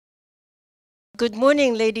Good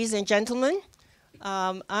morning, ladies and gentlemen.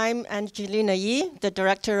 I'm Angelina, the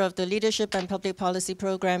Director of the Leadership and Public Policy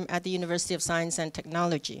Program at the University of Science and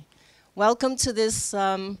Technology. Welcome to this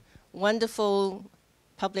wonderful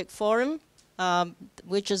public forum,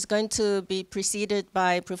 which is going to be preceded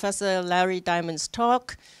by Professor Larry Diamond's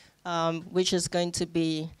talk, which is going to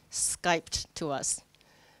be Skyped to us.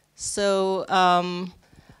 So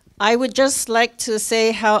I would just like to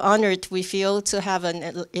say how honored we feel to have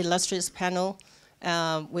an illustrious panel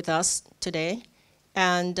with us today,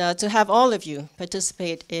 and to have all of you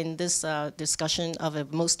participate in this discussion of a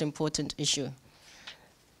most important issue.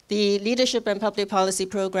 The Leadership and Public Policy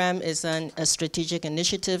Program is a strategic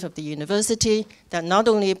initiative of the university that not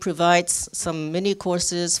only provides some mini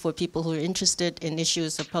courses for people who are interested in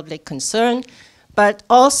issues of public concern, but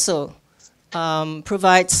also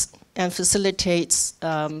provides and facilitates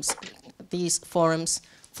these forums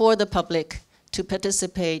for the public to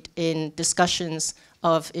participate in discussions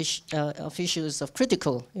of issues of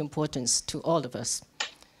critical importance to all of us.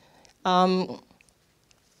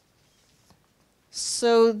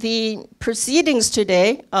 So the proceedings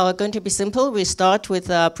today are going to be simple. We start with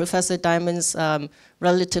Professor Diamond's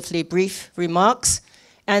relatively brief remarks,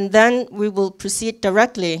 and then we will proceed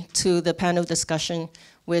directly to the panel discussion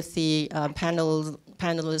with the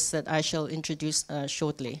panelists that I shall introduce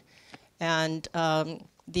shortly. And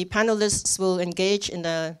the panelists will engage in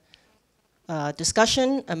a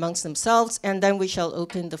discussion amongst themselves, and then we shall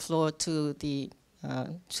open the floor to the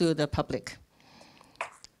public.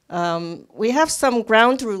 We have some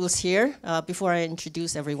ground rules here before I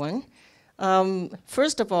introduce everyone.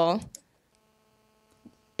 First of all,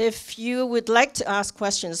 if you would like to ask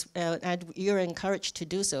questions, and you're encouraged to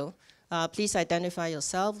do so, please identify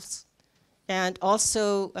yourselves, and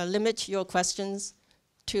also limit your questions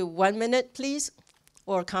to 1 minute, please,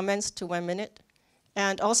 or comments to 1 minute.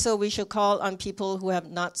 And also, we should call on people who have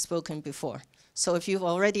not spoken before. So if you've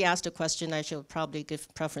already asked a question, I shall probably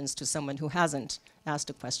give preference to someone who hasn't asked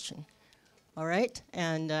a question. All right?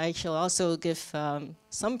 And I shall also give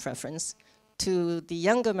some preference to the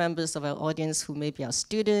younger members of our audience who may be our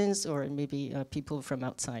students or maybe people from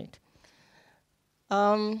outside.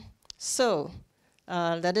 Let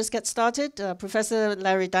us get started. Professor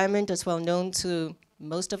Larry Diamond is well known to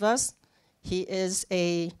most of us. He is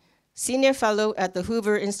a senior fellow at the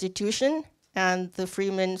Hoover Institution and the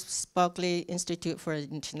Freeman Spogli Institute for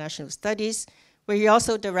International Studies, where he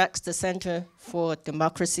also directs the Center for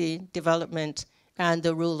Democracy, Development, and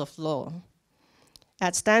the Rule of Law.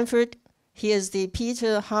 At Stanford, he is the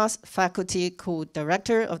Peter Haas Faculty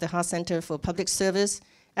Co-Director of the Haas Center for Public Service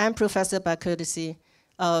and Professor by courtesy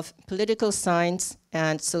of Political Science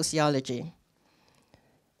and Sociology.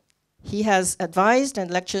 He has advised and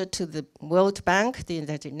lectured to the World Bank, the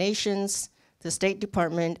United Nations, the State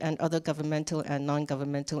Department, and other governmental and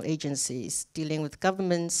non-governmental agencies dealing with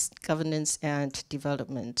governance, and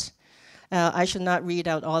development. I should not read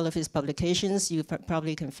out all of his publications. You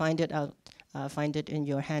probably can find it in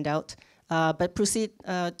your handout. But proceed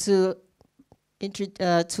to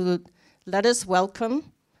let us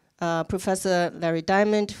welcome Professor Larry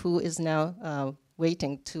Diamond, who is now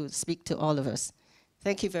waiting to speak to all of us.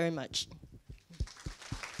 Thank you very much.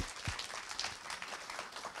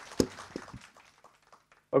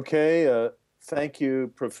 Okay, thank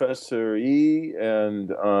you, Professor Yi, and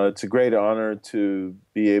it's a great honor to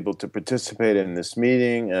be able to participate in this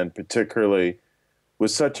meeting, and particularly with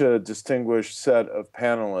such a distinguished set of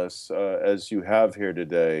panelists as you have here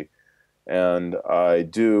today. And I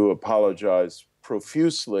do apologize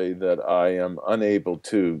profusely that I am unable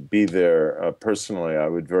to be there personally. I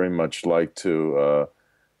would very much like to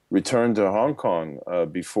return to Hong Kong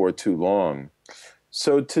before too long.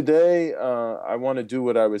 So today I want to do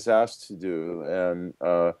what I was asked to do and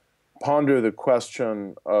ponder the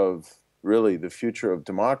question of really the future of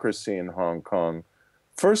democracy in Hong Kong,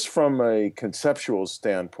 first from a conceptual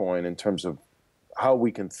standpoint in terms of how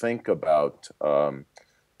we can think about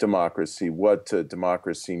democracy, what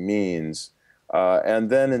democracy means, and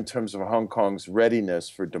then in terms of Hong Kong's readiness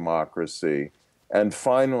for democracy, and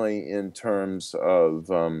finally in terms of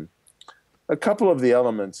a couple of the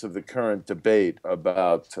elements of the current debate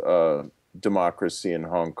about democracy in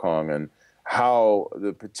Hong Kong and how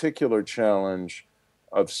the particular challenge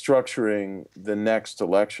of structuring the next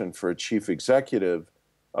election for a chief executive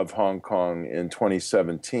of Hong Kong in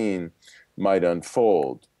 2017 might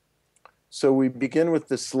unfold. So we begin with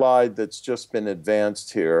the slide that's just been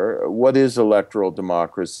advanced here. What is electoral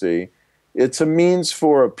democracy? It's a means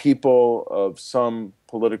for a people of some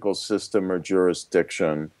political system or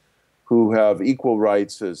jurisdiction who have equal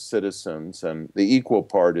rights as citizens, and the equal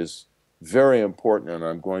part is very important, and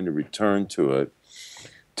I'm going to return to it,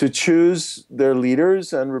 to choose their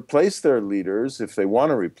leaders and replace their leaders, if they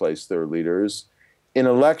want to replace their leaders, in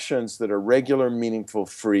elections that are regular, meaningful,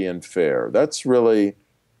 free, and fair. That's really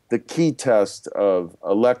the key test of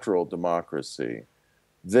electoral democracy.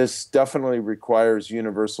 This definitely requires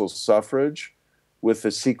universal suffrage with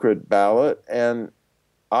a secret ballot, and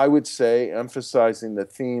I would say, emphasizing the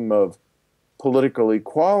theme of political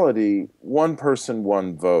equality, one person,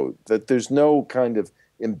 one vote, that there's no kind of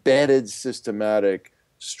embedded, systematic,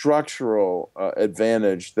 structural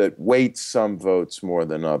advantage that weights some votes more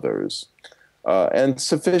than others, and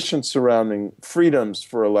sufficient surrounding freedoms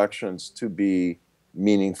for elections to be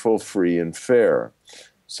meaningful, free, and fair.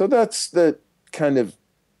 So that's the kind of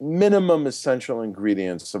minimum essential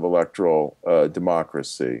ingredients of electoral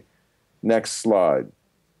democracy. Next slide.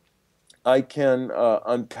 I can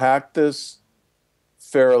unpack this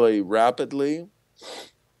fairly rapidly.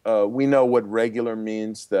 We know what regular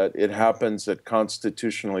means, that it happens at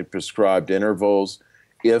constitutionally prescribed intervals.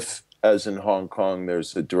 If, as in Hong Kong,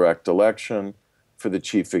 there's a direct election for the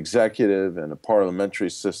chief executive, and a parliamentary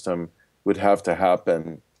system would have to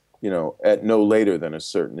happen, at no later than a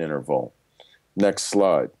certain interval. Next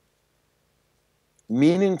slide.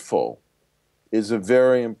 Meaningful is a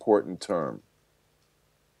very important term.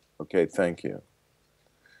 Okay, thank you.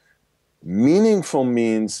 Meaningful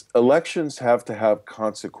means elections have to have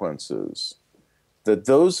consequences, that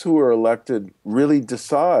those who are elected really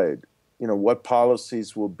decide, what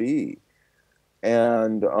policies will be,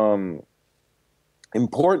 and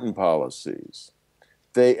important policies.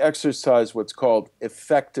 They exercise what's called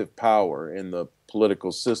effective power in the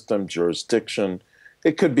political system, jurisdiction.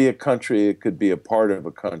 It could be a country, it could be a part of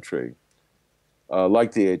a country,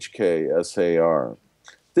 like the HKSAR.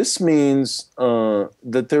 This means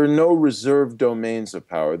that there are no reserved domains of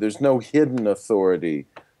power. There's no hidden authority,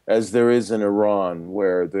 as there is in Iran,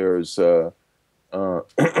 where there's a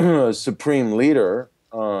supreme leader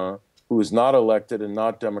who is not elected and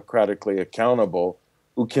not democratically accountable,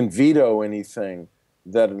 who can veto anything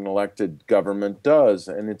that an elected government does.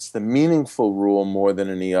 And it's the meaningful rule more than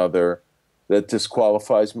any other that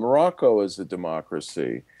disqualifies Morocco as a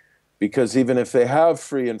democracy. Because even if they have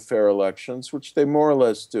free and fair elections, which they more or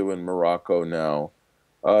less do in Morocco now,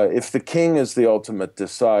 if the king is the ultimate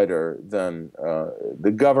decider, then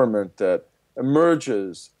the government that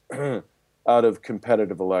emerges out of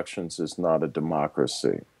competitive elections is not a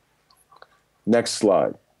democracy. Next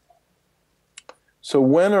slide. So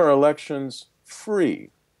when are elections free?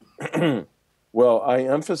 Well, I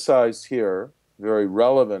emphasize here, very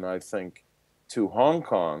relevant, I think, to Hong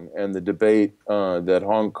Kong and the debate that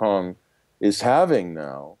Hong Kong is having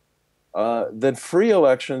now, that free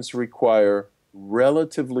elections require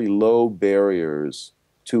relatively low barriers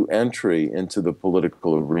to entry into the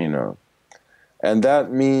political arena. And that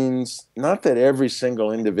means not that every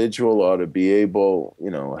single individual ought to be able,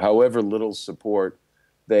 however little support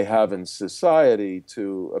they have in society,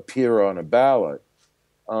 to appear on a ballot,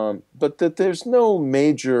 but that there's no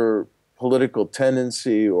major political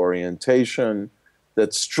tendency, orientation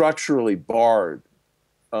that's structurally barred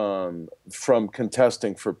from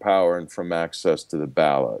contesting for power and from access to the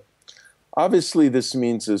ballot. Obviously, this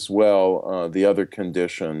means as well the other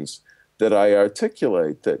conditions that I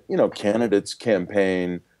articulate, that, candidates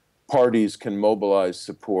campaign, parties can mobilize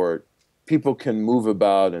support, people can move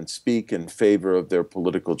about and speak in favor of their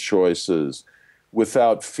political choices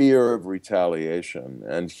without fear of retaliation.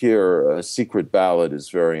 And here, a secret ballot is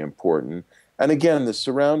very important. And again, the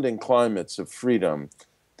surrounding climates of freedom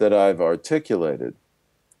that I've articulated.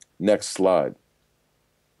 Next slide.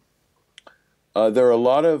 There are a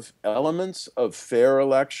lot of elements of fair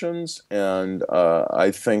elections, and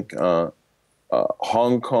I think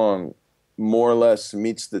Hong Kong more or less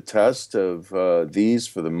meets the test of these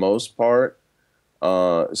for the most part.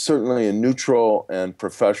 Certainly a neutral and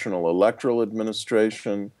professional electoral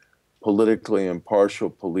administration, politically impartial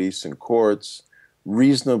police and courts,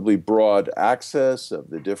 reasonably broad access of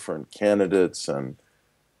the different candidates and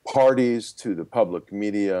parties to the public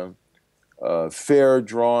media, fair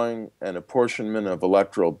drawing and apportionment of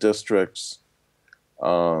electoral districts,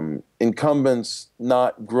 incumbents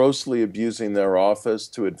not grossly abusing their office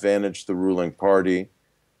to advantage the ruling party.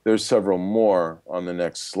 There's several more on the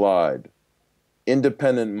next slide.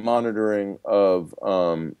 Independent monitoring of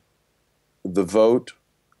the vote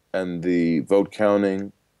and the vote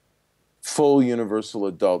counting, full universal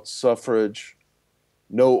adult suffrage,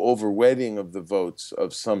 no overweighting of the votes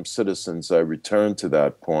of some citizens. I return to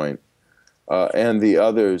that point, and the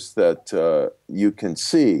others that you can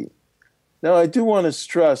see. Now, I do want to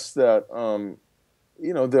stress that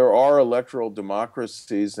you know, there are electoral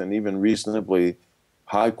democracies and even reasonably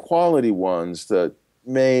high quality ones that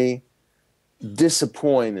may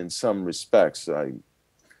disappoint in some respects. I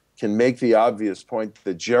can make the obvious point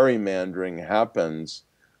that gerrymandering happens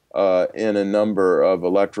in a number of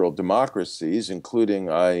electoral democracies, including,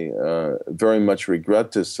 I very much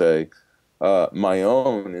regret to say, my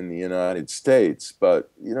own in the United States. But,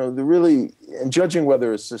 you know, in judging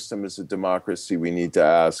whether a system is a democracy, we need to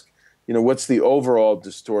ask, you know, what's the overall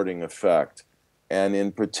distorting effect? And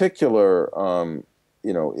in particular,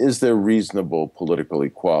 you know, is there reasonable political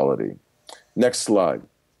equality? Next slide.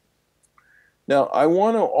 Now, I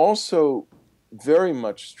want to also very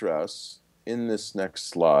much stress in this next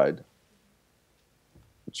slide,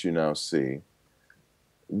 which you now see,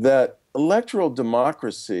 that electoral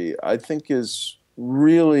democracy, I think, is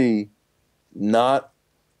really not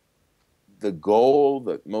the goal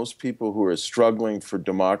that most people who are struggling for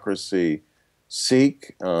democracy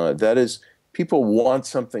seek. That is, people want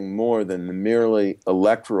something more than the merely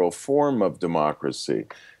electoral form of democracy.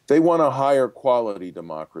 They want a higher quality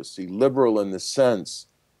democracy, liberal in the sense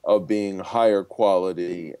of being higher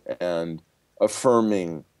quality and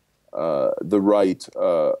affirming the right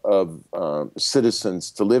of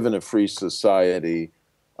citizens to live in a free society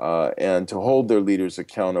and to hold their leaders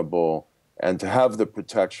accountable and to have the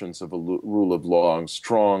protections of a rule of law and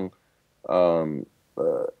strong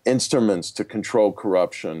instruments to control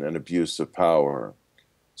corruption and abuse of power.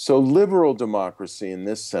 So liberal democracy in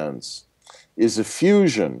this sense is a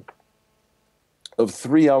fusion of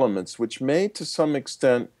three elements which may to some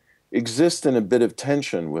extent exist in a bit of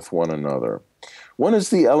tension with one another. One is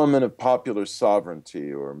the element of popular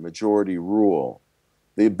sovereignty or majority rule,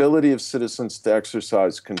 the ability of citizens to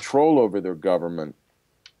exercise control over their government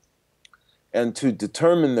and to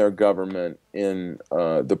determine their government in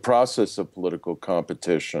the process of political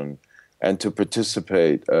competition and to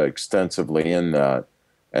participate extensively in that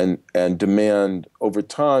and demand over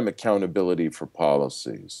time accountability for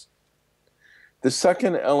policies. The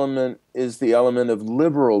second element is the element of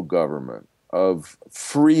liberal government, of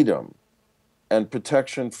freedom and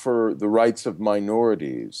protection for the rights of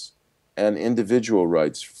minorities and individual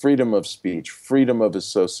rights, freedom of speech, freedom of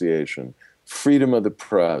association, freedom of the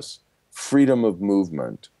press, freedom of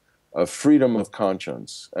movement, freedom of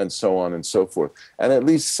conscience, and so on and so forth. And at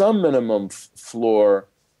least some minimum floor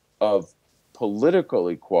of political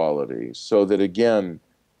equality so that, again,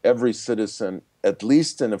 every citizen, at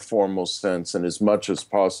least in a formal sense and as much as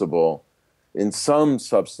possible, in some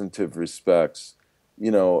substantive respects,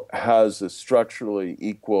 you know, has a structurally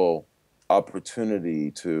equal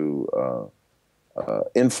opportunity to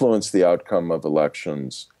influence the outcome of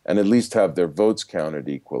elections and at least have their votes counted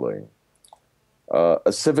equally.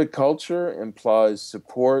 A civic culture implies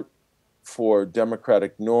support for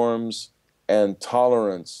democratic norms and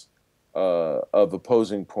tolerance of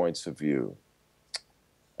opposing points of view.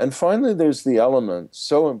 And finally, there's the element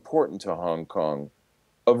so important to Hong Kong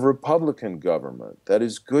of republican government, that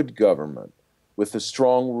is good government, with a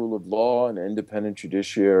strong rule of law, an independent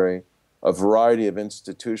judiciary, a variety of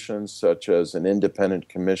institutions such as an independent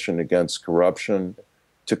commission against corruption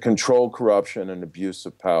to control corruption and abuse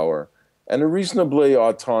of power, and a reasonably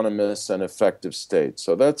autonomous and effective state.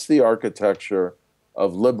 So that's the architecture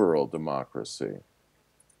of liberal democracy.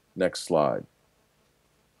 Next slide.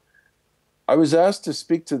 I was asked to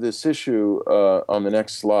speak to this issue on the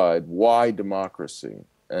next slide, why democracy?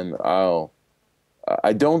 And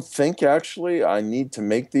I don't think actually I need to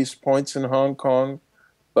make these points in Hong Kong,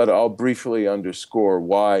 but I'll briefly underscore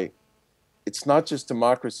why it's not just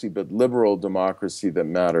democracy, but liberal democracy that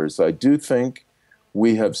matters. I do think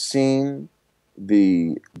we have seen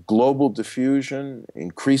the global diffusion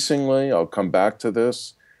increasingly, I'll come back to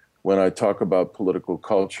this when I talk about political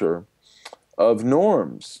culture, of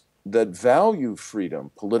norms that value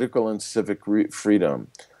freedom, political and civic freedom,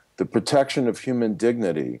 the protection of human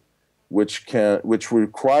dignity, which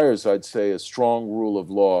requires, I'd say, a strong rule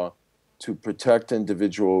of law to protect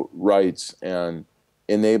individual rights and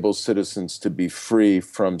enable citizens to be free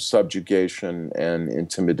from subjugation and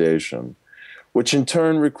intimidation, which in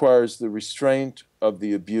turn requires the restraint of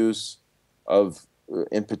the abuse of,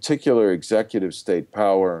 in particular, executive state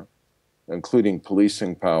power, including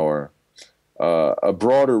policing power, a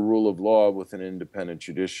broader rule of law with an independent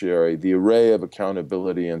judiciary, the array of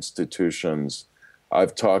accountability institutions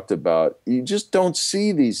I've talked about. You just don't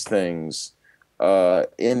see these things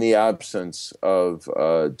in the absence of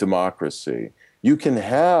democracy. You can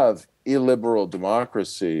have illiberal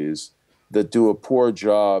democracies that do a poor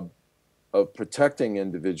job of protecting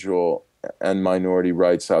individual and minority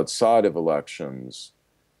rights outside of elections,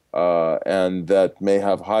 and that may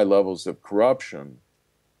have high levels of corruption.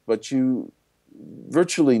 but you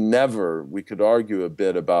virtually never, we could argue a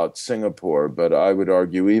bit about Singapore, but I would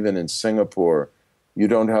argue even in Singapore, you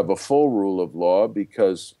don't have a full rule of law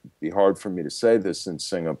because it'd be hard for me to say this in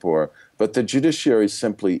Singapore, but the judiciary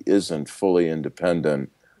simply isn't fully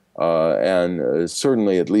independent and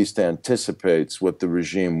certainly at least anticipates what the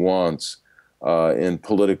regime wants in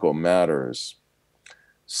political matters.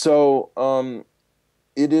 So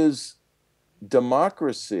it is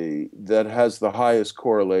democracy that has the highest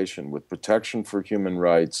correlation with protection for human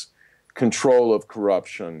rights, control of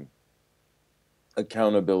corruption,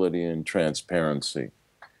 accountability, and transparency.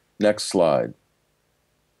 Next slide.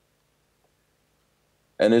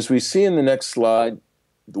 And as we see in the next slide,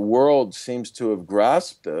 the world seems to have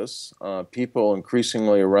grasped this. People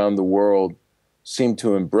increasingly around the world seem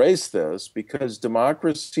to embrace this because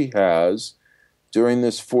democracy has, during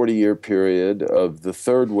this 40-year period of the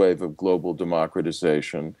third wave of global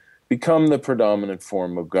democratization, become the predominant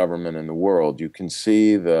form of government in the world. You can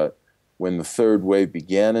see that when the third wave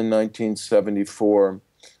began in 1974,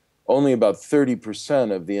 only about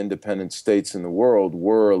 30% of the independent states in the world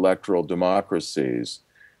were electoral democracies.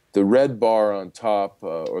 The red bar on top,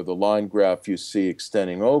 or the line graph you see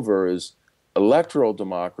extending over, is electoral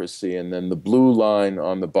democracy, and then the blue line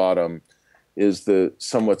on the bottom is the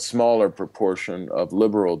somewhat smaller proportion of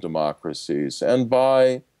liberal democracies. And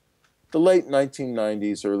by the late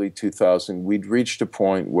 1990s, early 2000, we'd reached a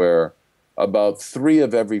point where about 3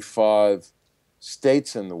 of every 5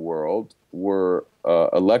 states in the world were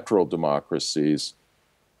electoral democracies,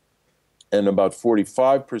 and about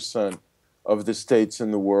 45% of the states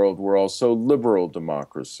in the world were also liberal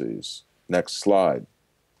democracies. Next slide.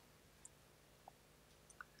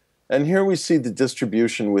 And here we see the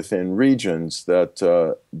distribution within regions, that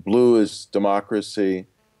blue is democracy,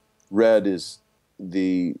 red is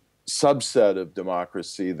the subset of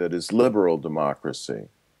democracy that is liberal democracy.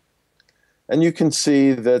 And you can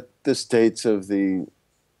see that the states of the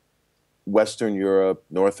Western Europe,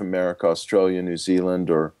 North America, Australia, New Zealand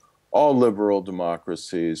are all liberal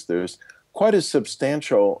democracies. There's quite a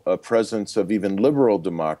substantial presence of even liberal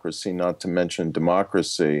democracy, not to mention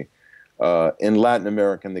democracy. In Latin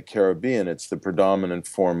America and the Caribbean, it's the predominant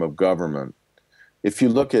form of government. If you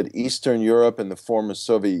look at Eastern Europe and the former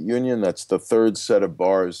Soviet Union, that's the third set of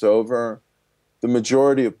bars over, the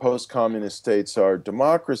majority of post-communist states are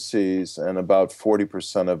democracies, and about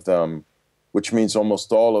 40% of them, which means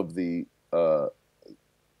almost all of the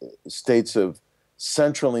states of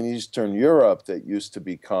Central and Eastern Europe that used to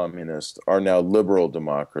be communist, are now liberal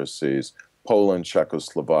democracies, Poland,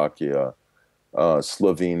 Czechoslovakia,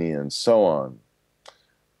 Slovenia, and so on.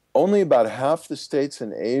 Only about half the states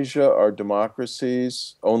in Asia are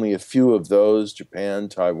democracies. Only a few of those, Japan,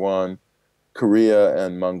 Taiwan, Korea,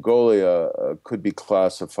 and Mongolia, could be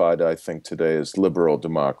classified, I think, today as liberal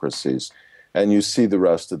democracies. And you see the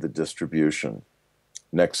rest of the distribution.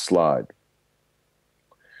 Next slide.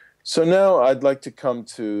 So now I'd like to come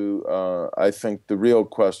to, I think, the real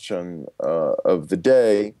question of the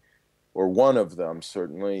day, or one of them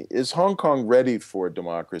certainly. Is Hong Kong ready for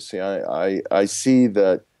democracy? I see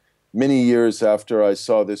that many years after I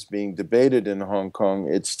saw this being debated in Hong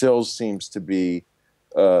Kong, it still seems to be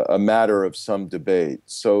a matter of some debate.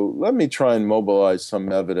 So let me try and mobilize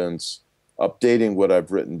some evidence, updating what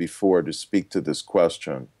I've written before to speak to this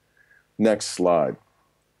question. Next slide.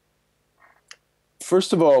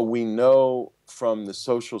 First of all, we know from the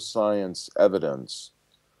social science evidence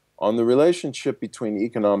on the relationship between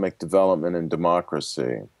economic development and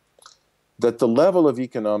democracy that the level of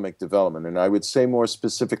economic development, and I would say more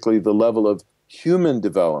specifically the level of human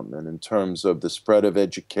development in terms of the spread of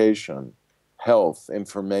education, health,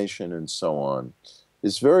 information, and so on,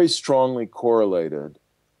 is very strongly correlated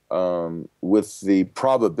with the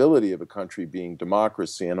probability of a country being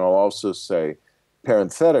democracy, and I'll also say,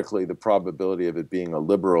 parenthetically, the probability of it being a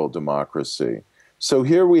liberal democracy. So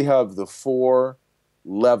here we have the 4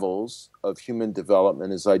 levels of human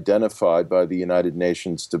development as identified by the United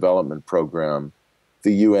Nations Development Program,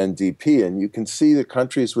 the UNDP. And you can see the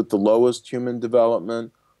countries with the lowest human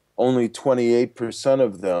development, only 28%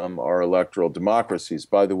 of them are electoral democracies.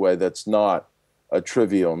 By the way, that's not a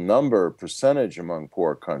trivial percentage among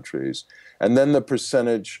poor countries. And then the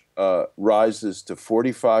percentage rises to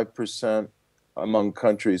 45% among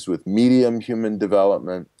countries with medium human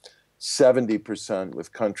development, 70%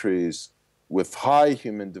 with countries with high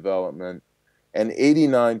human development, and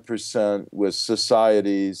 89% with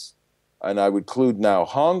societies, and I would include now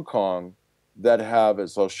Hong Kong, that have,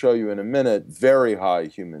 as I'll show you in a minute, very high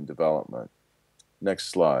human development. Next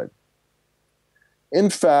slide. In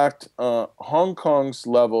fact, Hong Kong's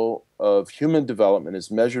level of human development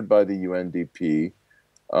is measured by the UNDP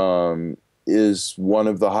is one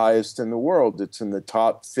of the highest in the world. It's in the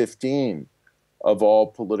top 15 of all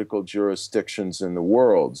political jurisdictions in the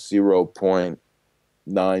world,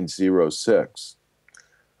 0.906.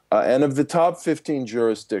 And of the top 15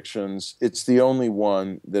 jurisdictions, it's the only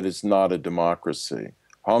one that is not a democracy.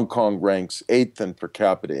 Hong Kong ranks 8th in per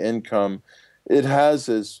capita income. It has,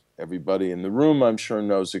 as everybody in the room I'm sure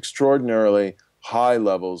knows, extraordinarily high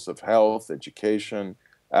levels of health, education,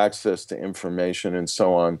 access to information, and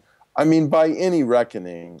so on. I mean, by any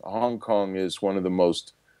reckoning, Hong Kong is one of the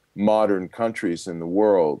most modern countries in the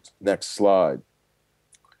world. Next slide.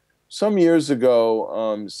 Some years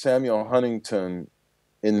ago, Samuel Huntington,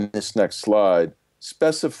 in this next slide,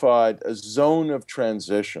 specified a zone of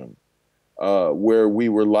transition where we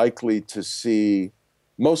were most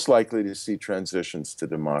likely to see transitions to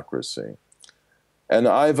democracy. And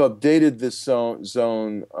I've updated this zone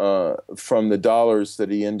from the dollars that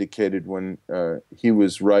he indicated when he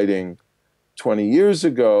was writing 20 years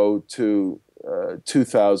ago to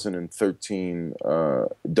 2013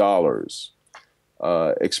 dollars,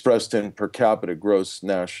 expressed in per capita gross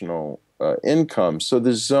national income. So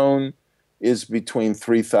the zone is between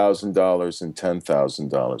 $3,000 and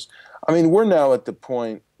 $10,000. I mean, we're now at the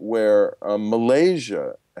point where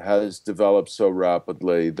Malaysia has developed so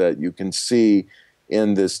rapidly that you can see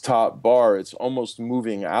in this top bar, it's almost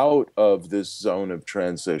moving out of this zone of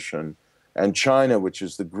transition. And China, which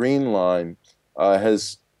is the green line,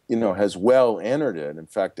 has well entered it. In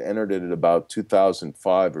fact, entered it at about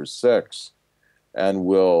 2005 or 6, and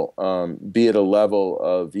will be at a level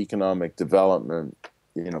of economic development,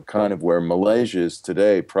 kind of where Malaysia is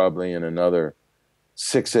today, probably in another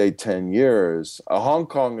 6, 8, 10 years. Hong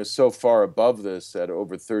Kong is so far above this at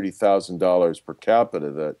over $30,000 per capita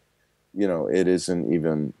that, it isn't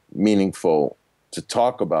even meaningful to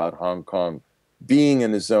talk about Hong Kong being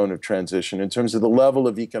in a zone of transition. In terms of the level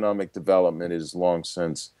of economic development, it is long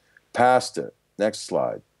since past it. Next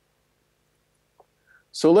slide.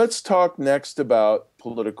 So let's talk next about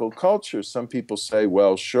political culture. Some people say,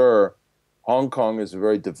 well, sure, Hong Kong is a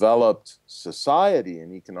very developed society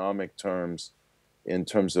in economic terms, in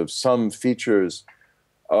terms of some features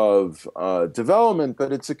of development,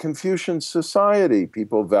 but it's a Confucian society.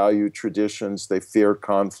 People value traditions, they fear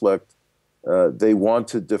conflict, they want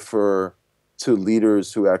to defer to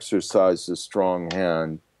leaders who exercise a strong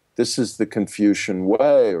hand. This is the Confucian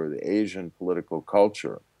way, or the Asian political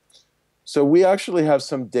culture. So we actually have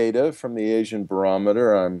some data from the Asian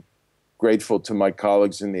Barometer. I'm grateful to my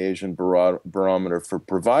colleagues in the Asian Barometer for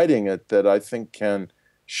providing it, that I think can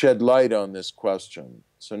shed light on this question.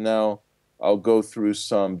 So now I'll go through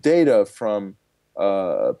some data from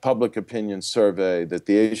a public opinion survey that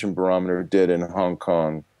the Asian Barometer did in Hong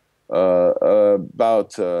Kong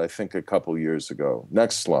about, I think, a couple years ago.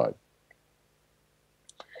 Next slide.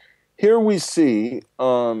 Here we see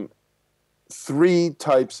 3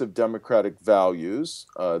 types of democratic values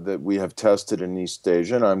that we have tested in East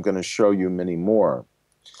Asia, and I'm going to show you many more.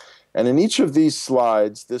 And in each of these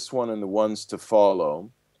slides, this one and the ones to follow,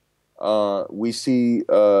 we see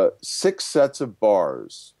 6 sets of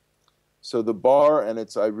bars. So the bar, and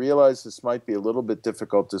I realize this might be a little bit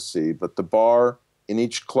difficult to see, but the bar in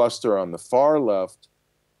each cluster on the far left,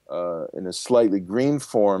 in a slightly green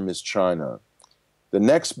form, is China. The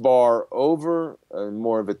next bar over,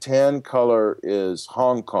 more of a tan color, is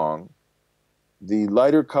Hong Kong. The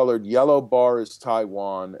lighter colored yellow bar is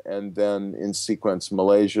Taiwan, and then in sequence,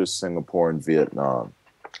 Malaysia, Singapore, and Vietnam.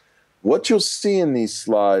 What you'll see in these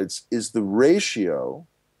slides is the ratio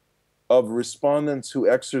of respondents who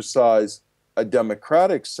exercise a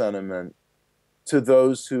democratic sentiment to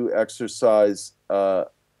those who exercise a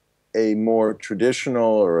more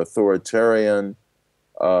traditional or authoritarian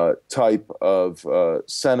type of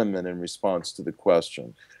sentiment in response to the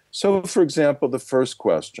question. So, for example, the first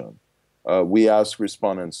question, we ask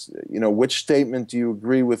respondents, which statement do you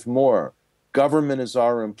agree with more? Government is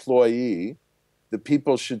our employee. The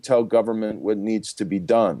people should tell government what needs to be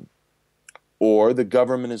done. Or the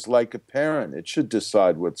government is like a parent. It should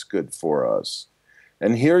decide what's good for us.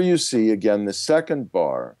 And here you see, again, the second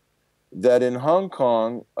bar, that in Hong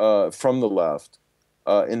Kong, from the left,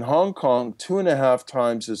 in Hong Kong, 2.5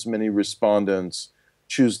 times as many respondents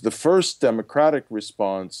choose the first democratic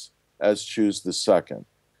response as choose the second.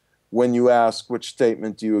 When you ask which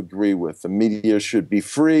statement do you agree with, the media should be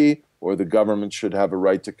free or the government should have a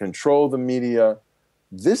right to control the media,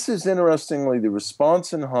 this is interestingly the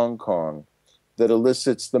response in Hong Kong that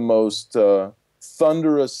elicits the most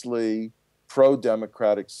thunderously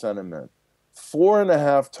pro-democratic sentiment.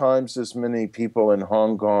 4.5 times as many people in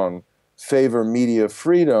Hong Kong favor media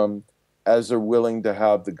freedom as are willing to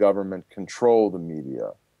have the government control the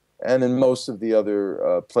media. And in most of the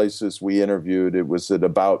other places we interviewed, it was at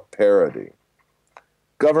about parity.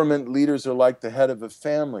 Government leaders are like the head of a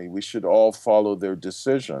family. We should all follow their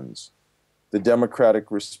decisions. The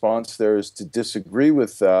democratic response there is to disagree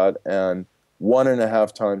with that, and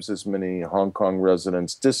 1.5 times as many Hong Kong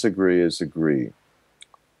residents disagree as agree.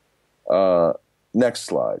 Next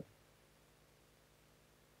slide.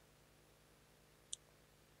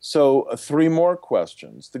 So 3 more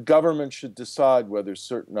questions. The government should decide whether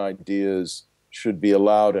certain ideas should be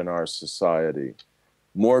allowed in our society.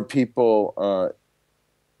 More people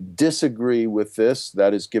disagree with this,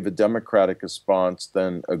 that is, give a democratic response,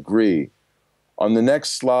 than agree. On the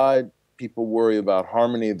next slide, people worry about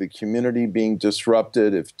harmony of the community being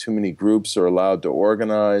disrupted if too many groups are allowed to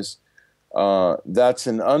organize. That's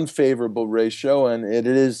an unfavorable ratio, and it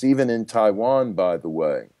is even in Taiwan, by the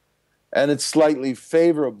way. And it's slightly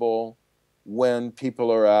favorable when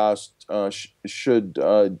people are asked, should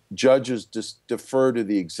judges defer to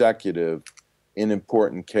the executive in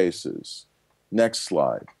important cases? Next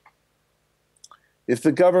slide. If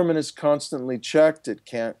the government is constantly checked, it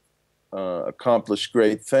can't accomplish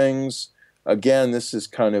great things. Again, this is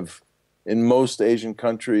kind of in most Asian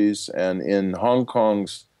countries, and in Hong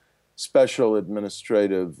Kong's special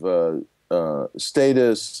administrative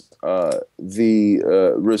status,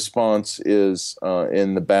 the response is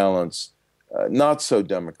in the balance not so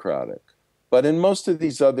democratic. But in most of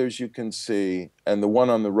these others you can see, and the one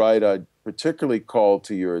on the right I'd particularly call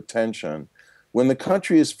to your attention, when the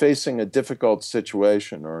country is facing a difficult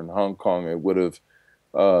situation, or in Hong Kong it would have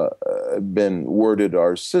been worded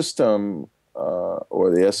our system or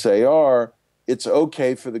the SAR, it's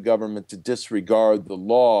okay for the government to disregard the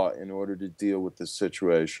law in order to deal with the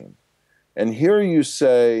situation. And here you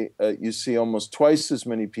say, you see almost twice as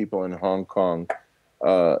many people in Hong Kong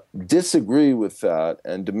disagree with that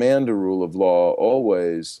and demand a rule of law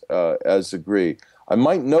always as agree. I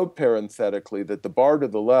might note parenthetically that the bar to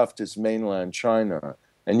the left is mainland China.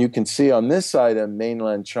 And you can see on this item,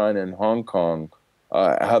 mainland China and Hong Kong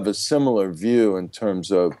have a similar view in terms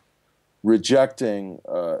of rejecting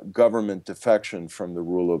government defection from the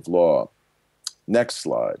rule of law. Next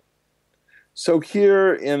slide. So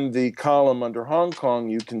here in the column under Hong Kong,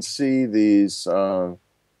 you can see these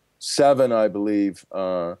 7, I believe,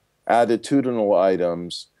 attitudinal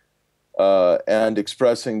items and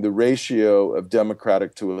expressing the ratio of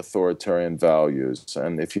democratic to authoritarian values.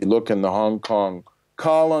 And if you look in the Hong Kong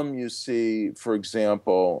column, you see, for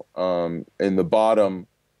example, in the bottom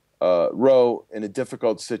row, in a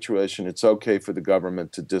difficult situation, it's okay for the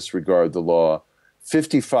government to disregard the law.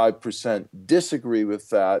 55% disagree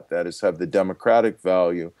with that, that is, have the democratic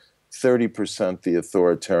value, 30% the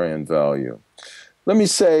authoritarian value. Let me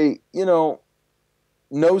say, you know,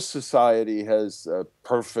 no society has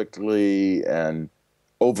perfectly and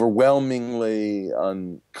overwhelmingly,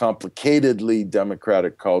 uncomplicatedly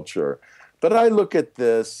democratic culture. But I look at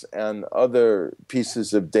this and other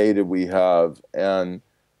pieces of data we have, and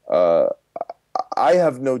I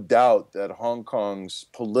have no doubt that Hong Kong's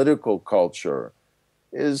political culture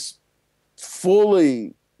is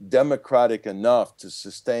fully democratic enough to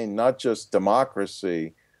sustain not just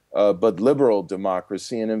democracy, but liberal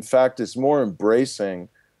democracy, and in fact is more embracing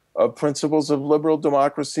of principles of liberal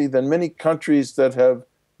democracy than many countries that have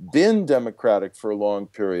been democratic for a long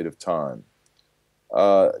period of time.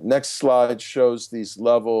 Next slide shows these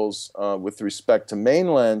levels with respect to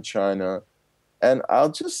mainland China, and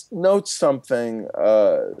I'll just note something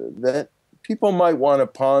that people might want to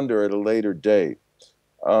ponder at a later date.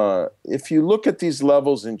 If you look at these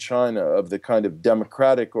levels in China of the kind of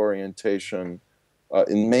democratic orientation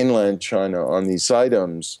in mainland China on these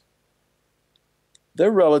items,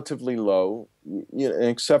 they're relatively low.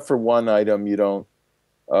 Except for one item, you don't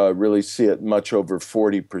really see it much over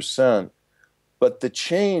 40%. But the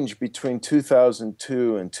change between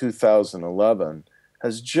 2002 and 2011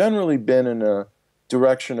 has generally been in a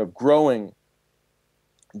direction of growing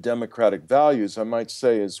democratic values. I might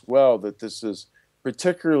say as well that this is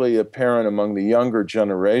particularly apparent among the younger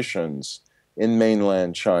generations in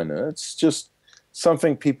mainland China. It's just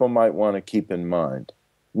something people might want to keep in mind.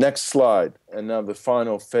 Next slide, and now the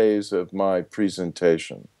final phase of my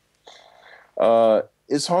presentation.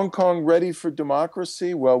 Is Hong Kong ready for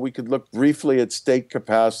democracy? Well, we could look briefly at state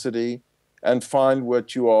capacity and find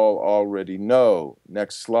what you all already know.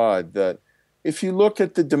 Next slide, that if you look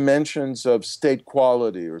at the dimensions of state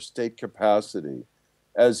quality or state capacity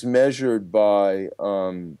as measured by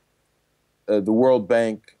the World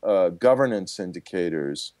Bank governance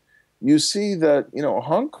indicators, you see that, you know,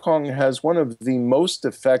 Hong Kong has one of the most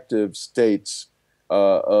effective states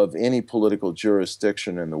of any political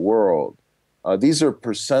jurisdiction in the world. These are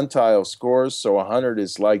percentile scores, so 100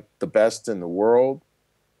 is like the best in the world.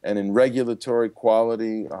 And in regulatory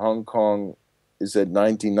quality, Hong Kong is at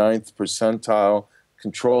 99th percentile,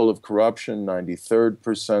 control of corruption, 93rd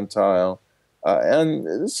percentile.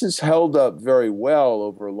 And this is held up very well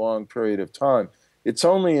over a long period of time. It's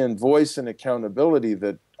only in voice and accountability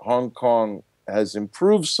that Hong Kong has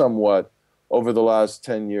improved somewhat over the last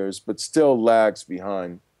 10 years, but still lags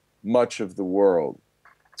behind much of the world.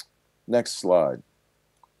 Next slide.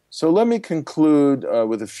 So let me conclude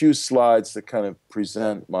with a few slides that kind of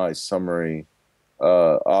present my summary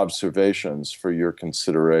observations for your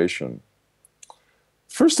consideration.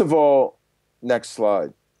 First of all, next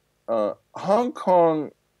slide. Hong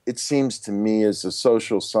Kong, it seems to me as a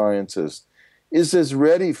social scientist, is as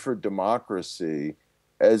ready for democracy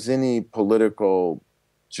as any political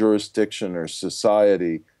jurisdiction or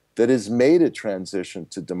society that has made a transition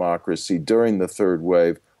to democracy during the third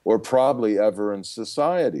wave, or probably ever in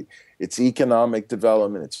society. Its economic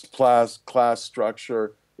development, its class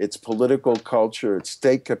structure, its political culture, its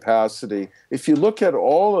state capacity. If you look at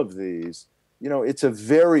all of these, you know, it's a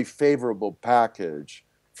very favorable package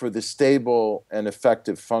for the stable and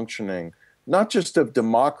effective functioning, not just of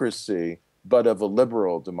democracy, but of a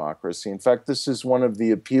liberal democracy. In fact, this is one of the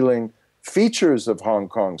appealing features of Hong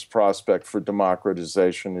Kong's prospect for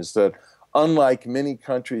democratization, is that unlike many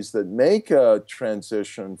countries that make a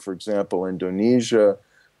transition, for example, Indonesia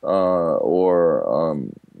or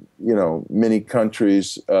you know, many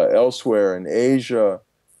countries elsewhere in Asia,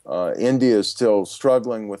 India is still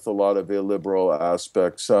struggling with a lot of illiberal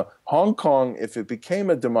aspects. Hong Kong, if it became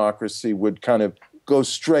a democracy, would kind of go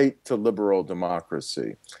straight to liberal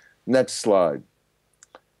democracy. Next slide.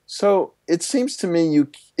 So it seems to me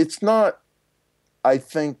it's not, I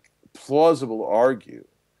think, plausible to argue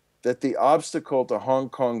that the obstacle to Hong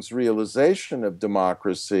Kong's realization of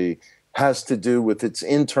democracy has to do with its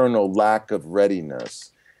internal lack of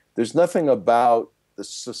readiness. There's nothing about the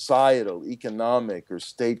societal, economic, or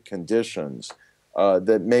state conditions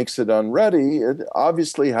that makes it unready. It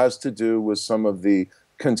obviously has to do with some of the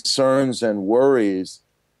concerns and worries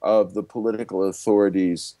of the political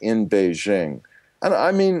authorities in Beijing. And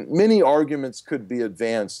I mean, many arguments could be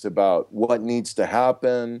advanced about what needs to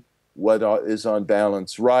happen, what is on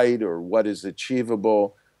balance right, or what is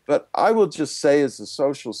achievable. But I will just say, as a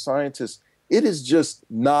social scientist, it is just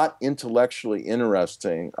not intellectually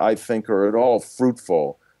interesting, I think, or at all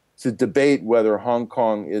fruitful to debate whether Hong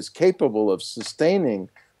Kong is capable of sustaining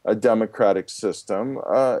a democratic system.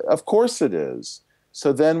 Of course it is.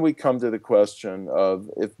 So then we come to the question of,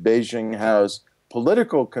 if Beijing has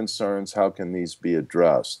political concerns, how can these be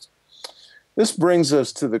addressed? This brings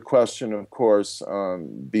us to the question, of course,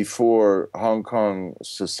 before Hong Kong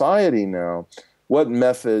society now, what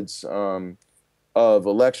methods of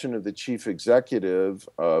election of the chief executive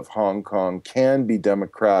of Hong Kong can be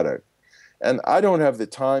democratic? And I don't have the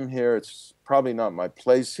time here, it's probably not my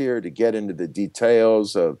place here to get into the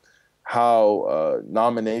details of how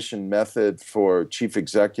nomination method for chief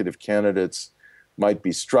executive candidates might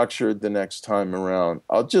be structured the next time around.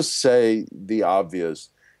 I'll just say the obvious.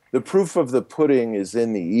 The proof of the pudding is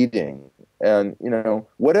in the eating. And, you know,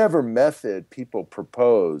 whatever method people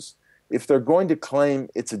propose, if they're going to claim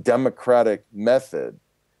it's a democratic method,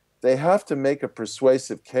 they have to make a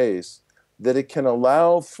persuasive case that it can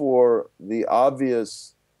allow for the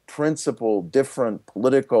obvious principal different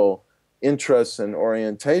political interests and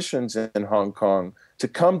orientations in Hong Kong to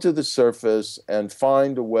come to the surface and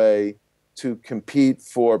find a way to compete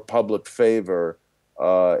for public favor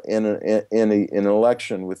in an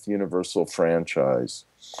election with universal franchise.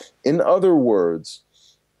 In other words,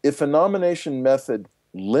 if a nomination method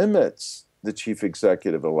limits the chief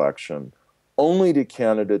executive election only to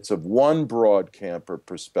candidates of one broad camp or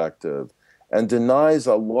perspective and denies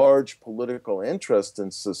a large political interest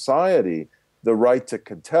in society the right to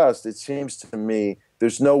contest, it seems to me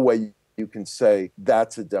there's no way you can say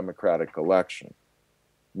that's a democratic election.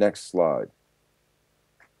 Next slide.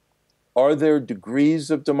 Are there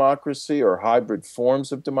degrees of democracy or hybrid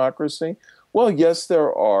forms of democracy? Well, yes,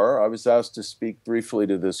 there are. I was asked to speak briefly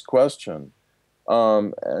to this question.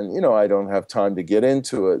 And, you know, I don't have time to get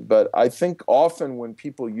into it, but I think often when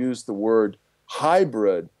people use the word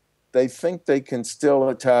hybrid, they think they can still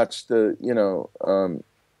attach the, you know,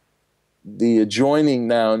 the adjoining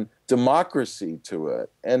noun democracy to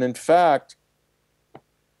it. And in fact,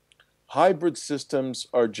 hybrid systems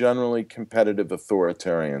are generally competitive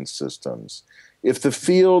authoritarian systems. If the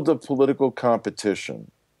field of political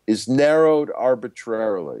competition is narrowed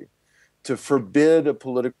arbitrarily to forbid a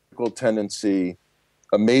political tendency,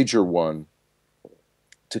 a major one,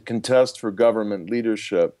 to contest for government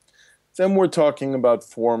leadership, then we're talking about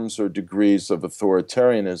forms or degrees of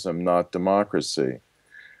authoritarianism, not democracy.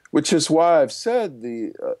 Which is why I've said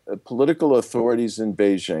the political authorities in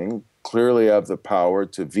Beijing clearly have the power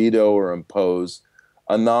to veto or impose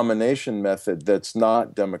a nomination method that's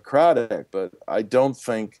not democratic. But I don't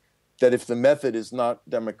think that if the method is not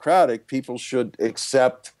democratic, people should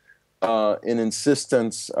accept an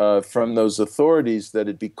insistence from those authorities that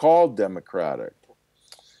it be called democratic.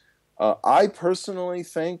 I personally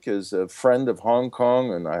think, as a friend of Hong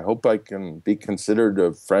Kong, and I hope I can be considered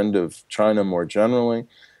a friend of China more generally,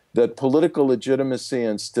 that political legitimacy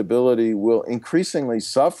and stability will increasingly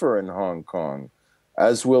suffer in Hong Kong,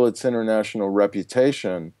 as will its international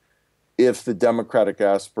reputation, if the democratic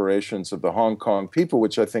aspirations of the Hong Kong people,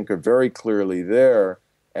 which I think are very clearly there,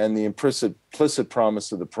 and the implicit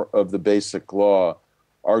promise of the basic law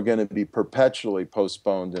are going to be perpetually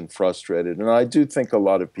postponed and frustrated. And I do think a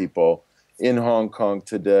lot of people in Hong Kong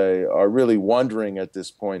today are really wondering at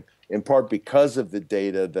this point, in part because of the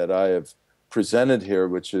data that I have presented here,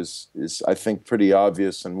 which is I think pretty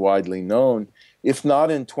obvious and widely known, if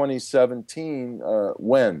not in 2017,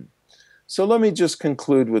 when? So let me just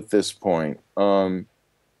conclude with this point.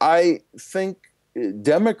 I think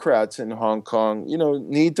Democrats in Hong Kong,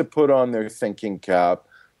 need to put on their thinking cap,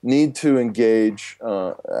 need to engage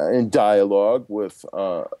in dialogue with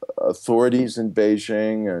authorities in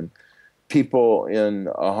Beijing and people in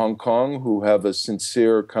Hong Kong who have a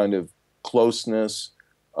sincere kind of closeness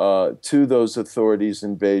to those authorities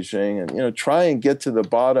in Beijing, and try and get to the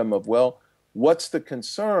bottom of, well, what's the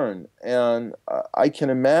concern? And I can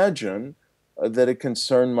imagine that a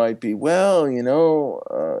concern might be, well,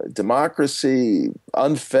 democracy,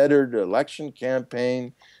 unfettered election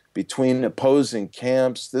campaign between opposing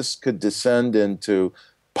camps. This could descend into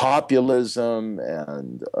populism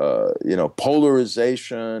and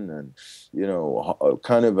polarization and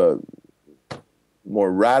kind of a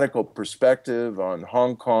more radical perspective on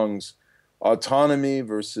Hong Kong's autonomy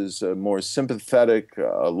versus a more sympathetic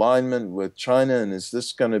alignment with China. And is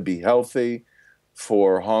this going to be healthy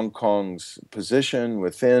for Hong Kong's position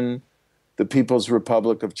within the People's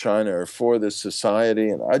Republic of China or for the society?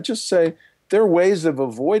 And I just say there are ways of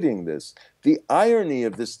avoiding this. The irony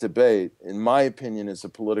of this debate, in my opinion, as a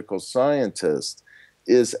political scientist,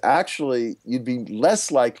 is actually you'd be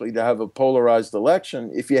less likely to have a polarized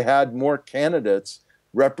election if you had more candidates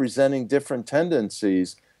representing different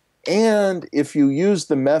tendencies, and if you use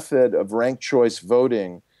the method of ranked choice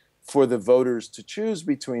voting for the voters to choose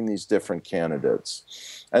between these different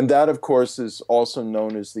candidates. And that, of course, is also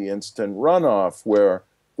known as the instant runoff, where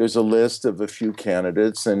there's a list of a few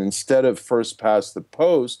candidates, and instead of first past the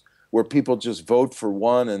post, where people just vote for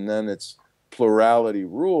one and then it's plurality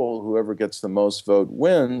rule, whoever gets the most vote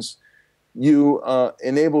wins, you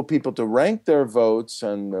enable people to rank their votes,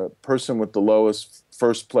 and the person with the lowest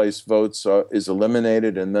first place votes is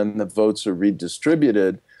eliminated, and then the votes are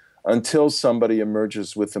redistributed until somebody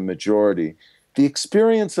emerges with a majority. The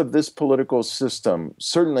experience of this political system,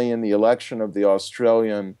 certainly in the election of the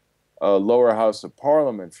Australian lower house of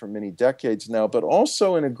parliament for many decades now, but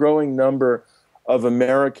also in a growing number of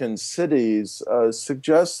American cities,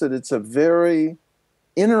 suggests that it's a very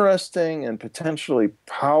interesting and potentially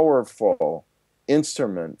powerful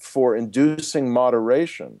instrument for inducing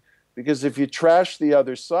moderation. Because if you trash the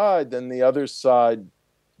other side, then the other side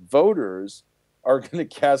voters are going to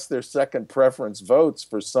cast their second preference votes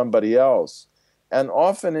for somebody else. And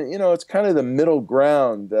often, it's kind of the middle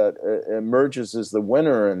ground that emerges as the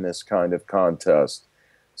winner in this kind of contest.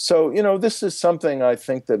 So, this is something I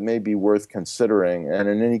think that may be worth considering. And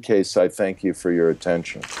in any case, I thank you for your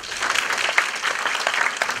attention.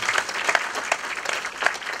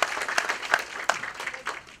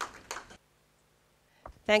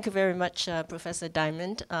 Thank you very much, Professor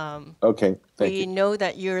Diamond. Okay, thank you. We know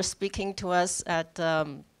that you're speaking to us at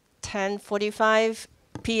 10:45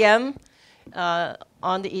 p.m.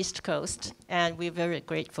 On the East Coast, and we're very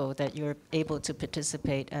grateful that you're able to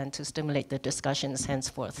participate and to stimulate the discussions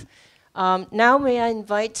henceforth. Now may I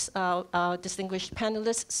invite our distinguished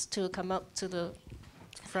panelists to come up to the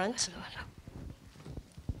front.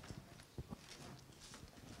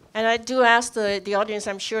 And I do ask the audience,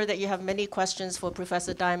 I'm sure that you have many questions for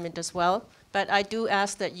Professor Diamond as well, but I do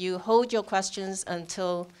ask that you hold your questions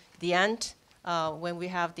until the end when we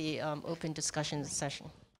have the open discussion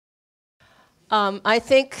session. I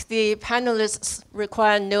think the panelists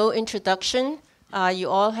require no introduction. You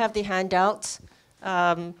all have the handouts.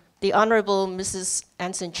 The Honorable Mrs.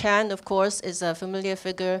 Anson Chan, of course, is a familiar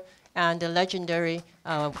figure and a legendary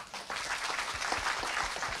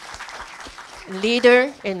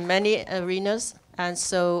leader in many arenas, and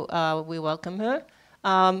so we welcome her.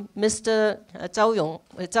 Mr. Zhao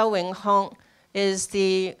Wenhong is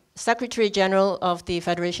the Secretary General of the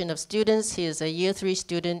Federation of Students. He is a Year 3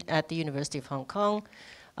 student at the University of Hong Kong.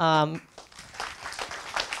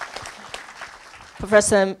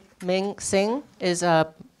 Professor Ming is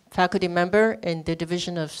a faculty member in the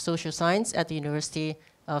Division of Social Science at the University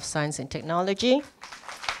of Science and Technology.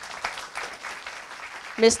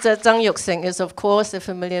 Mr. Yok-sing is, of course, a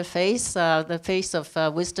familiar face, the face of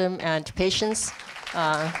wisdom and patience,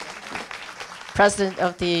 President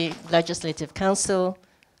of the Legislative Council.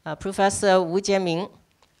 Professor Jieh-min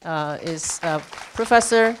is a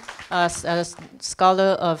professor, a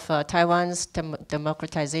scholar of Taiwan's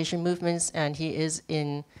democratization movements, and he is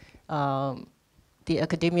in the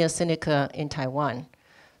Academia Sinica in Taiwan.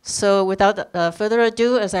 So without further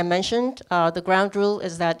ado, as I mentioned, the ground rule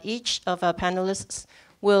is that each of our panelists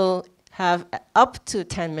will have up to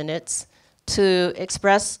 10 minutes to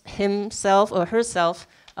express himself or herself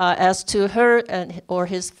as to her or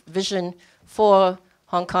his vision for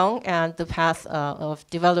Hong Kong and the path of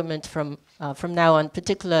development from now on,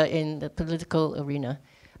 particularly in the political arena.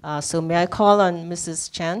 So may I call on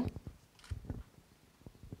Mrs. Chan?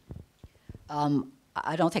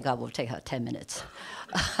 I don't think I will take her 10 minutes.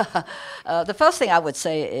 The first thing I would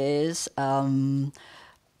say is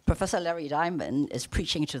Professor Larry Diamond is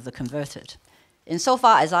preaching to the converted.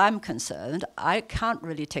 Insofar as I'm concerned, I can't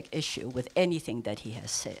really take issue with anything that he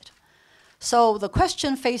has said. So the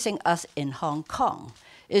question facing us in Hong Kong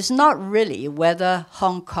is not really whether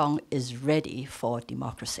Hong Kong is ready for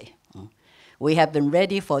democracy. We have been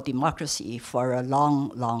ready for democracy for a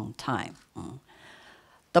long, long time.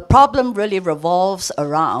 The problem really revolves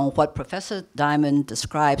around what Professor Diamond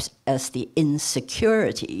describes as the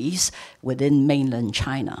insecurities within mainland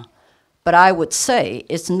China. But I would say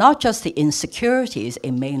it's not just the insecurities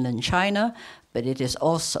in mainland China, but it is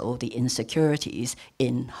also the insecurities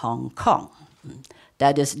in Hong Kong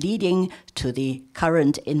that is leading to the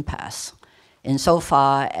current impasse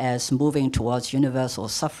insofar as moving towards universal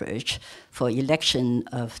suffrage for election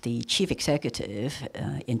of the chief executive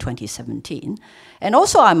in 2017. And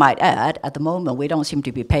also, I might add, at the moment, we don't seem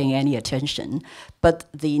to be paying any attention, but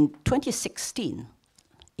the 2016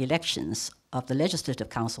 elections of the Legislative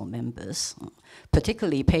Council members,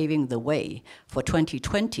 particularly paving the way for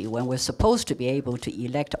 2020, when we're supposed to be able to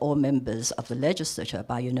elect all members of the legislature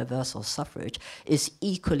by universal suffrage, is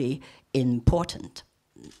equally important.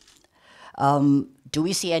 Do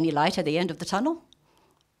we see any light at the end of the tunnel?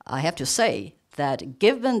 I have to say that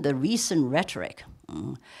given the recent rhetoric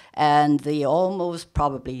and the almost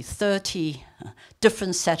probably 30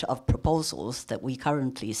 different set of proposals that we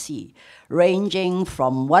currently see, ranging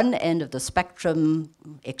from one end of the spectrum,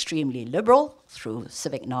 extremely liberal through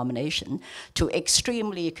civic nomination, to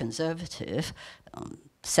extremely conservative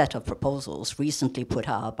set of proposals recently put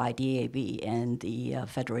out by DAB and the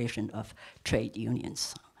Federation of Trade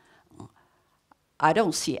Unions. I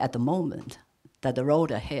don't see at the moment that the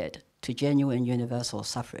road ahead to genuine universal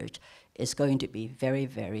suffrage is going to be very,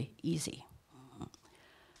 very easy.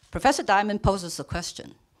 Professor Diamond poses the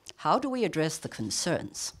question, how do we address the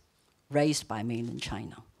concerns raised by mainland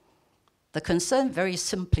China? The concern, very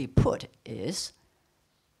simply put, is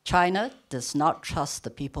China does not trust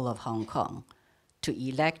the people of Hong Kong to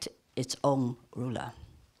elect its own ruler.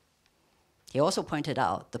 He also pointed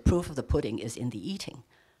out the proof of the pudding is in the eating.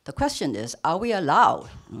 The question is, are we allowed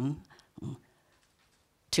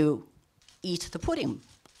to eat the pudding?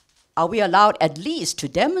 Are we allowed at least to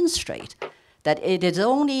demonstrate that it is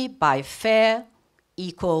only by fair,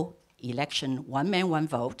 equal election, one man, one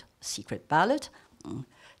vote, secret ballot,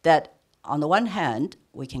 that on the one hand,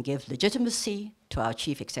 we can give legitimacy to our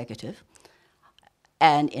chief executive,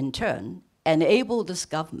 and in turn, enable this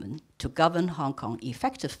government to govern Hong Kong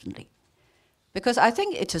effectively? Because I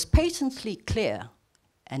think it is patently clear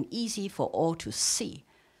and easy for all to see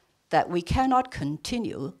that we cannot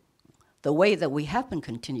continue the way that we have been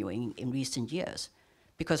continuing in recent years,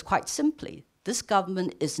 because quite simply, this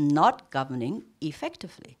government is not governing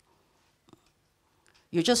effectively.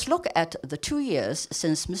 You just look at the 2 years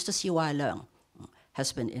since Mr. C.Y. Leung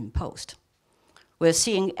has been imposed. We're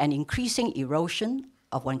seeing an increasing erosion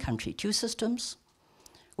of one country, two systems.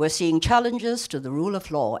 We're seeing challenges to the rule of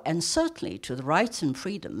law and certainly to the rights and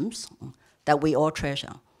freedoms that we all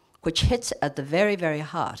treasure, which hits at the very, very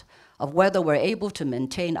heart of whether we're able to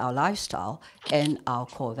maintain our lifestyle and our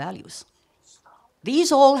core values.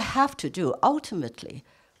 These all have to do, ultimately,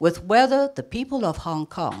 with whether the people of Hong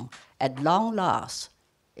Kong, at long last,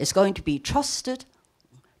 is going to be trusted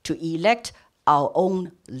to elect our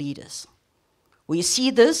own leaders. We see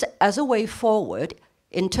this as a way forward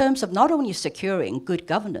in terms of not only securing good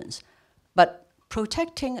governance, but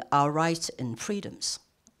protecting our rights and freedoms.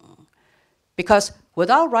 Because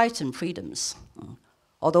without rights and freedoms,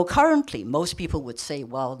 although currently most people would say,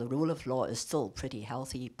 well, the rule of law is still pretty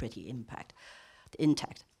healthy, pretty intact.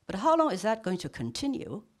 But how long is that going to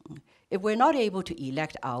continue if we're not able to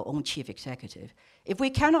elect our own chief executive, if we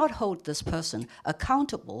cannot hold this person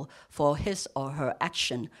accountable for his or her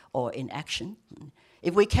action or inaction,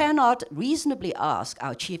 if we cannot reasonably ask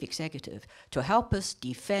our chief executive to help us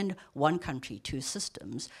defend one country, two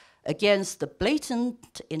systems against the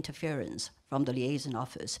blatant interference from the liaison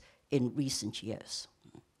office in recent years?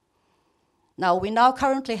 Now, we now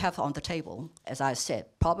currently have on the table, as I said,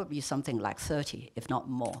 probably something like 30, if not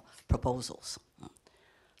more, proposals.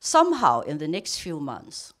 Somehow, in the next few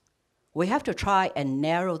months, we have to try and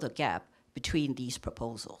narrow the gap between these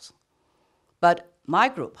proposals. But my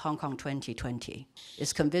group, Hong Kong 2020,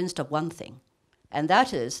 is convinced of one thing, and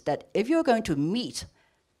that is that if you're going to meet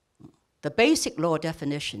the basic law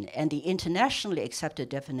definition and the internationally accepted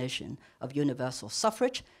definition of universal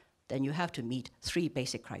suffrage, then you have to meet 3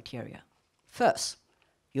 basic criteria. First,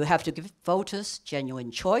 you have to give voters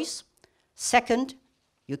genuine choice. Second,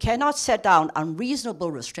 you cannot set down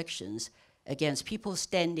unreasonable restrictions against people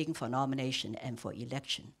standing for nomination and for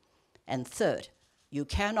election. And third, you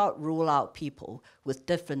cannot rule out people with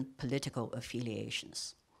different political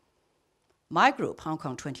affiliations. My group, Hong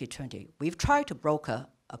Kong 2020, we've tried to broker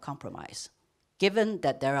a compromise, given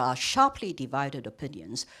that there are sharply divided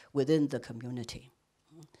opinions within the community.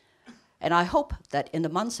 And I hope that in the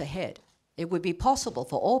months ahead, it would be possible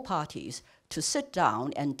for all parties to sit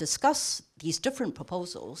down and discuss these different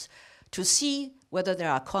proposals to see whether there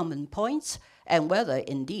are common points and whether,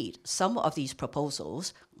 indeed, some of these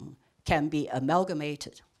proposals can be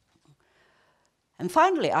amalgamated. And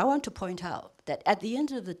finally, I want to point out that at the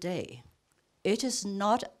end of the day, it is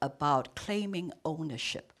not about claiming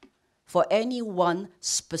ownership for any one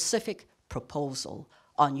specific proposal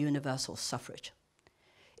on universal suffrage.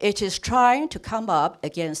 It is trying to come up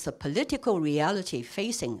against the political reality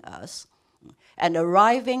facing us and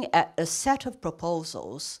arriving at a set of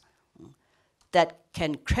proposals that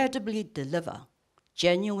can credibly deliver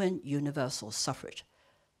genuine universal suffrage.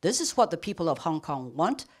 This is what the people of Hong Kong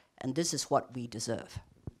want, and this is what we deserve.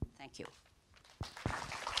 Thank you.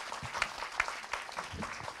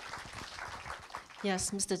 Yes,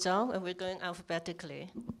 Mr. Zhao, and we're going alphabetically.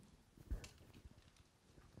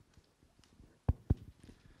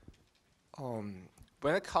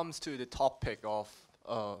 When it comes to the topic of,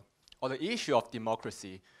 or the issue of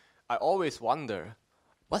democracy, I always wonder,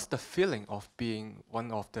 what's the feeling of being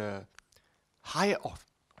one of the higher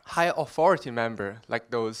authority member, like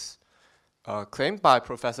those claimed by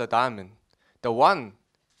Professor Jieh-min, the one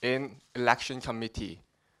in election committee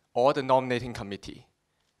or the nominating committee?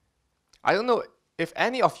 I don't know if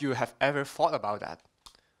any of you have ever thought about that.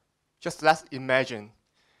 Just let's imagine.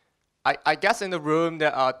 I guess in the room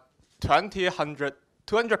there are 20, 100,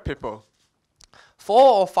 200 people, 4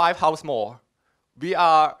 or 5 houses more. We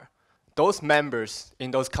are those members in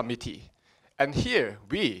those committees. And here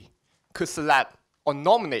we could select or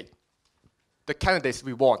nominate the candidates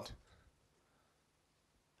we want.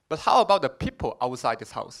 But how about the people outside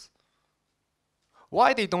this house?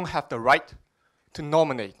 Why they don't have the right to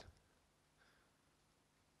nominate?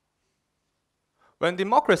 When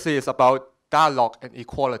democracy is about dialogue and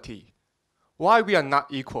equality, why we are not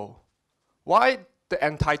equal? Why the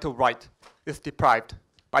entitled right is deprived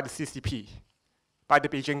by the CCP, by the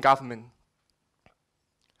Beijing government?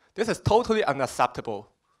 This is totally unacceptable.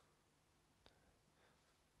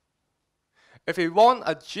 If we want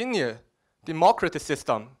a genuine democratic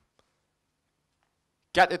system,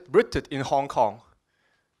 get it rooted in Hong Kong,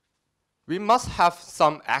 we must have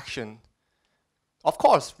some action. Of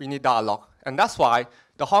course, we need dialogue, and that's why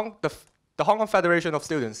the Hong Kong Federation of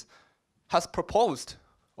Students has proposed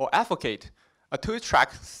or advocate a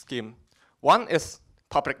 2-track scheme. One is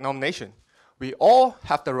public nomination. We all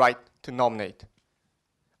have the right to nominate.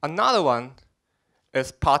 Another one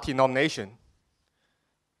is party nomination.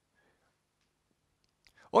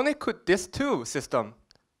 Only could this 2 system,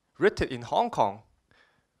 rooted in Hong Kong,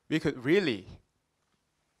 we could really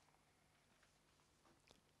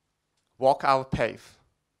walk our path,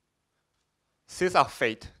 seize our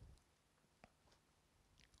fate.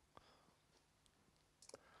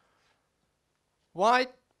 Why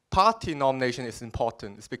party nomination is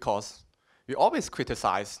important is because we always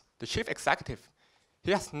criticize the chief executive.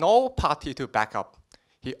 He has no party to back up.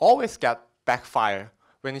 He always gets backfire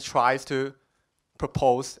when he tries to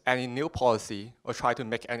propose any new policy or try to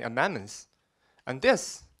make any amendments. And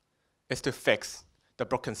this is to fix the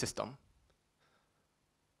broken system.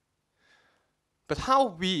 But how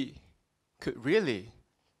we could really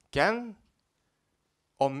gain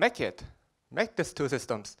or make these two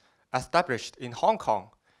systems established in Hong Kong,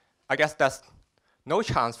 I guess there's no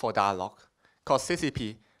chance for dialogue, because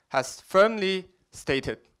CCP has firmly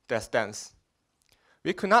stated their stance.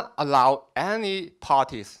 We could not allow any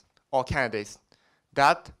parties or candidates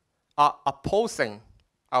that are opposing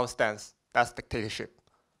our stance, that's dictatorship.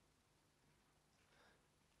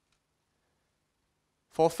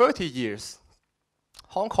 For 30 years,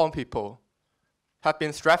 Hong Kong people have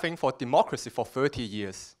been striving for democracy for 30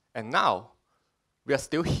 years, and now we are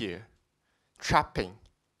still here, trapping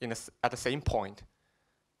at the same point.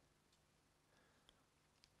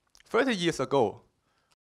 30 years ago,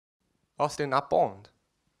 I was still not born.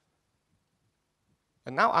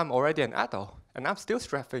 And now I'm already an adult, and I'm still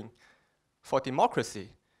striving for democracy.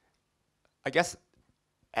 I guess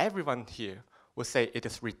everyone here would say it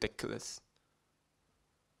is ridiculous.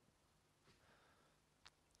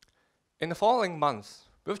 In the following months,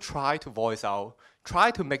 we've tried to voice out,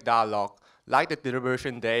 try to make dialogue, like the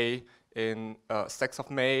Deliberation Day in 6th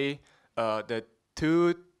of May, the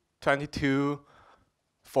 222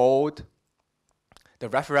 vote, the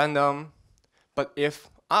referendum. But if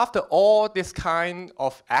after all this kind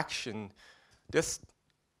of action, this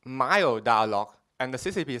mild dialogue, and the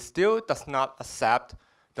CCP still does not accept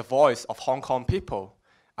the voice of Hong Kong people,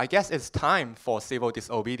 I guess it's time for civil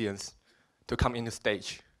disobedience to come into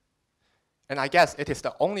stage. And I guess it is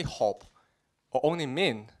the only hope or only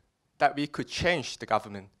mean that we could change the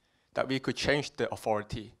government, that we could change the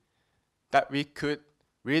authority, that we could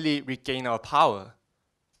really regain our power.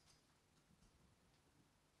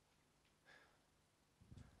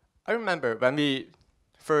 I remember when we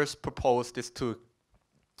first proposed this two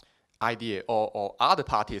idea, or other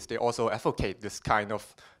parties, they also advocate this kind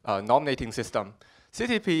of nominating system.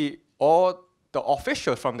 CCP or the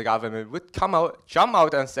officials from the government would jump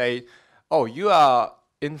out and say, oh, you are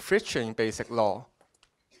infringing basic law.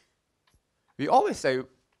 We always say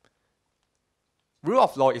rule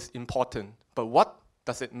of law is important, but what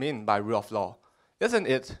does it mean by rule of law? Isn't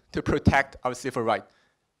it to protect our civil rights?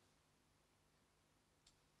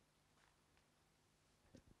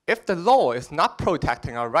 If the law is not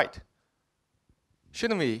protecting our right,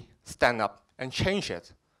 shouldn't we stand up and change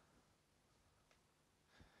it?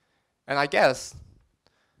 And I guess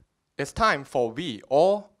it's time for we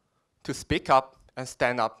all to speak up and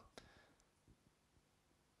stand up.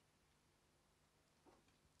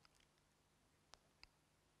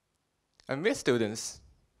 And we students,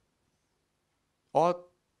 or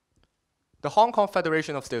the Hong Kong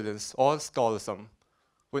Federation of Students, or scholarism,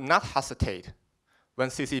 would not hesitate when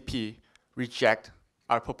CCP reject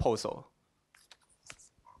our proposal.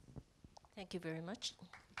 Thank you very much.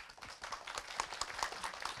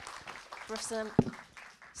 Professor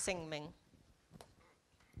Ming.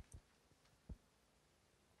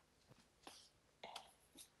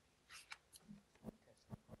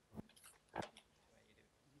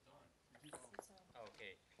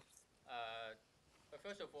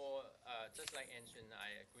 First of all, just like Anson,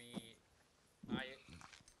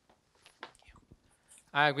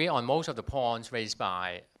 I agree on most of the points raised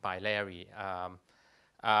by Larry.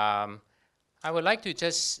 I would like to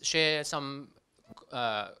just share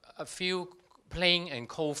a few plain and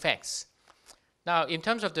cold facts. Now, in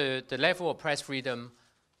terms of the level of press freedom,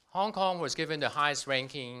 Hong Kong was given the highest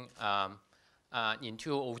ranking in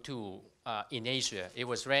 2002 in Asia. It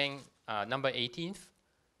was ranked number 18th.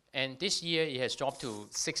 And this year, it has dropped to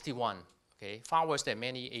 61, okay, far worse than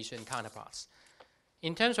many Asian counterparts.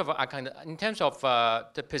 In terms of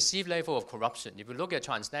the perceived level of corruption, if you look at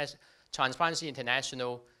Transparency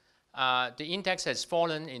International, the index has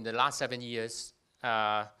fallen in the last 7 years,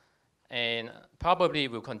 and probably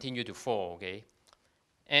will continue to fall. Okay,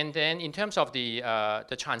 and then in terms of the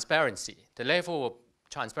transparency, the level of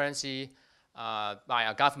transparency by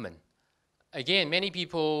our government, again, many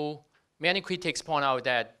critics point out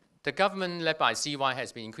that the government led by CY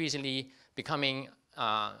has been increasingly becoming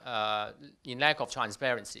in lack of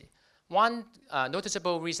transparency. One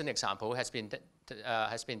noticeable recent example has been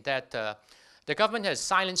that the government has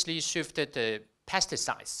silently shifted the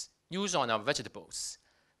pesticides used on our vegetables.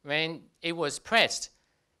 When it was pressed,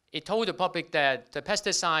 it told the public that the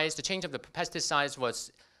change of the pesticides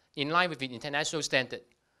was in line with the international standard.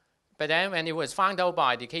 But then when it was found out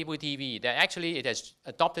by the cable TV that actually it has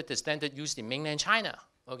adopted the standard used in mainland China,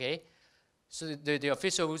 okay? So the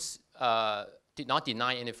officials did not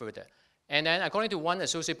deny any further. And then according to one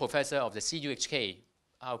associate professor of the CUHK,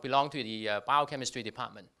 who belonged to the biochemistry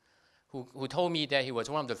department, who told me that he was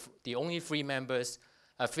one of the only 3 members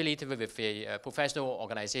affiliated with a professional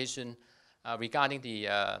organization regarding the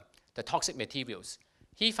toxic materials.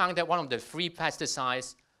 he found that one of the 3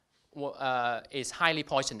 pesticides is highly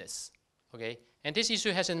poisonous, okay? And this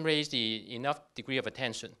issue hasn't raised enough degree of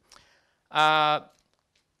attention. And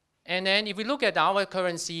then if we look at our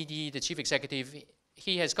current CD, the chief executive,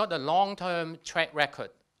 he has got a long-term track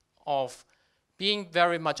record of being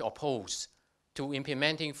very much opposed to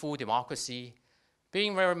implementing full democracy,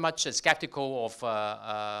 being very much skeptical of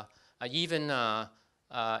even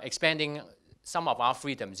expanding some of our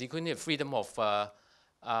freedoms, including the freedom of,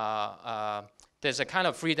 there's a kind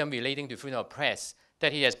of freedom relating to freedom of press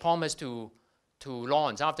that he has promised to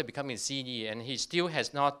launch after becoming CD, and he still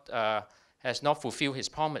has not fulfilled his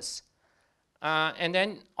promise. And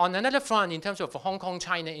then on another front, in terms of Hong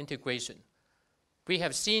Kong-China integration, we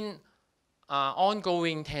have seen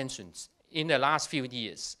ongoing tensions in the last few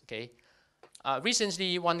years, okay?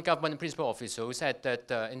 Recently, one government principal official said that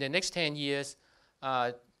in the next 10 years,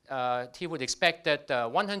 he would expect that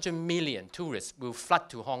 100 million tourists will flood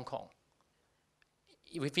to Hong Kong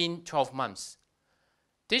within 12 months.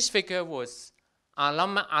 This figure was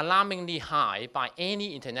alarmingly high by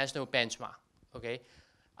any international benchmark, okay?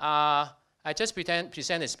 I just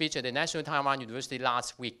presented a speech at the National Taiwan University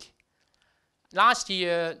last week. Last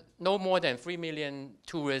year, no more than 3 million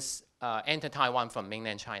tourists entered Taiwan from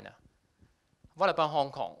mainland China. What about Hong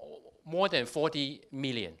Kong? More than 40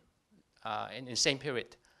 million in the same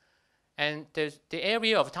period. And the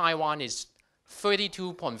area of Taiwan is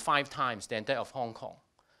 32.5 times than that of Hong Kong.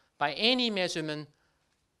 By any measurement,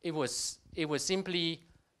 it was simply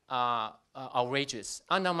outrageous,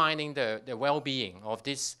 undermining the well-being of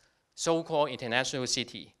this so-called international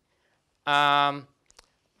city.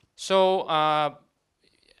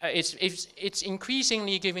 It's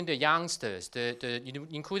increasingly giving the youngsters,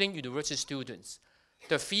 including university students,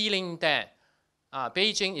 the feeling that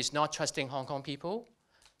Beijing is not trusting Hong Kong people,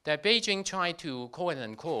 that Beijing tried to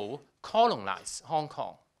quote-unquote colonize Hong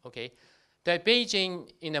Kong, okay? That Beijing,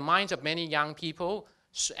 in the minds of many young people,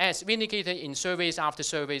 as vindicated in surveys after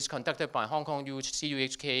surveys conducted by Hong Kong Youth,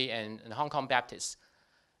 CUHK, and Hong Kong Baptists,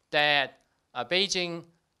 that Beijing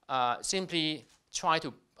simply tried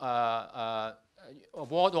to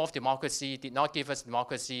ward off democracy, did not give us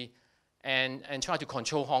democracy, and tried to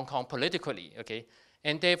control Hong Kong politically, okay?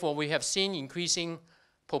 And therefore, we have seen increasing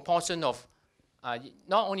proportion of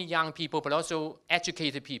not only young people, but also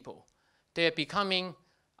educated people. They're becoming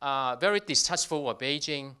very distrustful of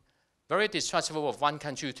Beijing, very distrustful of one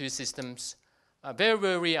country, 2 systems, very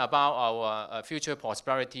worried about our future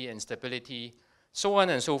prosperity and stability, so on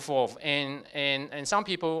and so forth. And some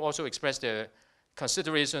people also express the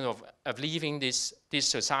consideration of leaving this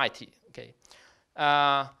society, okay?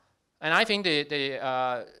 And I think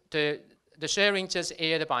the sharing just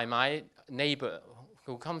aired by my neighbor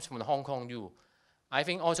who comes from the Hong Kong U, I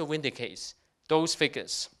think also vindicates those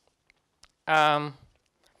figures.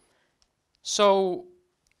 So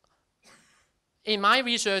in my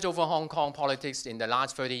research over Hong Kong politics in the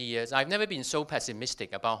last 30 years, I've never been so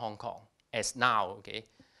pessimistic about Hong Kong as now, okay?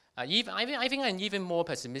 I think I'm even more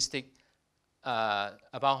pessimistic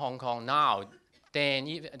about Hong Kong now than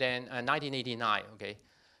 1989, okay?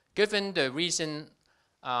 Given the recent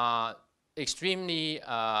extremely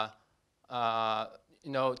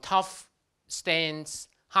tough stance,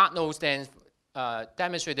 hard-nosed stance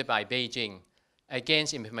demonstrated by Beijing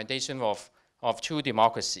against implementation of true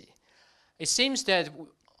democracy. It seems that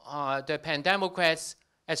the pan-democrats,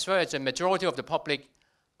 as well as the majority of the public,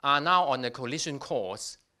 are now on a collision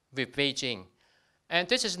course with Beijing. And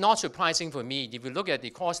this is not surprising for me if you look at the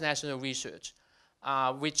cross-national research,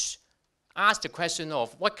 which asks the question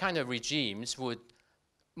of what kind of regimes would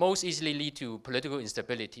most easily lead to political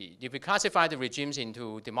instability. If we classify the regimes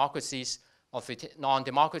into democracies,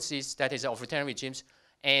 non-democracies, that is authoritarian regimes,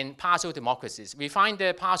 and partial democracies, we find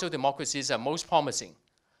that partial democracies are most promising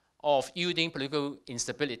of yielding political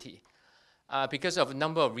instability because of a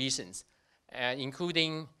number of reasons,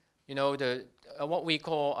 including what we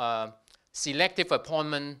call selective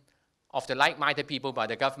appointment of the like-minded people by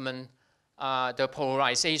the government, the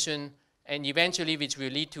polarization, and eventually which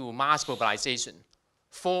will lead to mass mobilization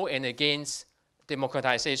for and against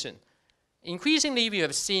democratization. Increasingly, we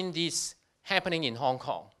have seen this happening in Hong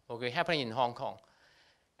Kong, okay,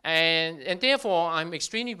 And therefore, I'm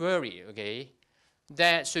extremely worried, okay,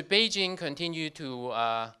 that should Beijing continue to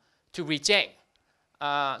reject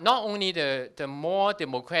not only the more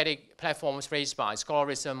democratic platforms raised by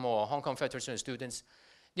scholarism or Hong Kong Federation of Students,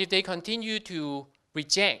 if they continue to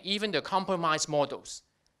reject even the compromise models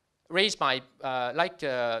raised by,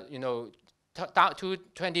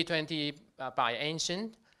 2020 by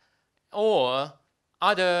Anson or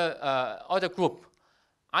other group,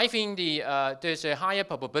 I think there's a higher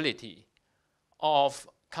probability of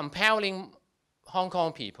compelling Hong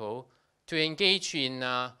Kong people to engage in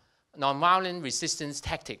nonviolent resistance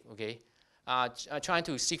tactic, okay, trying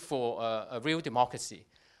to seek for a real democracy.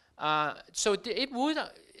 So it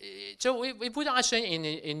would usher in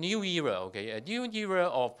a new era, okay, a new era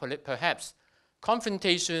of perhaps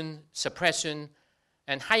confrontation, suppression,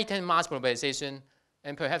 and heightened mass mobilization,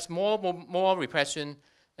 and perhaps more repression,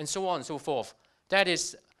 and so on and so forth. That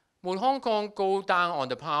is, will Hong Kong go down on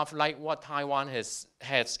the path like what Taiwan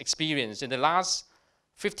has experienced in the last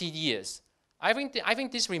 50 years? I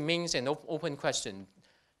think this remains an open question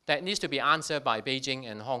that needs to be answered by Beijing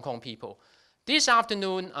and Hong Kong people. This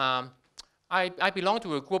afternoon, I belong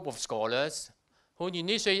to a group of scholars who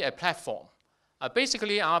initiate a platform.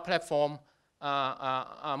 Basically, our platform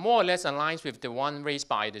more or less aligns with the one raised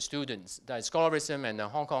by the students, the scholarism and the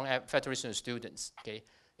Hong Kong Federation of Students, okay?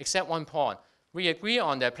 Except one point. We agree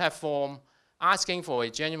on the platform asking for a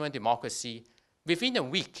genuine democracy. Within a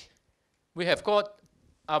week, we have got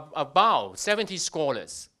about 70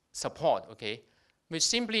 scholars support, okay, which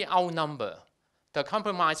simply outnumber the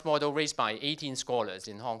compromise model raised by 18 scholars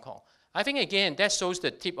in Hong Kong. I think, again, that shows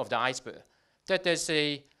the tip of the iceberg, that there's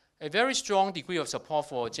a very strong degree of support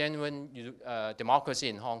for genuine democracy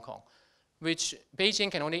in Hong Kong, which Beijing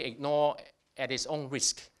can only ignore at its own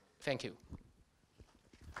risk. Thank you.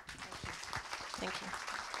 Thank you.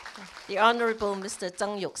 The Honorable Mr.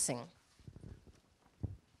 Yok-sing.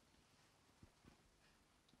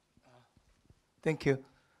 Thank you.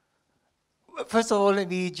 First of all, let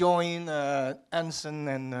me join Anson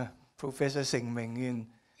and Professor Ming in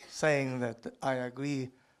saying that I agree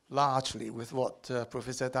largely with what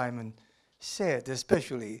Professor Diamond said,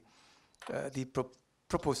 especially the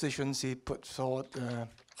propositions he put forward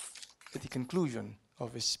at the conclusion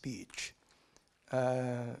of his speech.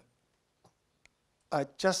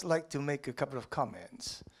 I'd just like to make a couple of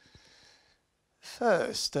comments.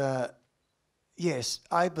 First, yes,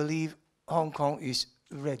 I believe Hong Kong is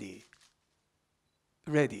ready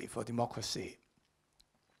for democracy.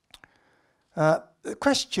 The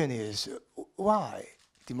question is, why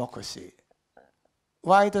democracy?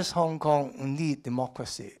 Why does Hong Kong need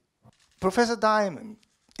democracy? Professor Diamond,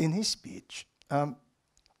 in his speech,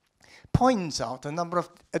 points out a number of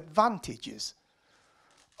advantages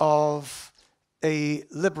of a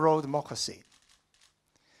liberal democracy,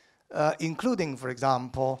 including, for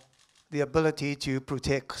example, the ability to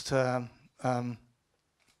protect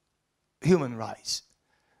human rights,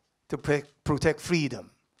 to protect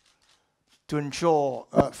freedom, to ensure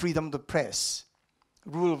freedom of the press,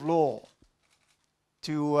 rule of law,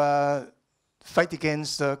 to fight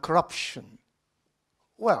against corruption.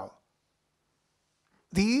 Well,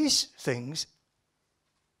 these things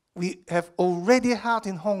we have already had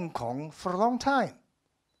in Hong Kong for a long time,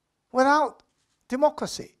 without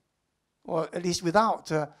democracy, or at least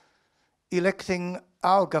without electing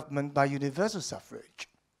our government by universal suffrage.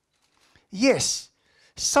 Yes,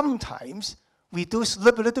 sometimes we do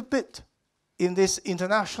slip a little bit in this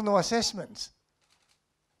international assessment,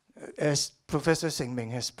 as Professor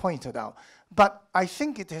Ming has pointed out. But I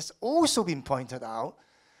think it has also been pointed out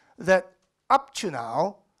that up to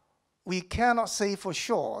now, we cannot say for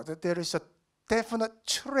sure that there is a definite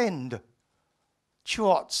trend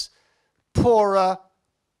towards poorer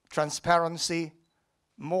transparency,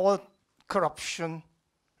 more corruption,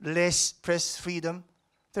 less press freedom.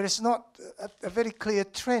 There is not a very clear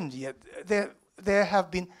trend yet. There have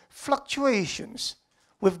been fluctuations.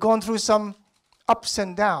 We've gone through some ups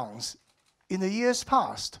and downs in the years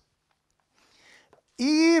past.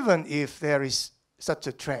 Even if there is such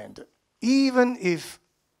a trend, even if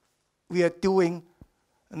we are doing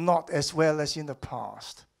not as well as in the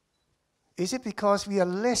past, is it because we are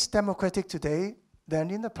less democratic today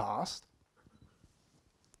than in the past?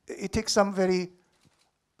 It takes some very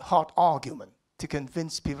hard argument to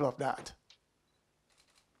convince people of that.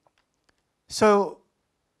 So,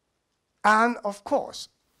 and of course,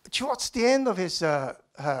 towards the end of his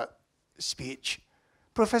speech,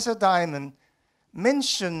 Professor Diamond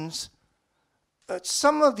mentions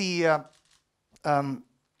some of the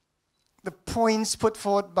points put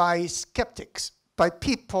forward by skeptics, by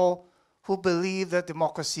people who believe that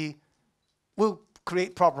democracy will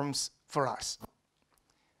create problems for us.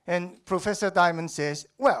 And Professor Diamond says,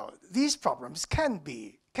 well, these problems can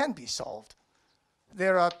be solved.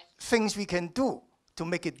 There are things we can do to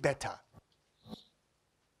make it better.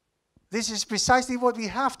 This is precisely what we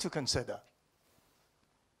have to consider.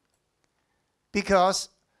 Because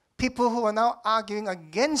people who are now arguing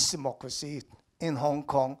against democracy in Hong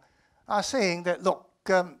Kong are saying that, look,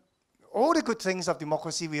 all the good things of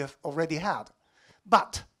democracy we have already had.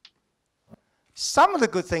 But some of the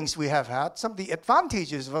good things we have had, some of the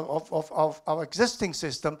advantages of our existing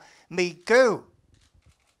system may go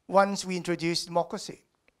once we introduce democracy.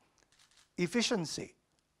 Efficiency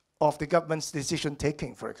of the government's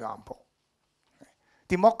decision-taking, for example.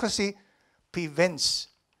 Democracy prevents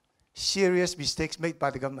serious mistakes made by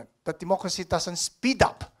the government, but democracy doesn't speed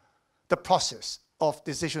up the process of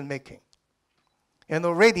decision-making. And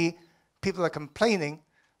already, people are complaining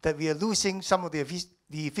that we are losing some of the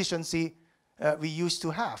efficiency we used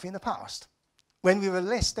to have in the past, when we were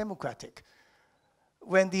less democratic.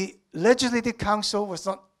 When the Legislative Council was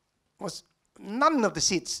none of the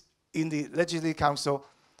seats in the Legislative Council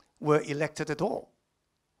were elected at all.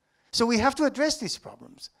 So we have to address these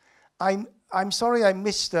problems. I'm sorry I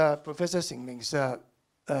missed Professor Jieh-min's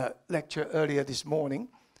lecture earlier this morning.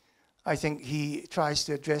 I think he tries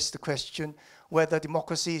to address the question whether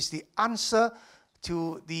democracy is the answer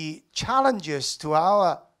to the challenges to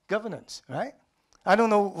our governance, right? I don't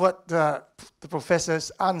know what the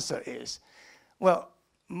professor's answer is. Well,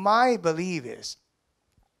 my belief is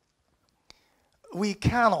we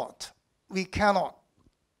cannot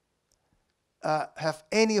have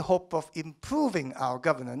any hope of improving our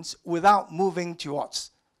governance without moving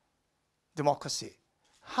towards democracy.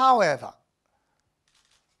 However,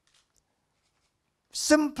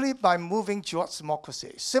 simply by moving towards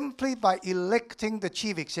democracy, simply by electing the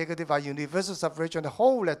chief executive by universal suffrage and the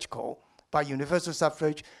whole LegCo by universal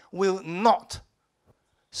suffrage will not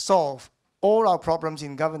solve all our problems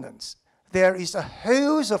in governance. There is a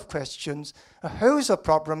host of questions, a host of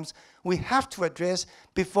problems we have to address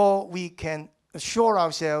before we can assure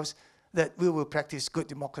ourselves that we will practice good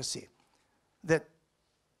democracy, that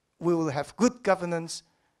we will have good governance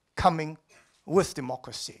coming with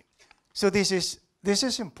democracy. So this is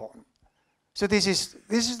important. So this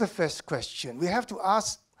is the first question. We have to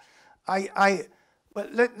ask,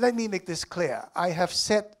 but let me make this clear. I have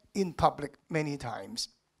said in public many times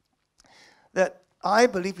that I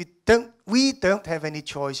believe we don't have any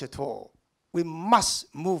choice at all. We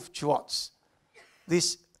must move towards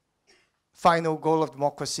this final goal of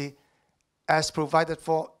democracy as provided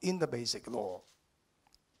for in the Basic Law.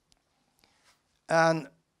 And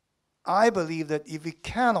I believe that if we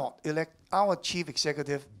cannot elect our chief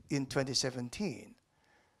executive in 2017,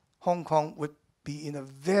 Hong Kong would be in a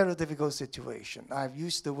very difficult situation. I've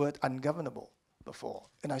used the word ungovernable before,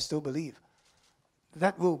 and I still believe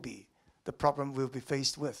that will be the problem we'll be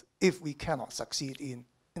faced with if we cannot succeed in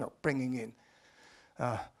bringing in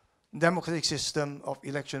democratic system of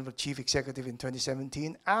election for chief executive in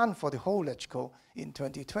 2017 and for the whole LegCo in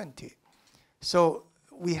 2020. So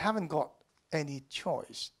we haven't got any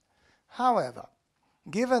choice. However,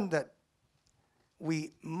 given that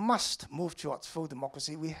we must move towards full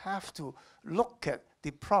democracy, we have to look at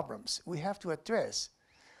the problems we have to address.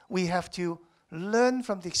 We have to learn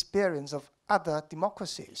from the experience of other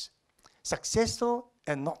democracies, successful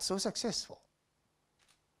and not so successful,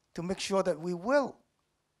 to make sure that we will,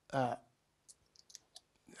 the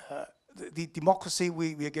democracy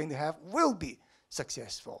we are going to have will be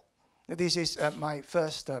successful. This is my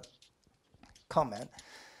first comment.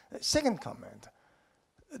 Second comment,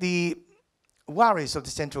 the worries of the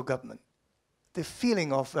central government, the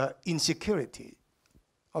feeling of insecurity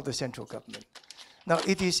of the central government. Now,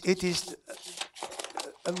 it is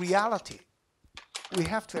a reality we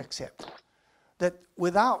have to accept that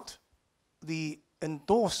without the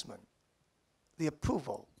endorsement, the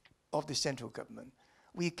approval of the central government,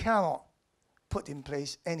 we cannot put in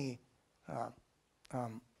place any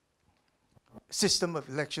system of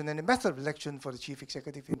election and a method of election for the chief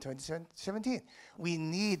executive in 2017. We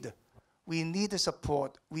need the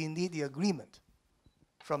support, we need the agreement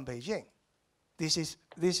from Beijing. This is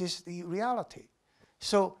the reality.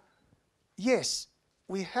 So, yes,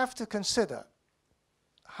 we have to consider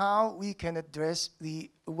how we can address the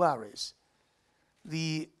worries,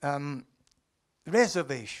 the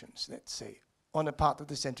reservations, let's say, on the part of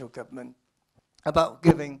the central government about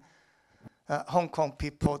giving Hong Kong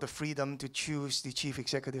people the freedom to choose the chief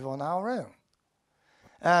executive on our own.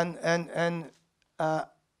 And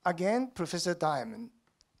again, Professor Jieh-min,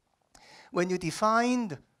 when you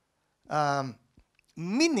defined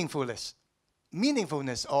meaningfulness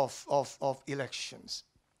of elections,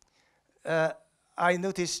 I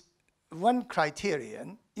noticed one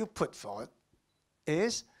criterion you put forward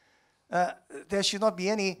is there should not be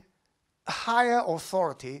any higher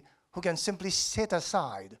authority who can simply set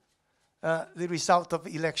aside the result of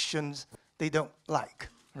elections they don't like,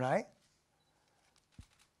 right?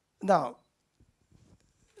 Now,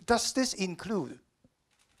 does this include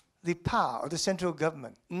the power of the central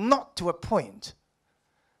government not to appoint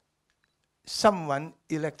someone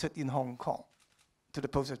elected in Hong Kong to the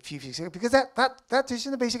post of chief executive, because that is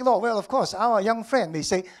in the basic law. Well, of course, our young friend may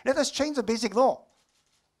say, let us change the basic law.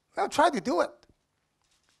 Well, try to do it.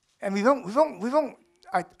 And we won't,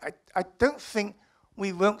 I don't think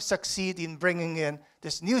we won't succeed in bringing in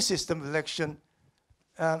this new system of election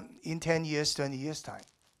in 10 years, 20 years' time,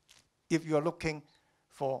 if you're looking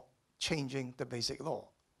for changing the basic law,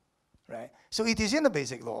 right? So it is in the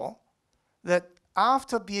basic law that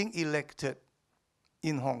after being elected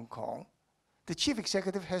in Hong Kong, the chief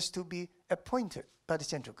executive has to be appointed by the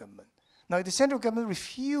central government. Now, if the central government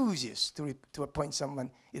refuses to appoint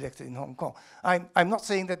someone elected in Hong Kong, I'm not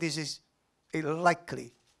saying that this is a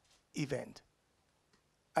likely event.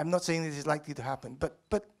 I'm not saying this is likely to happen, but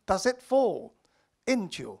does it fall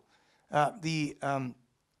into the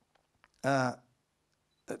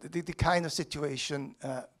kind of situation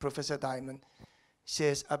Professor Diamond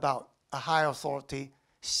says about a high authority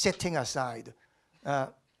setting aside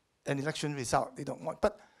an election result they don't want?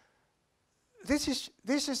 But this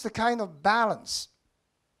is the kind of balance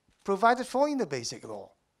provided for in the basic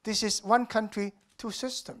law. This is one country, two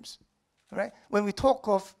systems, right? When we talk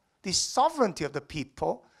of the sovereignty of the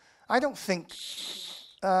people, I don't think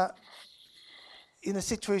in a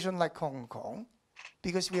situation like Hong Kong,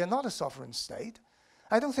 because we are not a sovereign state,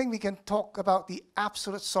 I don't think we can talk about the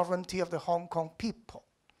absolute sovereignty of the Hong Kong people.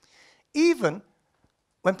 Even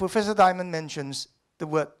when Professor Diamond mentions the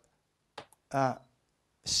word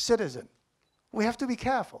citizen, we have to be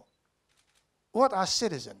careful. What are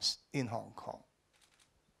citizens in Hong Kong,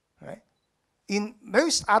 right? In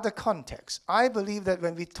most other contexts, I believe that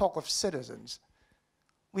when we talk of citizens,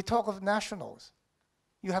 we talk of nationals.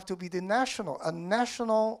 You have to be a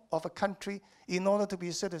national of a country in order to be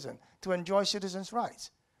a citizen, to enjoy citizens'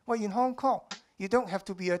 rights. Well, in Hong Kong, you don't have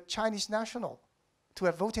to be a Chinese national to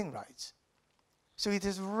have voting rights. So it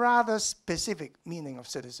is rather specific meaning of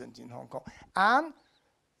citizens in Hong Kong. And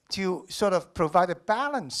to sort of provide a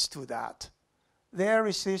balance to that, there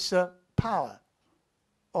is this power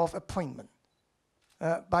of appointment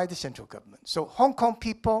by the central government. So Hong Kong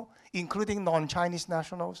people, including non-Chinese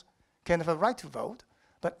nationals, can have a right to vote,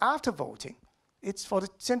 but after voting, it's for the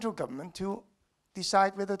central government to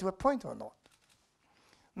decide whether to appoint or not.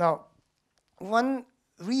 Now, one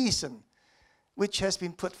reason which has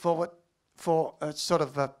been put forward for a sort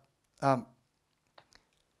of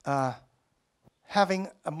having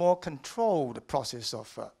a more controlled process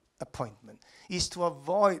of appointment is to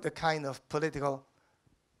avoid the kind of political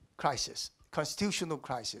crisis, constitutional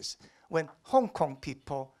crisis, when Hong Kong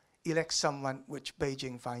people elect someone which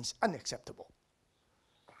Beijing finds unacceptable.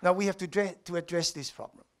 Now we have to address this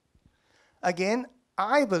problem. Again,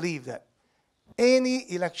 I believe that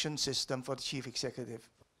any election system for the chief executive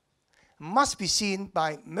must be seen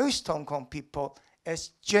by most Hong Kong people as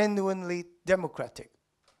genuinely democratic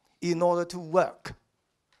in order to work.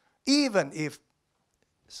 Even if,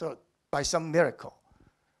 so by some miracle,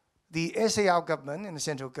 the SAR government and the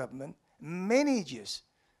central government manages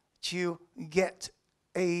to get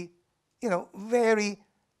a very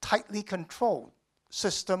tightly controlled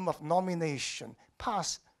system of nomination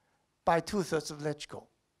passed by 2/3 of LegCo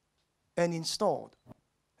and installed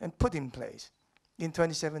and put in place in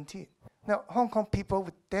 2017. Now, Hong Kong people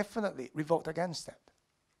would definitely revolt against that.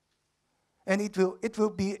 And it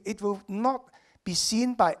will not be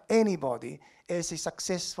seen by anybody as a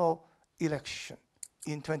successful election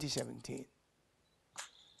in 2017.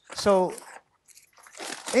 So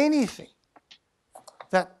anything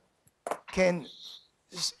that can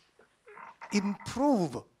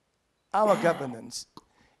improve our governance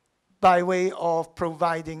by way of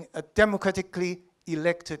providing a democratically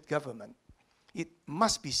elected government, it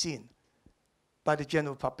must be seen by the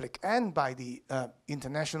general public and by the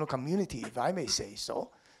international community, if I may say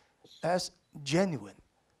so, as genuine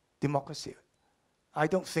democracy. I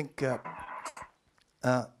don't think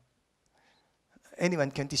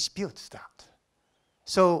anyone can dispute that.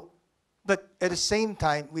 So, but at the same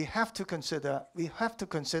time, we have to consider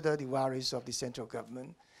the worries of the central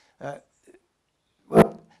government.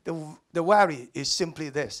 The worry is simply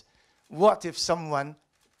this: what if someone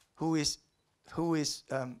who is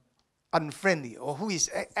unfriendly or who is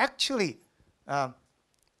actually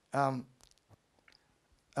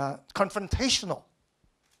confrontational,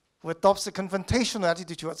 who adopts a confrontational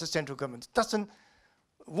attitude towards the central government, doesn't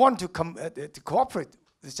want to cooperate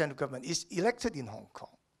with the central government, is elected in Hong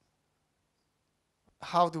Kong?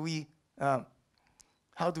 How do we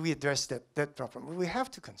address that problem? We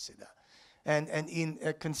have to consider, and in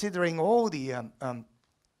considering all the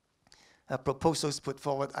proposals put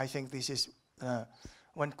forward, I think this is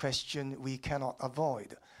one question we cannot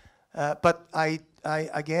avoid. But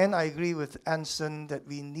again, I agree with Anson that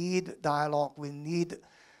we need dialogue, we need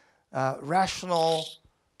rational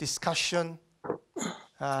discussion,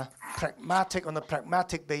 pragmatic, on a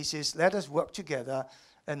pragmatic basis. Let us work together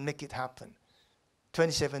and make it happen.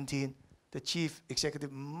 2017, the chief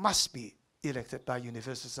executive must be elected by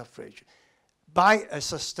universal suffrage, by a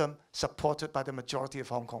system supported by the majority of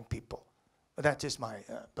Hong Kong people. That is my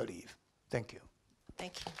belief. Thank you.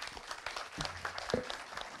 Thank you.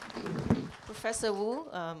 Professor Wu,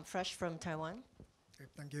 fresh from Taiwan. Okay,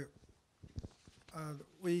 thank you.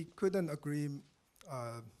 We couldn't agree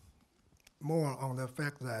more on the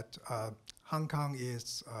fact that Hong Kong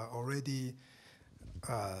is already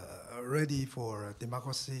ready for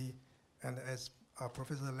democracy. And as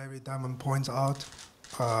Professor Larry Diamond points out,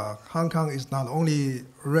 Hong Kong is not only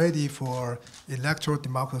ready for electoral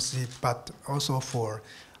democracy, but also for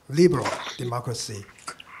liberal democracy.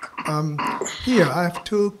 Here, I have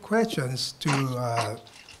two questions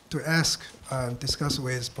to ask and discuss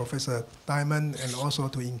with Professor Diamond, and also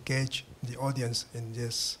to engage the audience in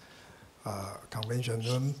this convention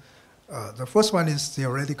room. The first one is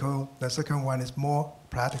theoretical. The second one is more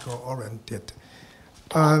practical oriented.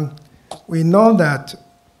 We know that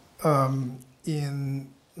in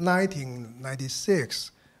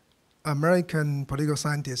 1996, American political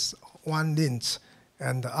scientists Juan Lins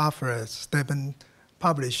and Alfred Steppen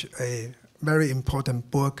published a very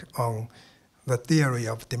important book on the theory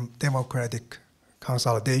of democratic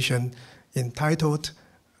consolidation, entitled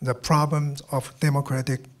The Problems of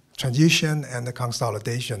Democratic Transition and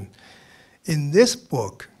Consolidation. In this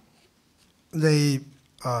book, they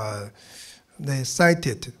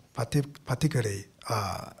cited particularly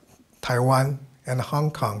Taiwan and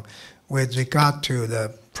Hong Kong with regard to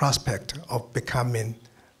the prospect of becoming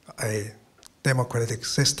a democratic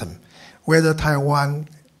system, whether Taiwan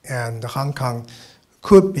and Hong Kong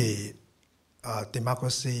could be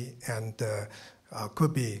democracy and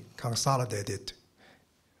could be consolidated.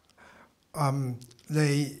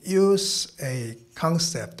 They use a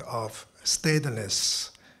concept of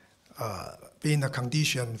stateless being a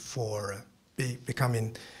condition for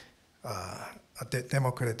becoming a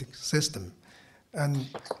democratic system. And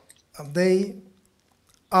they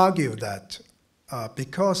argue that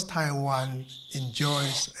because Taiwan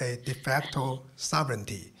enjoys a de facto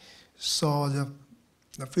sovereignty, so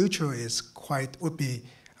the future would be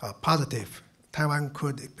positive. Taiwan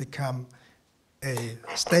could become a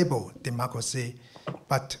stable democracy,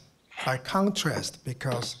 but by contrast,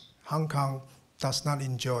 because Hong Kong does not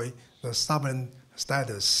enjoy the sovereign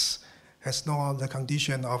status, has no the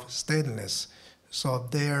condition of statelessness, so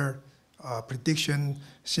their prediction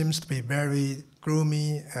seems to be very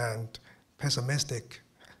gloomy and pessimistic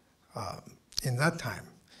in that time.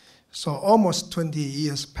 So almost 20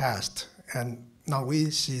 years passed, and now we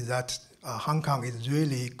see that Hong Kong is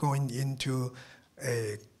really going into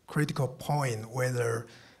a critical point whether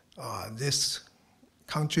this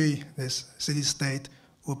country, this city-state,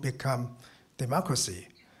 will become democracy.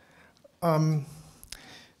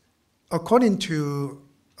 According to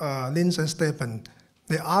Lins and Steppen,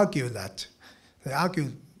 they argue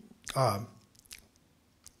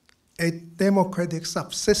a democratic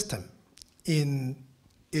subsystem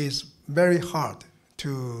is very hard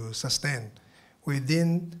to sustain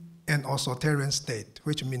within an authoritarian state,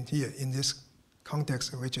 which means here in this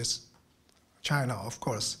context, which is China, of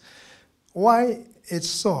course. Why it's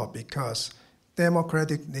so? Because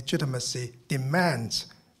democratic legitimacy demands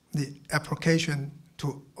the application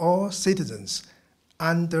to all citizens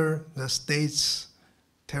under the state's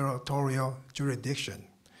territorial jurisdiction.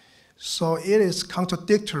 So it is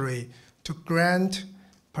contradictory to grant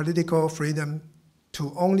political freedom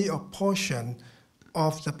to only a portion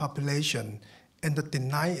of the population and to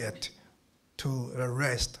deny it to the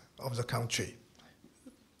rest of the country.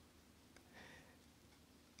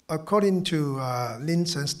 According to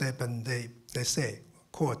Lins and Steppen, they say,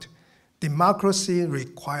 quote, democracy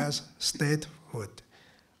requires statehood.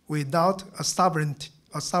 Without a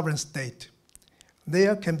sovereign state,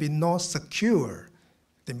 there can be no secure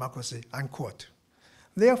democracy, unquote.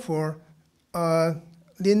 Therefore,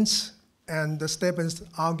 Lins and Steppen's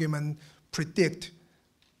argument predict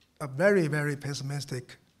a very, very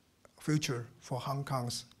pessimistic future for Hong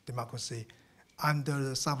Kong's democracy under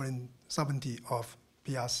the sovereignty of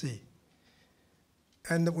PRC.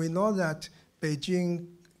 And we know that Beijing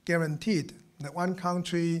guaranteed the one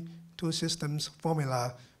country, two systems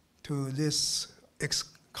formula to this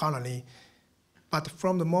ex-colony. But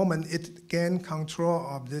from the moment it gained control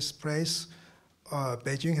of this place,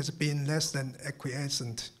 Beijing has been less than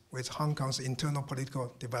acquiescent with Hong Kong's internal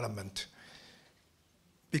political development.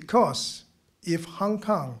 Because if Hong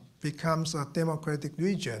Kong becomes a democratic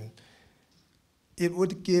region, it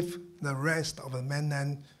would give the rest of the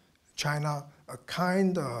mainland China a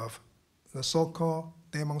kind of the so-called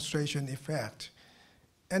demonstration effect.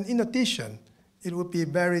 And in addition, it would be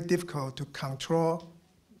very difficult to control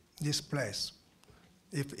this place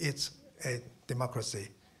if it's a democracy.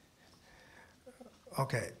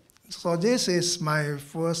 Okay, so this is my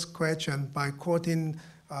first question by quoting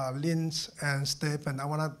Linz and Stephen. I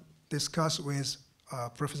want to discuss with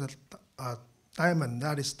Professor Diamond.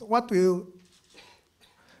 That is, what do you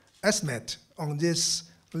estimate on this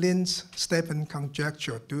Linz-Stephen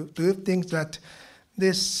conjecture? Do you think that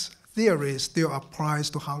this theory still applies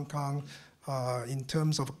to Hong Kong in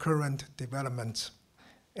terms of current developments,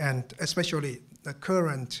 and especially the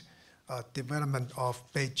current development of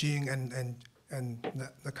Beijing and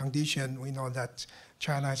the condition? We know that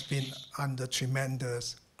China has been under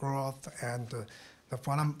tremendous growth, and the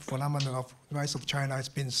phenomenon of rise of China has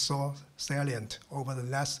been so salient over the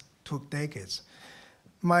last 2 decades.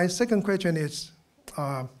 My second question is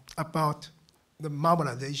about the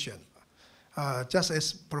mobilization. Just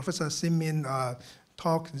as Professor Jieh-min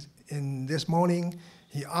talked in this morning,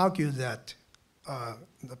 he argued that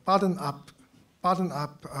the bottom-up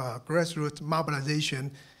grassroots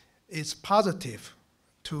mobilization is positive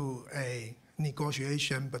to a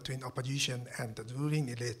negotiation between opposition and the ruling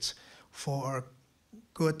elites for a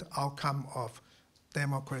good outcome of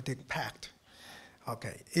democratic pact.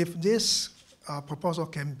 Okay, if this proposal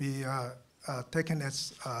can be taken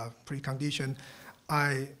as a precondition,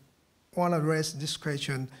 I want to raise this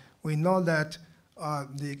question. We know that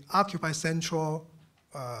the Occupy Central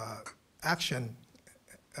action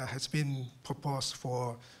has been proposed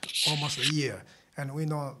for almost a year, and we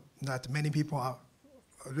know that many people are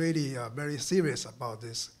really very serious about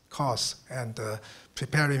this cause and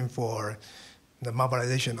preparing for the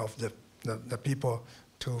mobilization of the people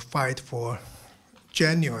to fight for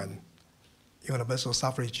genuine universal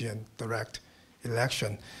suffrage and direct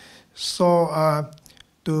election. So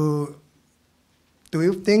do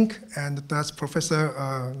you think, and does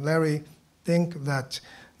Professor Larry think, that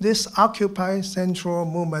this Occupy Central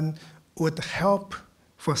movement would help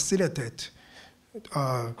facilitate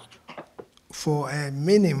for a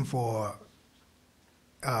meaningful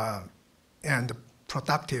and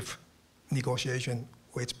productive negotiation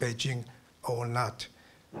with Beijing or not?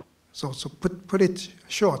 So put it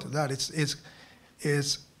short, that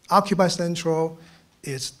is Occupy Central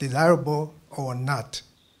is desirable or not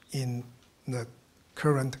in the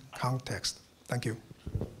current context? Thank you.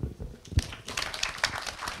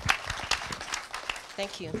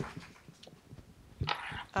 Thank you.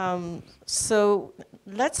 So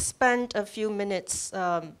let's spend a few minutes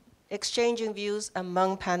exchanging views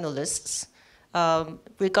among panelists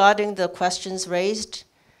regarding the questions raised.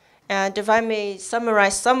 And if I may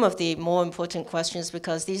summarize some of the more important questions,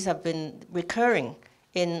 because these have been recurring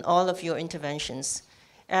in all of your interventions.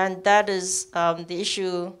 And that is the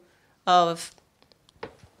issue of,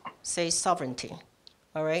 say, sovereignty,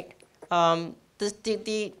 all right?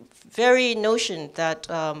 The very notion that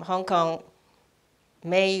Hong Kong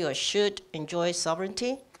may or should enjoy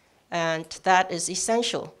sovereignty, and that is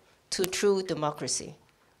essential to true democracy,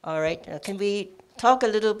 all right? Can we talk a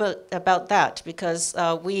little bit about that? Because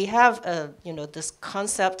we have this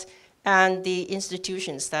concept and the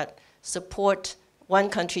institutions that support one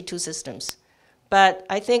country, two systems. But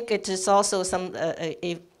I think it is also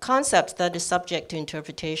a concept that is subject to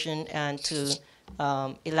interpretation and to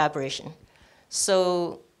elaboration.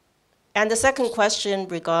 So, and the second question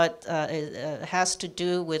has to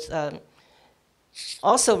do with,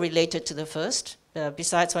 also related to the first,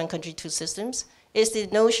 besides one country, two systems, is the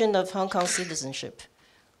notion of Hong Kong citizenship,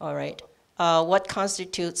 all right? What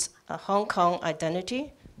constitutes a Hong Kong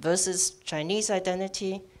identity versus Chinese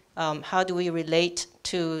identity? How do we relate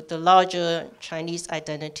to the larger Chinese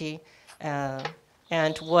identity?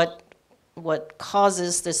 And what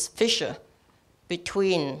causes this fissure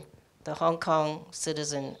between the Hong Kong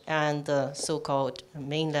citizen and the so-called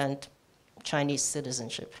mainland Chinese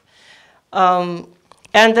citizenship? And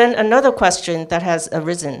then another question that has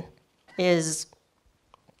arisen is,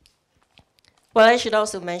 well, I should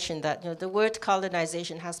also mention that the word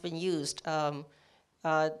colonization has been used to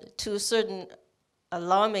a certain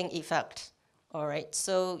alarming effect, all right?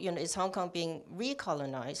 So, is Hong Kong being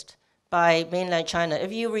recolonized by mainland China?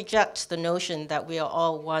 If you reject the notion that we are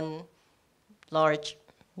all one large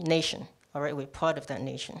nation, all right, we're part of that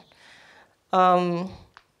nation. Are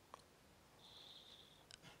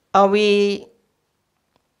we,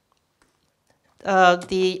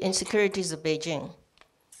 the insecurities of Beijing,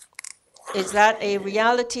 is that a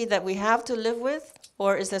reality that we have to live with?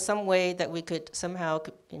 Or is there some way that we could somehow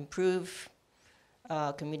improve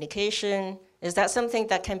communication? Is that something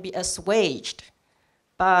that can be assuaged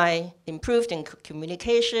by improved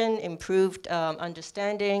communication, improved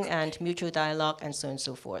understanding, and mutual dialogue, and so on and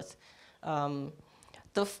so forth?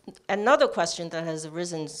 Another question that has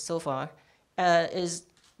arisen so far is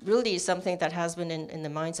really something that has been in the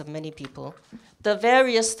minds of many people. The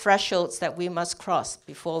various thresholds that we must cross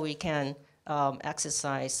before we can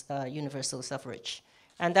exercise universal suffrage.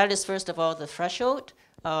 And that is, first of all, the threshold,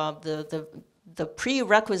 the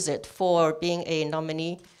prerequisite for being a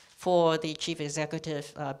nominee for the chief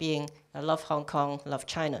executive being love Hong Kong, love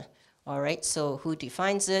China. All right, so who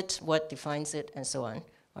defines it, what defines it, and so on.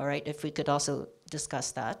 All right, if we could also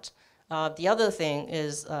discuss that. The other thing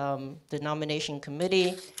is the nomination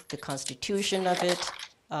committee, the constitution of it,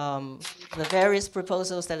 the various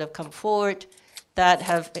proposals that have come forward that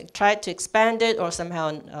have tried to expand it or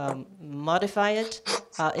somehow modify it.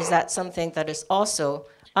 Is that something that is also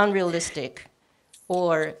unrealistic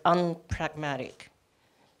or unpragmatic?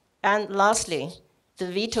 And lastly,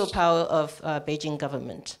 the veto power of Beijing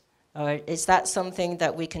government. Is that something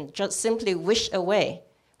that we can just simply wish away,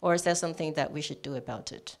 or is there something that we should do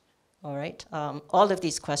about it? All right. All of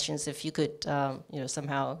these questions, if you could,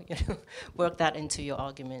 somehow work that into your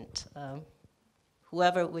argument.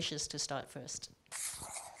 Whoever wishes to start first.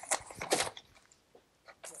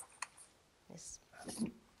 Yes.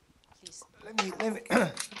 Please.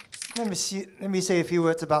 Let me say a few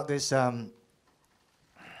words about this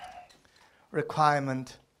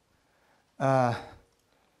requirement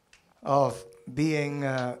of being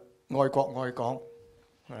愛國愛港,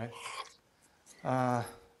 right?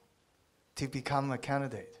 To become a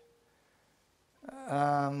candidate.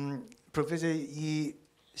 Professor Yi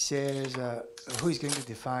says, who is going to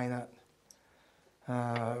define that?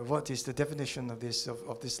 What is the definition of this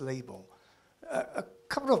label? A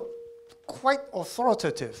couple of quite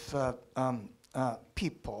authoritative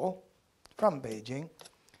people from Beijing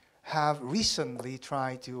have recently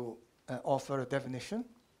tried to offer a definition.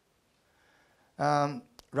 Rao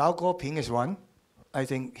Guoping is one. I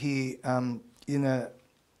think he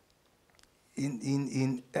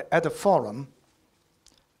at a forum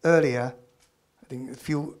earlier, I think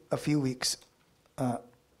a few weeks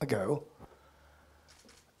ago,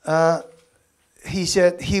 he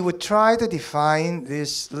said he would try to define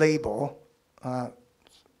this label,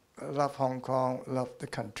 love Hong Kong, love the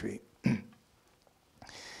country,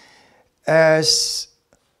 as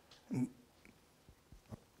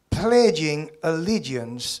pledging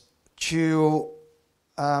allegiance to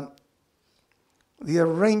the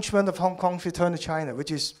arrangement of Hong Kong's return to China,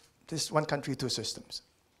 which is this one country, two systems.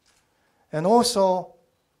 And also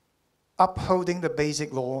upholding the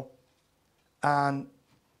basic law and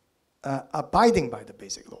abiding by the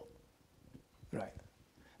basic law. Right.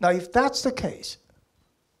 Now, if that's the case,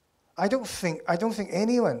 I don't think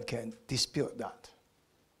anyone can dispute that.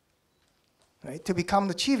 Right? To become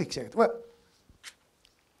the chief executive. Well,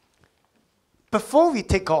 before we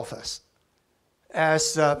take office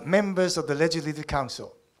as members of the Legislative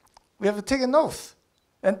Council, we have to take an oath.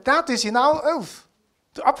 And that is in our oath,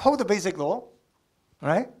 to uphold the basic law,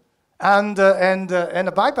 right? And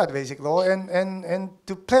abide by the basic law, and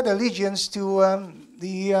to pledge allegiance to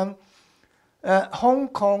the Hong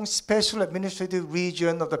Kong Special Administrative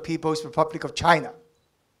Region of the People's Republic of China,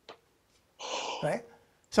 right?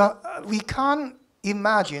 So we can't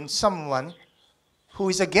imagine someone who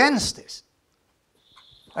is against this,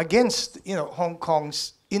 against Hong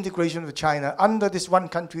Kong's integration with China under this one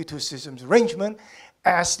country, two systems arrangement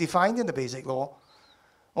as defined in the basic law,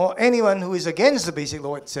 or anyone who is against the basic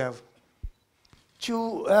law itself,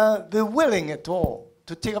 to be willing at all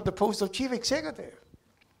to take up the post of chief executive.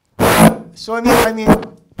 So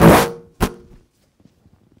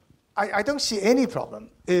I don't see any problem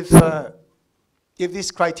if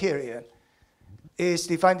this criterion is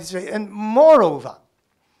defined this way. And moreover,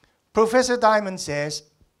 Professor Diamond says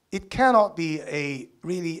it cannot be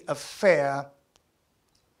really a fair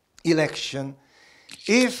election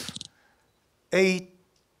if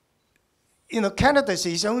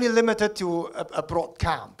candidacy is only limited to a broad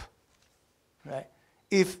camp, right?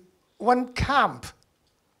 If one camp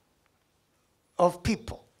of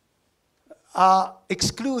people are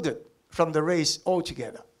excluded from the race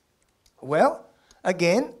altogether, well,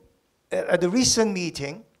 again, at the recent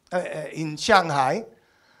meeting in Shanghai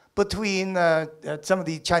between some of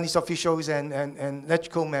the Chinese officials and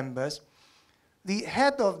LegCo members, the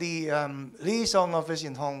head of the liaison office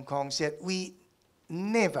in Hong Kong said, we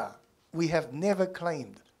have never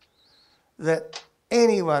claimed that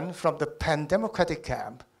anyone from the pan-democratic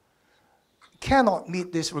camp cannot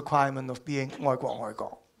meet this requirement of being 愛國愛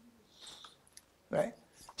港. Right?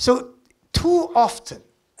 So too often,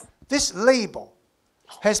 this label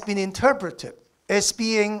has been interpreted as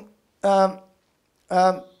being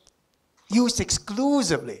used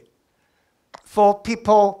exclusively for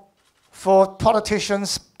people, for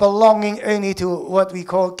politicians belonging only to what we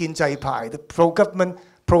call 建制派, the pro-government,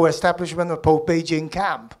 pro-establishment, or pro-Beijing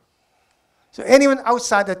camp. So anyone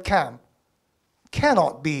outside that camp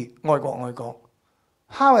cannot be 愛國愛港.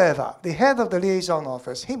 However, the head of the liaison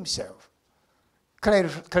office himself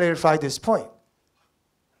clarified this point.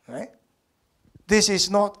 Right? This is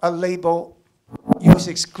not a label used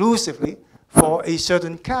exclusively for a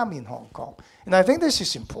certain camp in Hong Kong. And I think this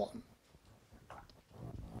is important.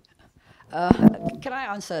 Can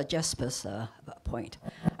I answer Jasper's point?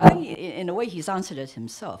 I think in a way he's answered it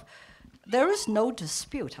himself. There is no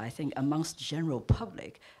dispute, I think, amongst the general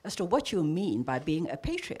public as to what you mean by being a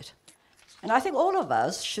patriot. And I think all of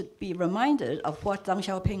us should be reminded of what Deng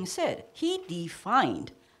Xiaoping said. He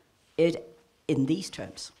defined it in these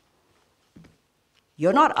terms.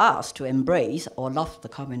 You're not asked to embrace or love the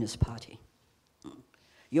Communist Party.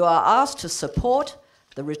 You are asked to support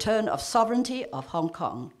the return of sovereignty of Hong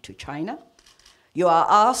Kong to China. You are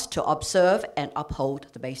asked to observe and uphold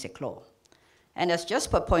the Basic Law. And as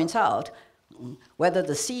Jasper points out, whether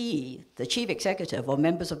the CE, the chief executive, or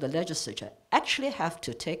members of the legislature actually have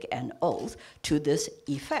to take an oath to this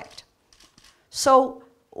effect. So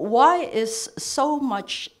why is so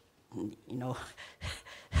much,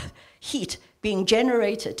 heat being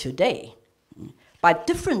generated today by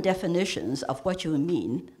different definitions of what you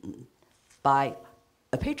mean by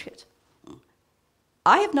a patriot?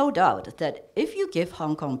 I have no doubt that if you give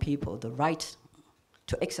Hong Kong people the right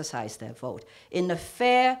to exercise their vote in a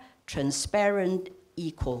fair, transparent,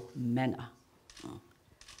 equal manner,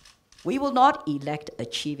 we will not elect a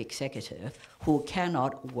chief executive who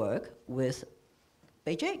cannot work with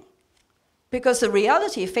Beijing. Because the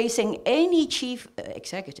reality facing any chief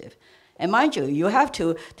executive, and mind you, you have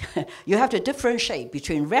to differentiate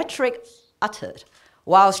between rhetoric uttered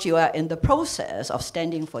whilst you are in the process of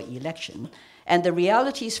standing for election and the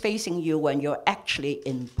realities facing you when you're actually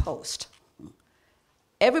in post.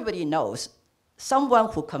 Everybody knows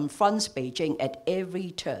someone who confronts Beijing at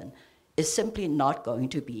every turn is simply not going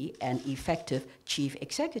to be an effective chief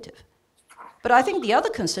executive. But I think the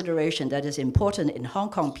other consideration that is important in Hong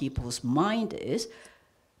Kong people's mind is,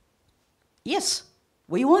 yes,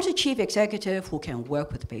 we want a chief executive who can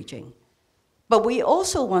work with Beijing, but we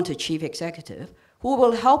also want a chief executive who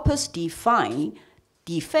will help us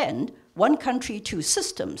defend one country, two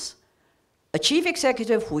systems. A chief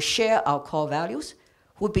executive who share our core values,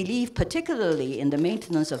 who believe particularly in the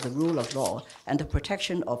maintenance of the rule of law and the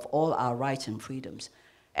protection of all our rights and freedoms,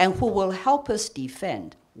 and who will help us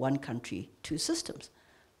defend one country, two systems.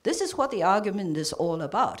 This is what the argument is all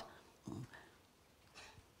about.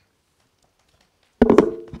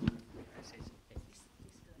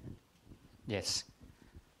 Yes.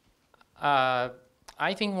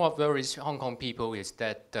 I think what worries Hong Kong people is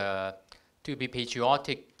that to be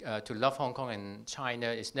patriotic, to love Hong Kong and China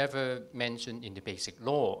is never mentioned in the Basic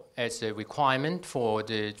Law as a requirement for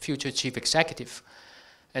the future chief executive.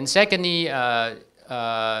 And secondly,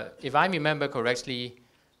 if I remember correctly,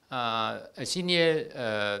 a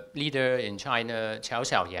senior leader in China,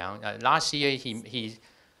 CHOW, last year he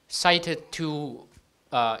cited two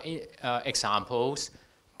examples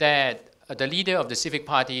that the leader of the Civic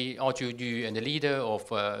Party, Zhu Yu, and the leader of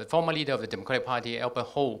former leader of the Democratic Party, Albert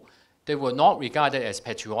Ho, they were not regarded as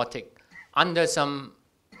patriotic under some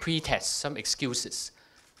pretexts, some excuses,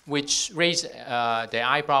 which raised the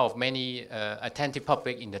eyebrow of many attentive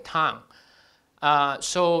public in the town.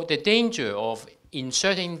 So the danger of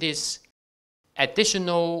inserting this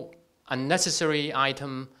additional unnecessary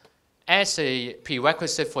item as a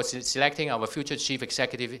prerequisite for selecting our future chief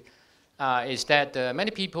executive is that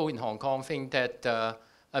many people in Hong Kong think that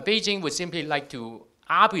Beijing would simply like to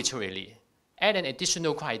arbitrarily add an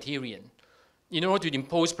additional criterion in order to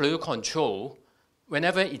impose political control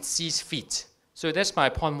whenever it sees fit. So that's my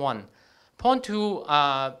point one. Point two,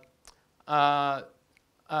 Mr.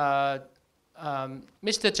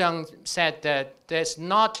 Zhang said that there's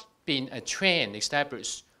not been a trend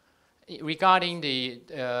established regarding the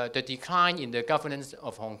decline in the governance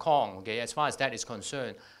of Hong Kong, okay, as far as that is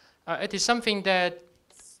concerned. It is something that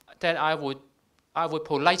I would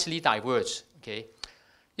politely diverge, okay.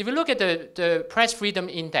 If you look at the Press Freedom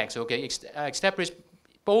Index, okay, established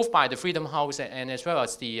both by the Freedom House and as well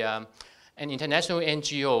as the an international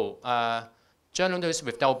NGO, Journalists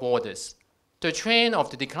Without Borders, the trend of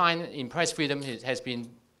the decline in press freedom has been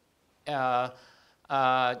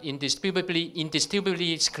indisputably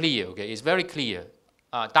clear, okay? It's very clear,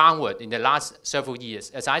 downward in the last several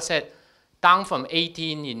years. As I said, down from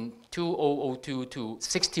 18 in 2002 to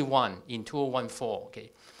 61 in 2014,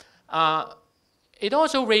 okay? It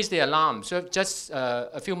also raised the alarm, so just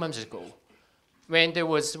a few months ago, when there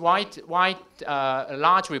was large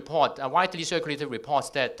report, widely circulated reports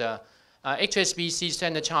that HSBC,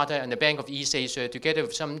 Standard Chartered, and the Bank of East Asia, together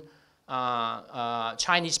with some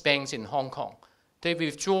Chinese banks in Hong Kong, they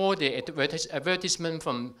withdraw the advertisement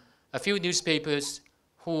from a few newspapers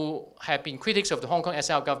who have been critics of the Hong Kong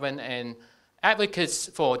SAR government and advocates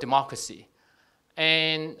for democracy.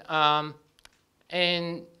 And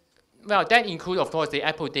well, that includes, of course, the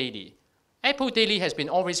Apple Daily. Apple Daily has been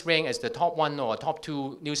always ranked as the top 1 or top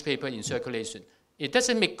 2 newspaper in circulation. It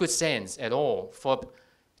doesn't make good sense at all for a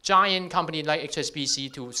giant company like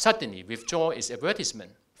HSBC to suddenly withdraw its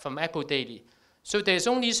advertisement from Apple Daily. So there's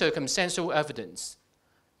only circumstantial evidence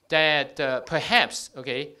that perhaps,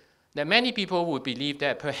 okay, that many people would believe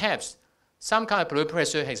that perhaps some kind of political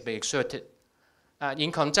pressure has been exerted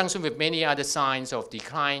in conjunction with many other signs of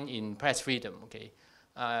decline in press freedom, okay?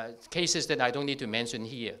 Cases that I don't need to mention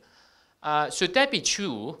here. Should that be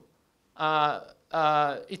true,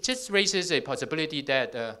 it just raises a possibility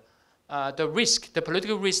that the risk, the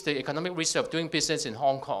political risk, the economic risk of doing business in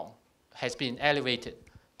Hong Kong has been elevated.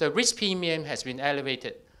 The risk premium has been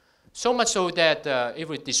elevated, so much so that it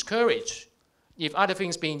would discourage, if other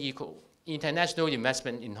things being equal, international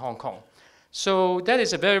investment in Hong Kong. So that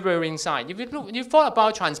is a very worrying sign. If you thought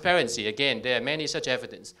about transparency, again, there are many such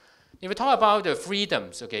evidence. If we talk about the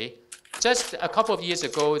freedoms, okay, just a couple of years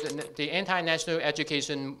ago, the anti-national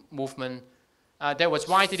education movement that was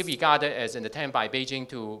widely regarded as an attempt by Beijing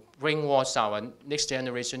to brainwash our next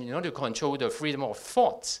generation in order to control the freedom of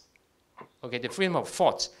thought. Okay, the freedom of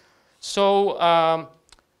thought. So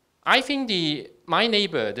I think my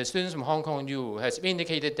neighbor, the students from Hong Kong U, has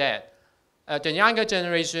indicated that the younger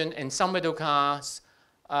generation and some middle class,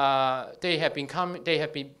 they have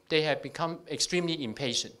become extremely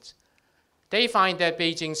impatient. They find that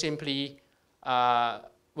Beijing simply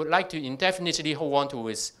would like to indefinitely hold on to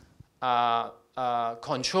its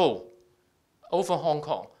control over Hong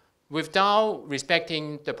Kong without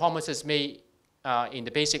respecting the promises made in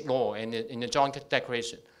the Basic Law and in the Joint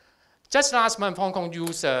Declaration. Just last month, Hong Kong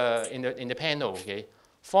used in the panel, okay,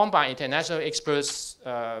 formed by international experts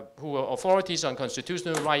who are authorities on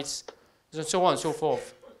constitutional rights, and so on and so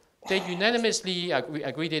forth. They unanimously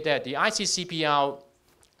agreed that the ICCPR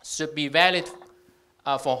should be valid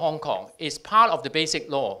for Hong Kong. It's part of the Basic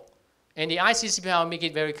Law. And the ICCPR make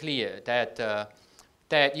it very clear that,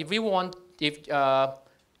 that if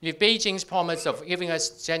Beijing's promise of giving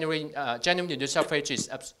us genuine universal suffrage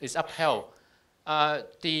is upheld,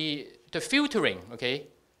 the filtering, okay,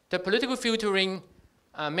 the political filtering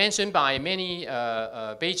mentioned by many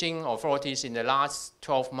Beijing authorities in the last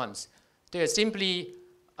 12 months, they are simply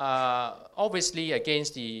obviously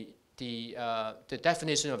against the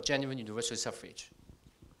definition of genuine universal suffrage.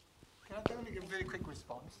 Can I make a very quick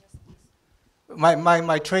response?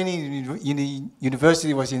 My training in the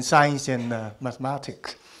university was in science and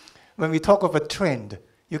mathematics. When we talk of a trend,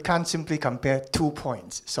 you can't simply compare 2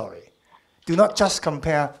 points, sorry. Do not just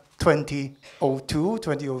compare 2002,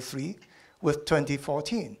 2003 with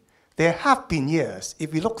 2014. There have been years,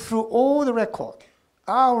 if we look through all the record,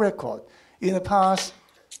 our record, in the past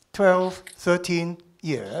 12, 13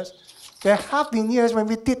 years, there have been years when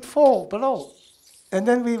we did fall below. And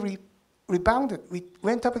then we rebounded, we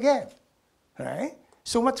went up again, right?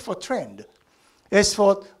 So much for trend. As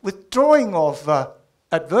for withdrawing of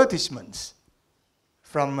advertisements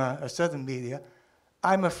from a certain media,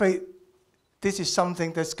 I'm afraid this is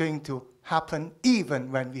something that's going to happen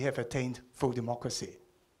even when we have attained full democracy.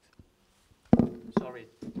 Sorry.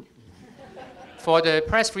 For the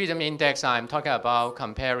Press Freedom Index, I'm talking about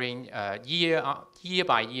comparing year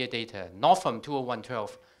by year data, not from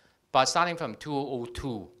 2012, but starting from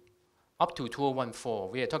 2002 up to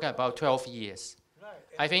 2014. We are talking about 12 years. Right.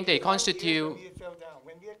 I think they constitute... When we fell down,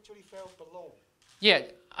 when we actually fell below. Yeah,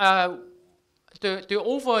 the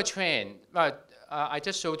overall trend, I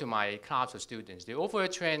just showed to my class of students, the overall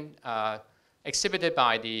trend exhibited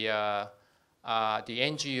by the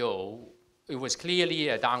NGO, it was clearly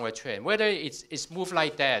a downward trend. Whether it's moved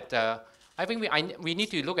like that, I think we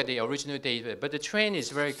need to look at the original data, but the trend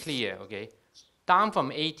is very clear, okay? Down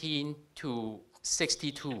from 18 to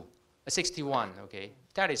 61, okay?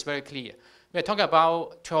 That is very clear. We're talking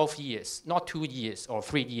about 12 years, not 2 years or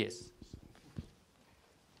 3 years.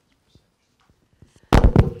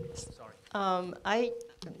 Sorry.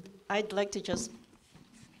 I'd like to just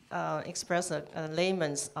express a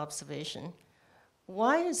layman's observation.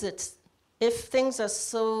 why is it, if things are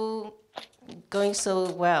going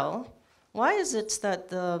so well, why is it that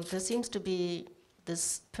there seems to be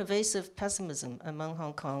this pervasive pessimism among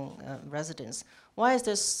Hong Kong residents? Why is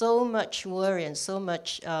there so much worry and so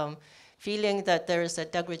much feeling that there is a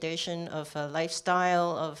degradation of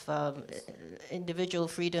lifestyle, of individual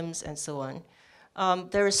freedoms, and so on?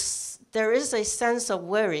 There is a sense of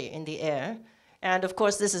worry in the air, and of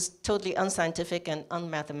course this is totally unscientific and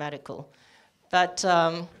unmathematical. But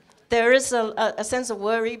there is a sense of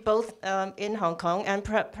worry both in Hong Kong and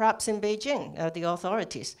perhaps in Beijing, the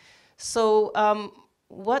authorities. So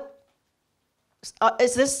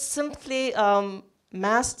is this simply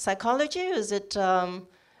mass psychology? Is it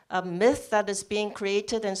a myth that is being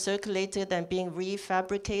created and circulated and being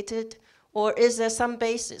refabricated? Or is there some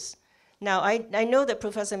basis? Now, I know that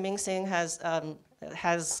Professor Ming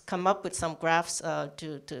has come up with some graphs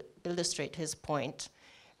to illustrate his point.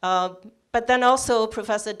 But then also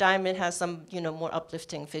Professor Jieh-min has some more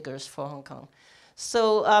uplifting figures for Hong Kong.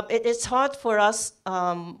 So it's hard for us,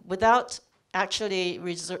 without actually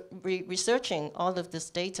researching all of this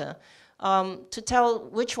data, to tell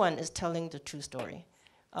which one is telling the true story.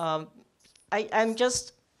 I'm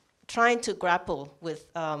just trying to grapple with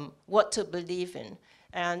what to believe in,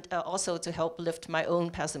 and also to help lift my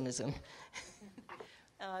own pessimism.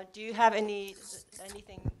 Do you have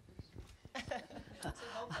anything to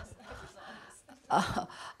help us?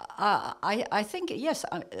 I think, yes,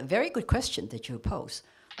 a very good question that you pose.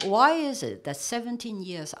 Why is it that 17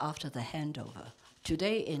 years after the handover,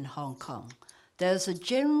 today in Hong Kong, there's a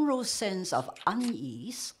general sense of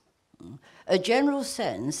unease, a general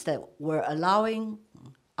sense that we're allowing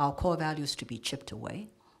our core values to be chipped away,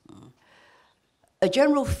 a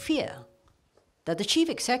general fear that the chief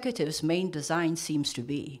executive's main design seems to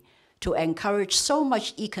be to encourage so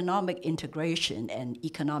much economic integration and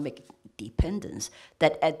economic dependence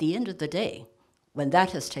that at the end of the day, when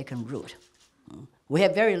that has taken root, we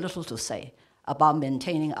have very little to say about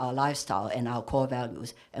maintaining our lifestyle and our core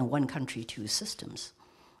values and one country, two systems.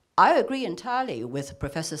 I agree entirely with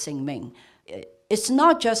Professor Ming. It's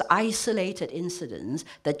not just isolated incidents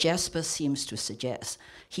that Jasper seems to suggest.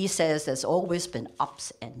 He says there's always been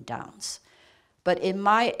ups and downs. But in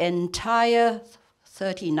my entire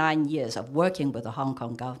 39 years of working with the Hong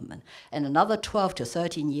Kong government and another 12 to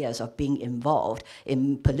 13 years of being involved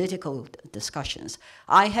in political discussions,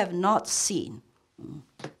 I have not seen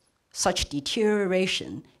such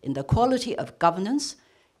deterioration in the quality of governance,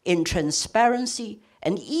 in transparency,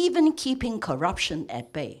 and even keeping corruption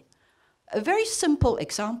at bay. A very simple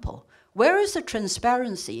example. Where is the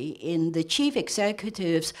transparency in the chief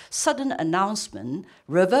executive's sudden announcement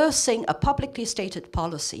reversing a publicly stated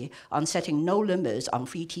policy on setting no limits on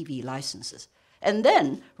free TV licenses, and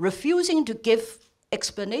then refusing to give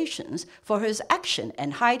explanations for his action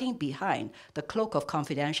and hiding behind the cloak of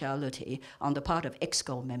confidentiality on the part of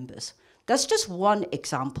EXCO members? That's just one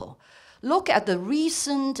example. Look at the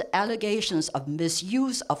recent allegations of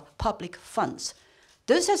misuse of public funds.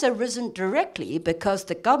 This has arisen directly because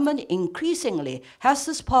the government increasingly has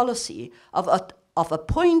this policy of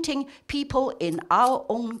appointing people in our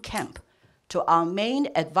own camp to our main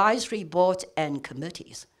advisory boards and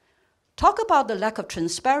committees. Talk about the lack of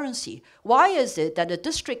transparency. Why is it that a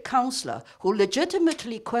district councillor who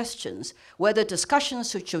legitimately questions whether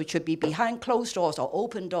discussions should be behind closed doors or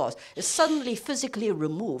open doors is suddenly physically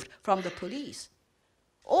removed from the police?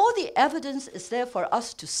 All the evidence is there for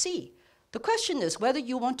us to see. The question is whether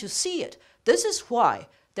you want to see it. This is why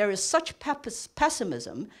there is such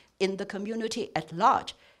pessimism in the community at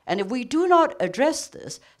large. And if we do not address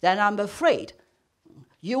this, then I'm afraid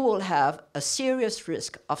you will have a serious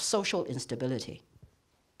risk of social instability.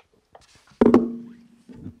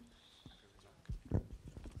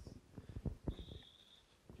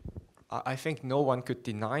 I think no one could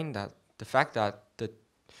deny that the fact that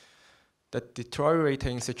the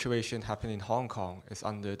deteriorating situation happening in Hong Kong is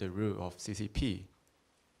under the rule of CCP.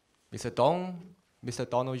 Mr. Dong, Mr.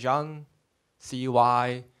 Donald Yang,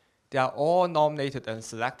 CY, they are all nominated and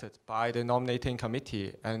selected by the nominating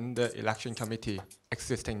committee and the election committee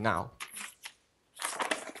existing now.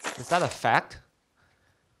 Is that a fact?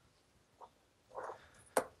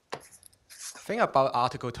 Think about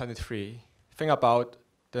Article 23. Think about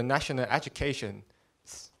the national education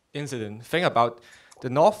incident. Think about the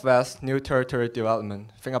Northwest New Territory Development.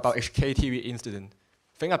 Think about HKTV incident.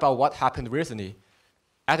 Think about what happened recently.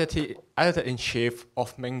 Editor-in-chief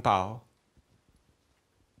of Ming Bao.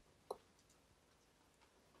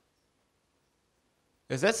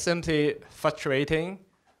 Is that simply fluctuating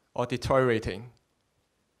or deteriorating?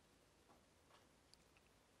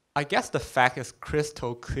 I guess the fact is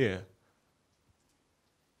crystal clear.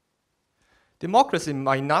 Democracy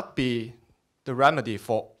might not be the remedy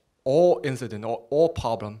for all incident or all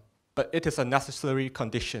problem, but it is a necessary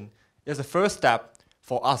condition. It's a first step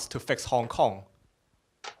for us to fix Hong Kong.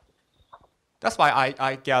 That's why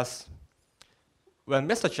I guess when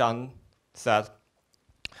Mr. Zhang said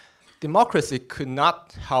democracy could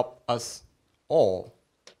not help us all,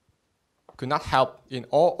 could not help in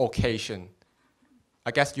all occasion,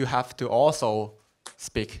 I guess you have to also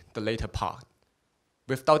speak the later part.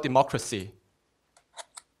 Without democracy,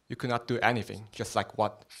 you could not do anything, just like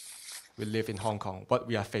what we live in Hong Kong, what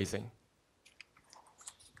we are facing.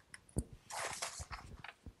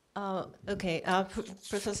 Okay,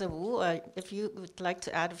 Professor Wu, if you would like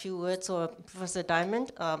to add a few words, or Professor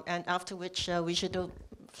Diamond, and after which we should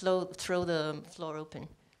throw the floor open.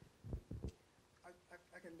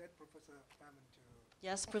 I can let Professor Diamond to...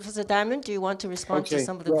 Yes, Professor Diamond, do you want to respond to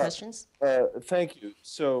some of the questions? Thank you.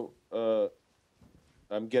 So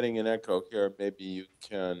I'm getting an echo here. Maybe you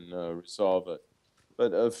can resolve it.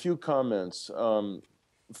 But a few comments.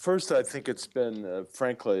 First, I think it's been,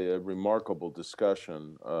 frankly, a remarkable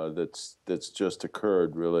discussion that's just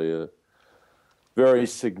occurred, really a very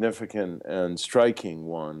significant and striking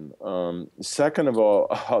one. Second of all,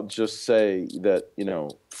 I'll just say that, you know,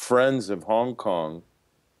 friends of Hong Kong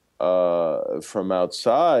from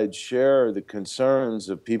outside share the concerns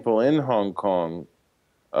of people in Hong Kong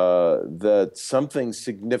that something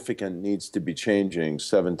significant needs to be changing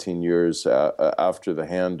 17 years after the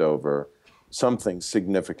handover. Something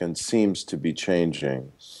significant seems to be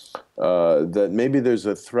changing. That maybe there's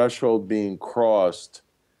a threshold being crossed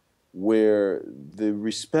where the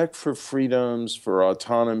respect for freedoms, for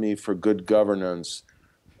autonomy, for good governance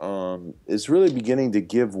is really beginning to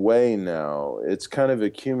give way now. It's kind of a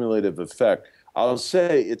cumulative effect. I'll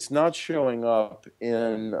say it's not showing up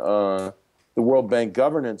in the World Bank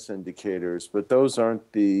governance indicators, but those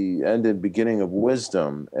aren't the end and beginning of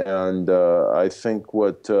wisdom. And I think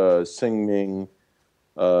what Ming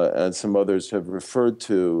and some others have referred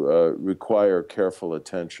to require careful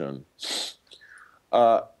attention.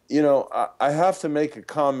 You know, I have to make a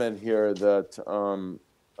comment here that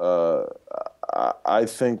I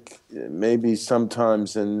think maybe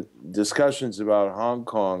sometimes in discussions about Hong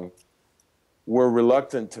Kong, we're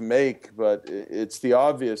reluctant to make, but it's the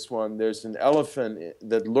obvious one. There's an elephant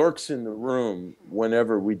that lurks in the room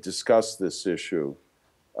whenever we discuss this issue,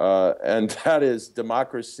 and that is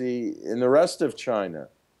democracy in the rest of China.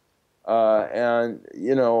 And,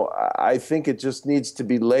 you know, I think it just needs to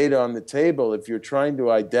be laid on the table if you're trying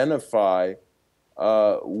to identify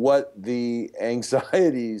what the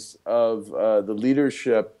anxieties of the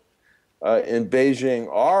leadership in Beijing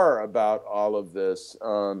are about all of this.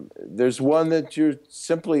 There's one that you're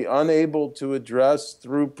simply unable to address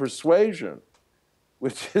through persuasion,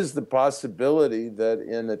 which is the possibility that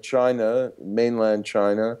in a China, mainland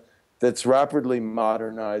China, that's rapidly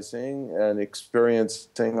modernizing and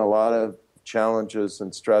experiencing a lot of challenges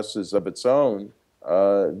and stresses of its own,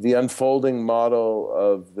 the unfolding model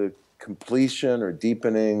of the completion or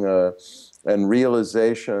deepening and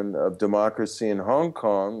realization of democracy in Hong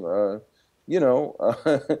Kong, you know,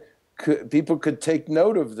 people could take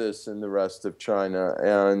note of this in the rest of China,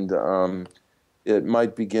 and it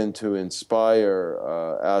might begin to inspire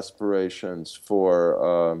aspirations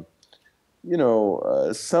for, you know,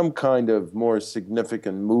 some kind of more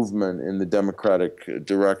significant movement in the democratic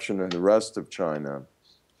direction in the rest of China.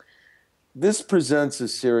 This presents a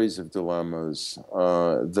series of dilemmas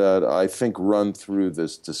that I think run through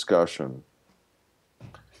this discussion.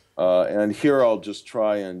 And here I'll just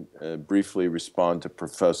try and briefly respond to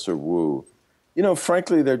Professor Wu. You know,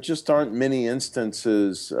 frankly, there just aren't many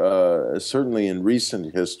instances, certainly in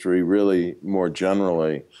recent history, really more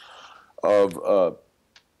generally, of a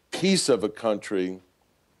piece of a country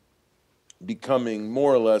becoming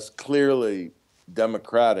more or less clearly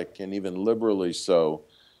democratic and even liberally so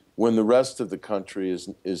when the rest of the country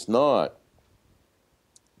is not.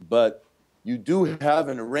 But you do have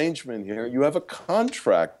an arrangement here. You have a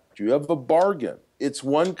contract. You have a bargain. It's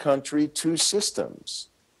one country, two systems.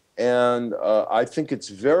 And I think it's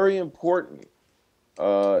very important,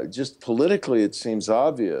 just politically it seems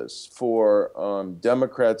obvious, for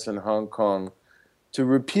Democrats in Hong Kong to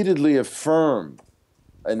repeatedly affirm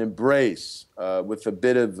and embrace, with a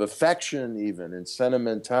bit of affection even and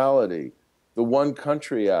sentimentality, the one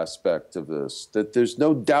country aspect of this, that there's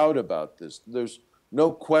no doubt about this. There's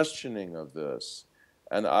no questioning of this.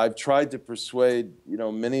 And I've tried to persuade, you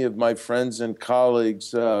know, many of my friends and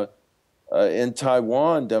colleagues in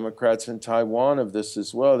Taiwan, Democrats in Taiwan, of this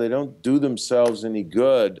as well. They don't do themselves any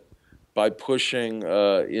good by pushing,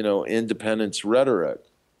 you know, independence rhetoric.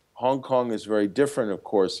 Hong Kong is very different, of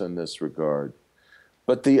course, in this regard.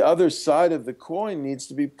 But the other side of the coin needs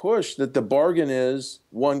to be pushed, that the bargain is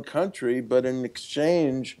one country, but in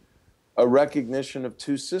exchange, a recognition of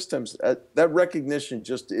two systems. That recognition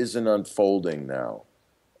just isn't unfolding now.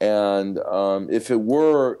 And if it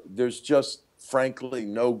were, there's just, frankly,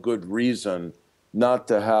 no good reason not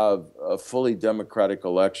to have a fully democratic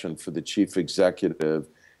election for the chief executive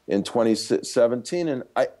in 2017. And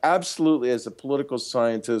I absolutely, as a political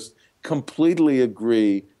scientist, completely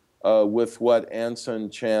agree with what Anson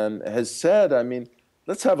Chan has said. I mean,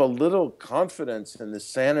 let's have a little confidence in the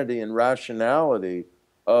sanity and rationality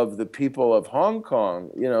of the people of Hong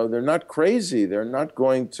Kong. You know, they're not crazy. They're not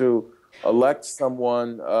going to elect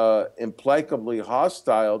someone implacably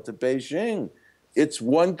hostile to Beijing. It's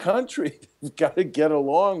one country. You've got to get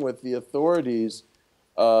along with the authorities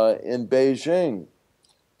in Beijing.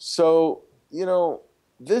 So, you know,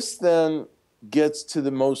 this then gets to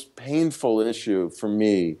the most painful issue for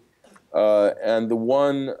me, and the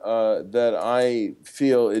one that I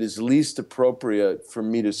feel it is least appropriate for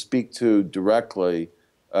me to speak to directly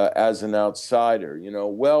as an outsider. You know,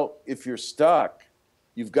 well, if you're stuck,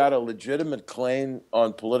 you've got a legitimate claim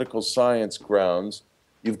on political science grounds.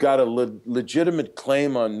 You've got a legitimate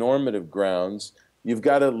claim on normative grounds. You've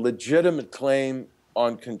got a legitimate claim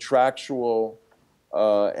on contractual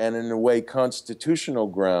and, in a way, constitutional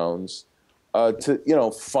grounds to, you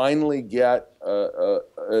know, finally get a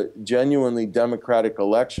genuinely democratic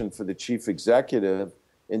election for the chief executive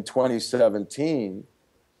in 2017.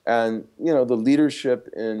 And, you know, the leadership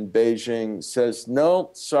in Beijing says, no,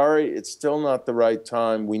 sorry, it's still not the right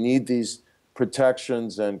time. We need these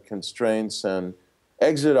protections and constraints and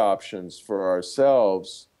exit options for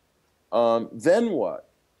ourselves. Then what?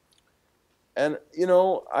 And, you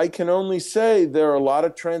know, I can only say there are a lot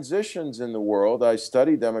of transitions in the world. I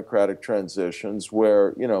study democratic transitions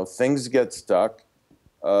where, you know, things get stuck.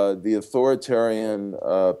 The authoritarian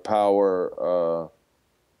power,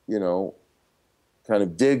 you know, kind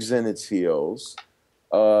of digs in its heels.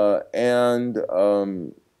 And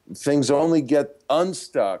things only get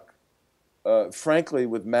unstuck, frankly,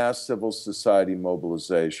 with mass civil society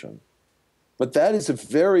mobilization. But that is a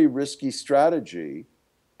very risky strategy.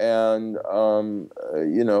 And,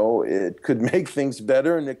 you know, it could make things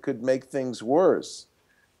better and it could make things worse.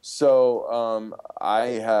 So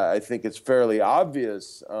I think it's fairly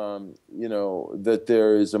obvious, you know, that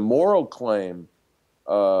there is a moral claim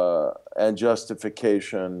and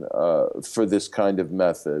justification for this kind of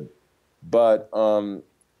method. But, you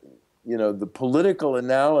know, the political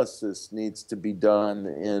analysis needs to be done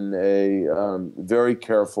in a very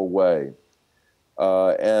careful way.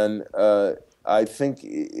 And I think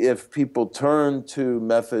if people turn to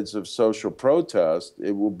methods of social protest,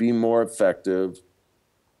 it will be more effective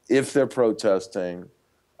if they're protesting,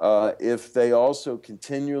 if they also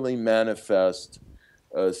continually manifest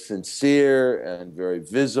a sincere and very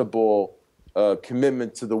visible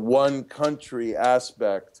commitment to the one country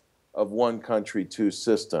aspect of one country, two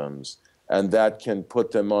systems, and that can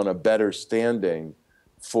put them on a better standing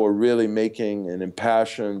for really making an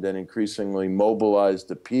impassioned and increasingly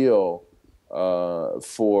mobilized appeal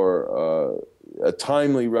for a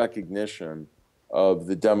timely recognition of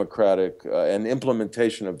the democratic and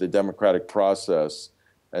implementation of the democratic process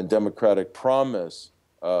and democratic promise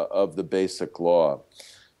of the basic law.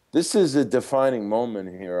 This is a defining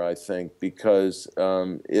moment here, I think, because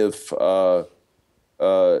if a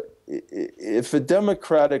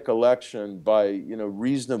democratic election by, you know,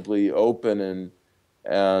 reasonably open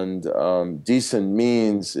and decent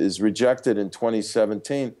means is rejected in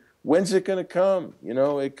 2017, when's it going to come? You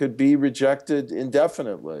know, it could be rejected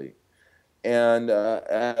indefinitely. And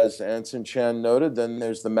as Anson Chan noted, then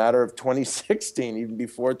there's the matter of 2016, even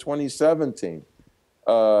before 2017,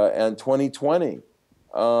 and 2020.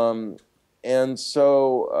 And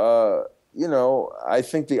so, you know, I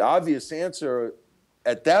think the obvious answer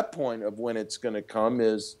at that point of when it's going to come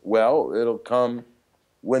is, well, it'll come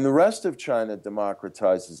when the rest of China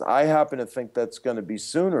democratizes. I happen to think that's going to be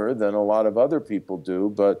sooner than a lot of other people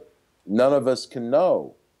do, but none of us can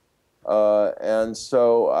know. And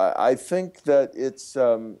so I think that it's,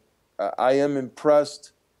 I am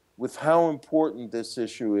impressed with how important this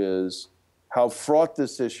issue is, how fraught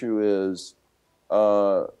this issue is,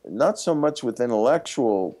 not so much with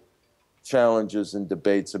intellectual challenges and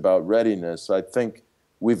debates about readiness. I think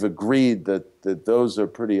we've agreed that those are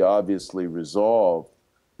pretty obviously resolved,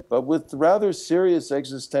 but with rather serious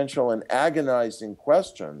existential and agonizing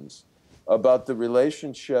questions about the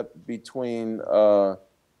relationship between the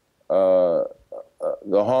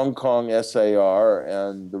Hong Kong SAR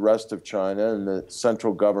and the rest of China and the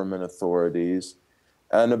central government authorities,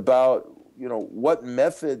 and about, what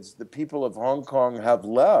methods the people of Hong Kong have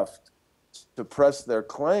left to press their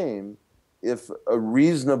claim if a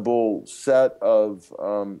reasonable set of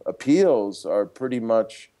appeals are pretty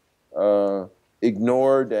much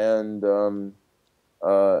ignored and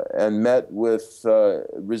met with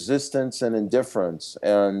resistance and indifference.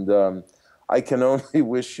 And I can only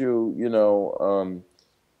wish you,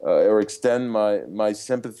 or extend my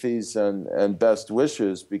sympathies and best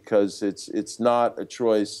wishes, because it's not a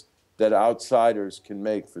choice that outsiders can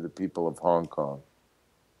make for the people of Hong Kong.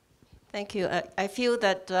 Thank you. I feel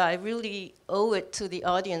that I really owe it to the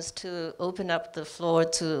audience to open up the floor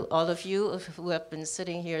to all of you who have been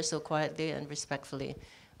sitting here so quietly and respectfully.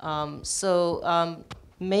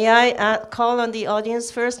 May I call on the audience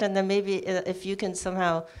first, and then maybe if you can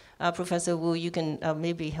somehow, Professor Wu, you can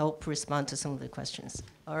maybe help respond to some of the questions.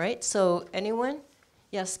 All right, so anyone?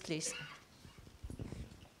 Yes, please.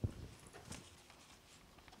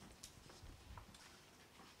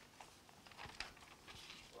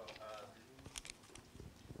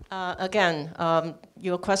 Again,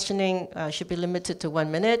 your questioning should be limited to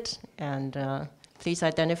 1 minute, and please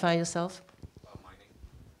identify yourself.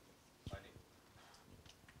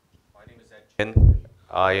 My name is Anson.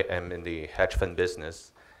 I am in the hedge fund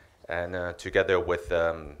business, and together with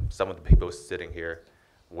some of the people sitting here,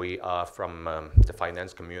 we are from the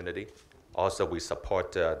finance community. Also, we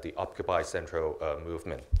support the Occupy Central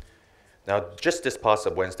movement. Now, just this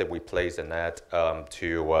past Wednesday, we placed an ad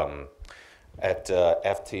at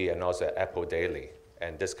FT and also at Apple Daily,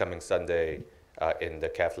 and this coming Sunday in the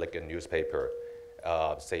Catholic newspaper,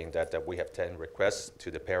 saying that we have 10 requests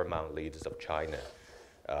to the paramount leaders of China.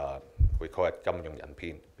 We call it 金融人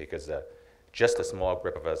片 because just a small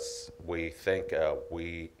group of us, we think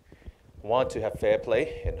we want to have fair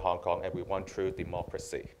play in Hong Kong and we want true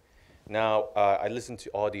democracy. Now, I listened to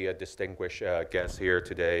all the distinguished guests here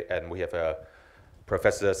today, and we have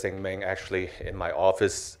Professor Ming actually in my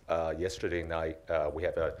office yesterday night. We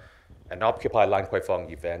have an Occupy Lan Kwai Fong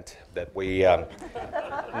event that we,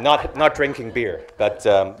 not drinking beer, but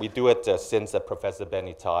we do it since Professor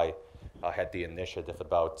Benny Tai had the initiative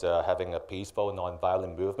about having a peaceful,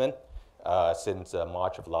 non-violent movement since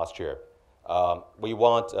March of last year. We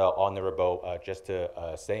want Honorable Jasper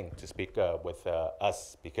to speak with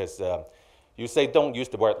us, because you say don't use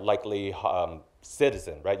the word likely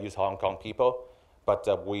citizen, right? Use Hong Kong people.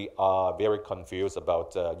 But we are very confused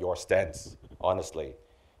about your stance, honestly.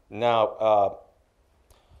 Now,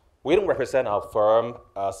 we don't represent our firm.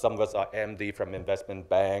 Some of us are MD from investment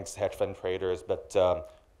banks, hedge fund traders, but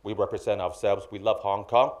we represent ourselves. We love Hong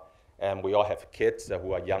Kong, and we all have kids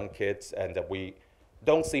who are young kids, and we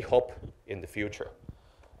don't see hope in the future.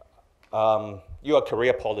 You're a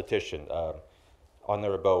career politician,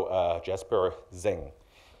 Honorable Jasper Zeng,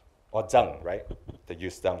 or Zheng, right? They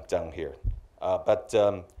use Zheng here. But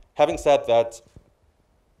having said that,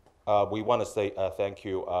 we want to say thank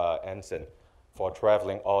you, Anson, for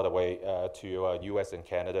traveling all the way to US and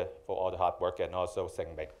Canada for all the hard work, and also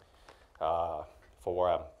Ming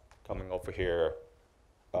for coming over here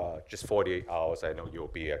just 48 hours. I know you'll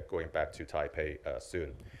be going back to Taipei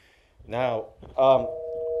soon. Now,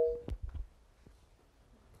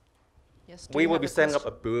 yes, we will be setting up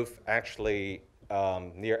a booth actually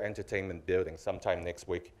near Entertainment Building sometime next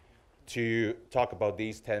week to talk about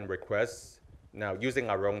these 10 requests. Now, using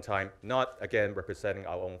our own time, not again representing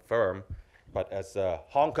our own firm, but as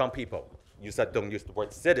Hong Kong people. You said don't use the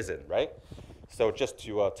word citizen, right? So just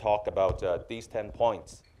to talk about these 10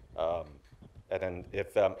 points. And then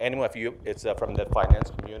if anyone of you is from the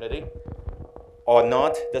finance community or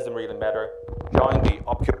not, doesn't really matter, join the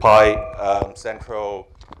Occupy Central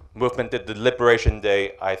movement. The Liberation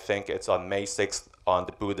Day, I think it's on May 6th on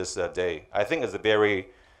the Buddhist Day. I think it's a very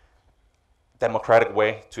democratic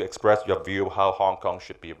way to express your view how Hong Kong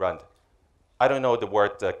should be run. I don't know the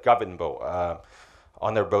word governable.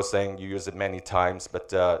 Honorable saying you use it many times,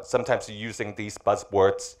 but sometimes using these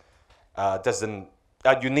buzzwords doesn't.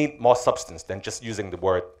 You need more substance than just using the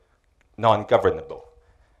word non-governable.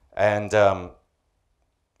 And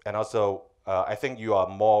also, I think you are a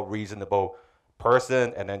more reasonable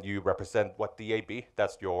person, and then you represent what DAB,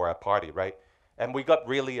 that's your party, right? And we got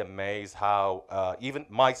really amazed how, even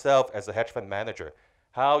myself as a hedge fund manager,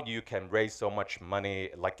 how you can raise so much money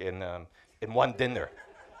like in one dinner.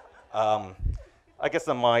 I guess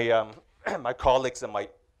my, my colleagues might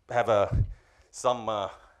have some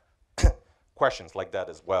questions like that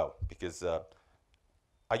as well, because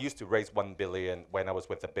I used to raise 1 billion when I was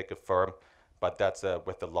with a bigger firm, but that's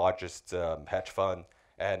with the largest hedge fund,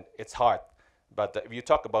 and it's hard. But if you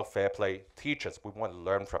talk about fair play, teach us, we want to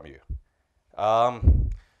learn from you.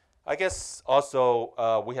 I guess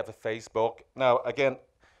also we have a Facebook. Now, again,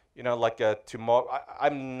 you know, like tomorrow,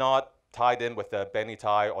 I'm not tied in with Benny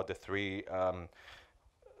Tai or the three,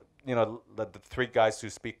 you know, the three guys who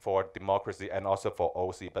speak for democracy and also for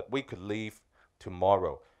OC, but we could leave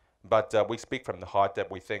tomorrow. But we speak from the heart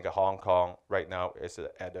that we think Hong Kong right now is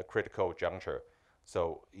at a critical juncture.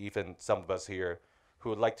 So even some of us here who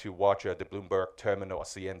would like to watch the Bloomberg Terminal or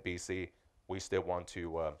CNBC, we still want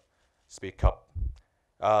to speak up.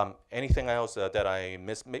 Anything else that I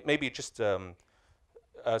missed? Maybe just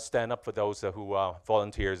stand up for those who are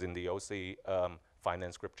volunteers in the OC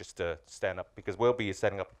finance group, just to stand up, because we'll be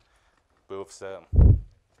setting up booths.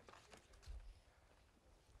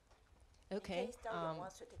 Okay.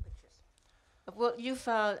 Well, you've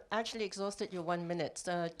actually exhausted your 1 minute.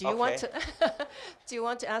 Do you want to do you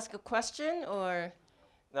want to ask a question or?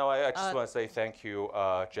 No, I just want to say thank you,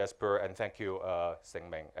 Jasper, and thank you,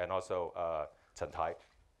 Ming, and also Chen Tai.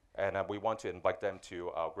 And we want to invite them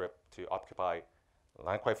to our group to occupy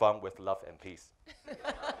Lan Kwai Fang with love and peace.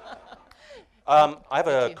 I have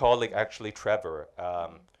a colleague, actually, Trevor,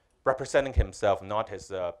 representing himself, not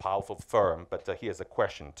his powerful firm, but he has a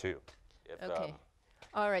question too. Okay.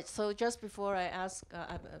 All right. So just before I ask,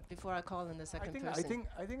 before I call in the second person.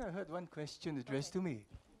 I think I heard one question addressed to me.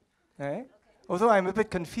 Okay. Although I'm a bit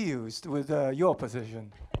confused with your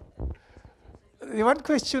position. The one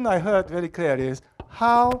question I heard very clearly is,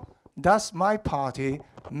 how does my party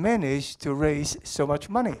manage to raise so much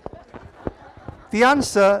money? The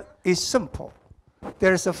answer is simple.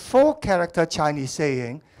 There is a 4-character Chinese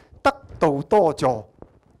saying, 得道多做，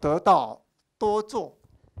得道多做.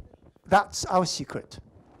 That's our secret.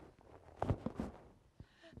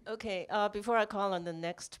 Okay, before I call on the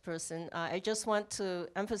next person, I just want to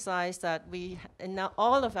emphasize that in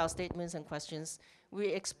all of our statements and questions,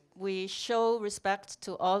 we show respect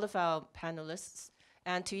to all of our panelists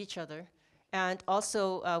and to each other. And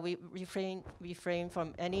also, we refrain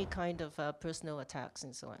from any kind of personal attacks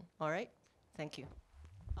and so on. All right? Thank you.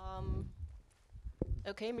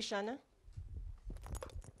 Okay, Mishana?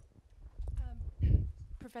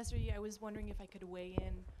 Professor Yi, I was wondering if I could weigh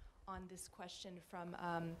in on this question from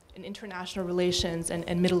an international relations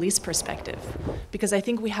and Middle East perspective, because I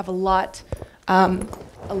think we have a lot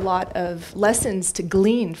of lessons to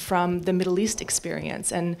glean from the Middle East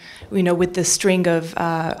experience, and with the string of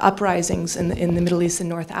uprisings in the Middle East and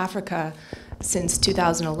North Africa since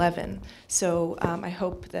 2011. So I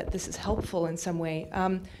hope that this is helpful in some way.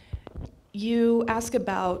 You ask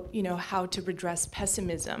about how to redress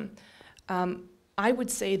pessimism. I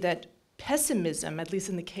would say that pessimism, at least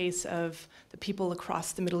in the case of the people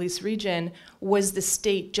across the Middle East region, was the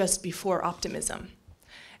state just before optimism.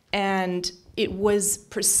 And it was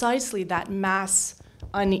precisely that mass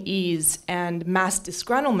unease and mass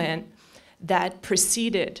disgruntlement that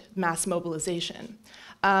preceded mass mobilization.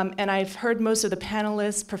 And I've heard most of the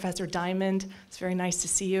panelists, Professor Diamond, it's very nice to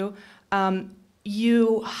see you.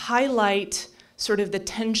 You highlight sort of the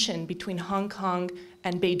tension between Hong Kong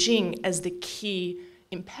and Beijing as the key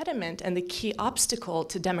impediment and the key obstacle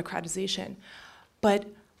to democratization. But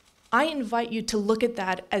I invite you to look at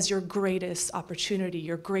that as your greatest opportunity,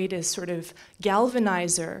 your greatest sort of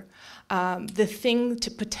galvanizer, the thing to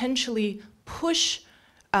potentially push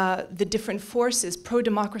the different forces,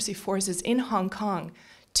 pro-democracy forces in Hong Kong,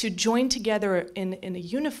 to join together in a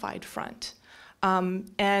unified front, and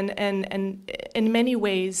in many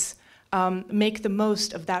ways make the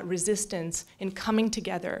most of that resistance in coming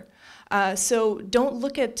together. So don't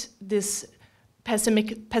look at this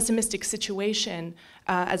pessimistic situation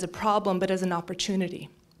as a problem, but as an opportunity.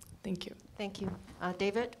 Thank you. Thank you.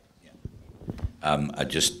 David? I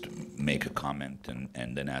just make a comment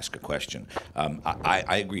and then ask a question.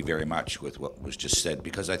 I agree very much with what was just said,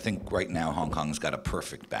 because I think right now Hong Kong's got a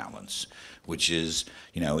perfect balance, which is,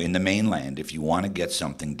 in the mainland, if you want to get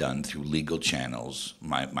something done through legal channels,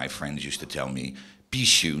 my friends used to tell me, 必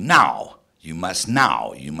须 now. You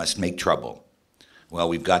must make trouble. Well,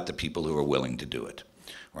 we've got the people who are willing to do it,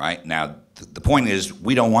 right? Now, the point is,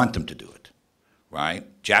 we don't want them to do it, right?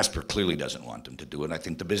 Jasper clearly doesn't want them to do it. I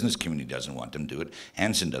think the business community doesn't want them to do it.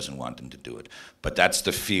 Anson doesn't want them to do it. But that's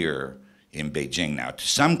the fear in Beijing. Now, to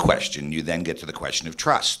some question, you then get to the question of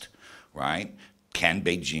trust, right? Can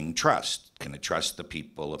Beijing trust? Can it trust the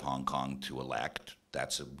people of Hong Kong to elect?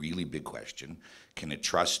 That's a really big question. Can it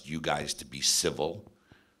trust you guys to be civil?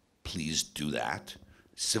 Please do that.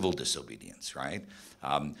 Civil disobedience, right?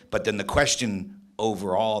 But then the question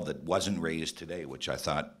overall that wasn't raised today, which I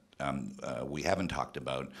thought we haven't talked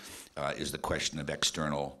about, is the question of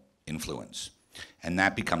external influence. And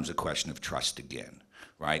that becomes a question of trust again,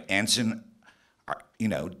 right? Anson,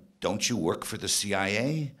 don't you work for the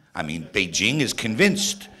CIA? I mean, Beijing is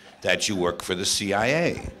convinced that you work for the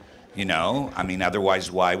CIA. You know, I mean, otherwise,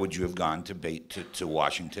 why would you have gone to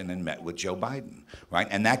Washington and met with Joe Biden, right?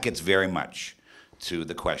 And that gets very much to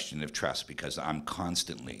the question of trust, because I'm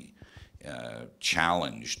constantly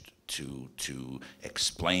challenged to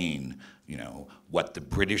explain, you know, what the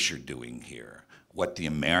British are doing here, what the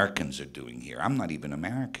Americans are doing here. I'm not even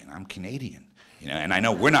American, I'm Canadian, you know, and I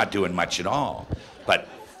know we're not doing much at all, but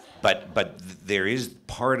there is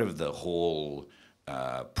part of the whole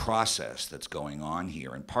process that's going on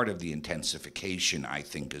here, and part of the intensification, I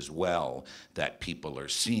think, as well, that people are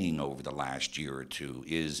seeing over the last year or two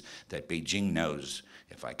is that Beijing knows,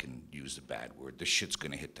 if I can use a bad word, the shit's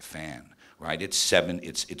going to hit the fan, right?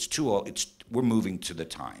 We're moving to the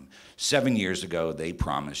time. 7 years ago, they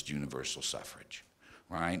promised universal suffrage,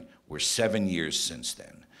 right? We're 7 years since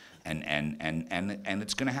then. And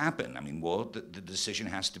it's going to happen. I mean, well, the decision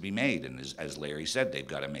has to be made, and as Larry said, they've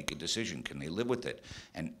got to make a decision. Can they live with it?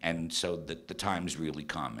 And so the time's really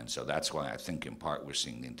come, and so that's why I think in part we're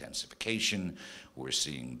seeing the intensification, we're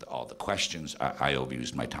seeing all the questions. I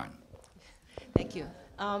overused my time. Thank you.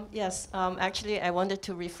 Yes, actually, I wanted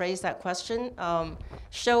to rephrase that question.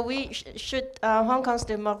 Should Hong Kong's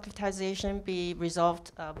democratization be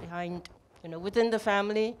resolved behind, within the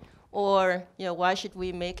family? Or, why should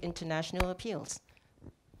we make international appeals?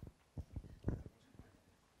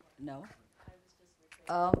 No.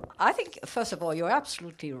 I think, first of all, you're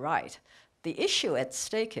absolutely right. The issue at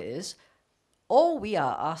stake is, all we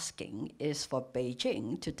are asking is for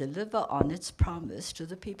Beijing to deliver on its promise to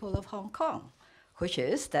the people of Hong Kong, which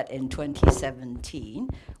is that in 2017,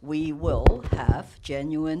 we will have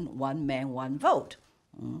genuine one man, one vote.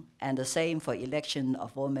 And the same for election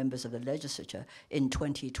of all members of the legislature in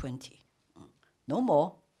 2020. No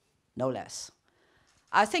more, no less.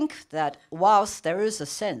 I think that whilst there is a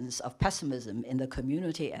sense of pessimism in the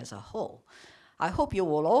community as a whole, I hope you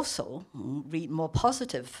will also read a more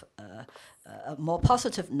positive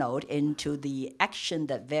note into the action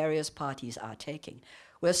that various parties are taking.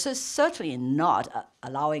 We're certainly not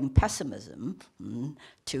allowing pessimism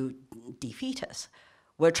to defeat us.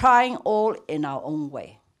 We're trying all in our own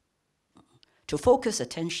way to focus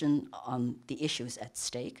attention on the issues at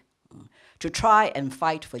stake, to try and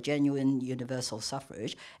fight for genuine universal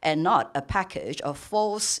suffrage and not a package of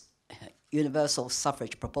false universal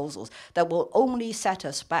suffrage proposals that will only set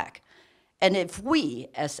us back. And if we,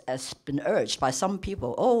 as been urged by some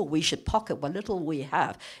people, we should pocket what little we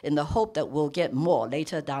have in the hope that we'll get more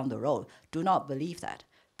later down the road, do not believe that.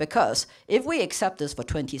 Because if we accept this for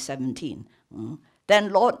 2017,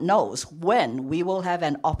 then Lord knows when we will have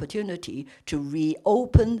an opportunity to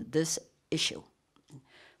reopen this issue.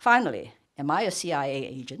 Finally, am I a CIA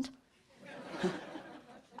agent?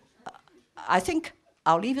 I think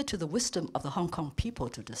I'll leave it to the wisdom of the Hong Kong people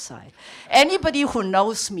to decide. Anybody who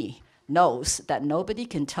knows me knows that nobody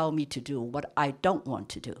can tell me to do what I don't want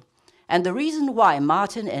to do. And the reason why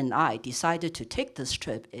Martin and I decided to take this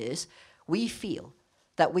trip is we feel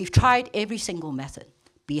that we've tried every single method.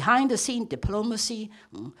 Behind-the-scene diplomacy,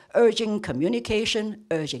 urging communication,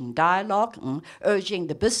 urging dialogue, urging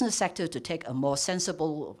the business sector to take a more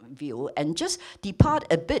sensible view and just depart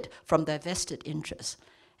a bit from their vested interests.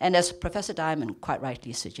 And as Professor Diamond quite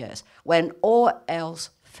rightly suggests, when all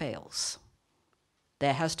else fails,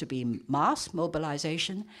 there has to be mass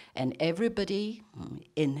mobilization, and everybody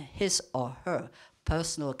in his or her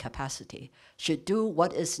personal capacity should do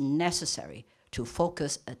what is necessary to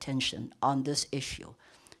focus attention on this issue.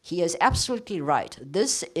 He is absolutely right.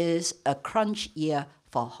 This is a crunch year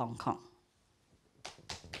for Hong Kong.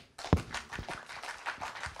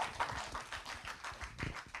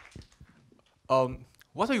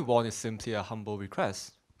 What we want is simply a humble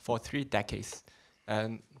request for 3 decades.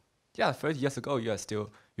 And yeah, 30 years ago, you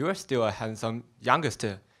were still a handsome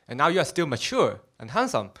youngster, and now you are still mature and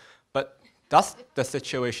handsome. But does the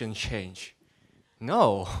situation change?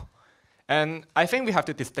 No. And I think we have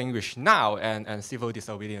to distinguish now and civil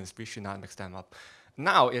disobedience. We should not mix them up.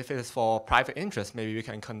 Now, if it is for private interest, maybe we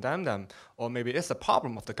can condemn them, or maybe it's a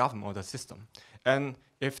problem of the government or the system. And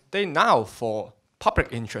if they now for public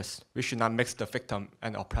interest, we should not mix the victim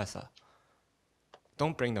and oppressor.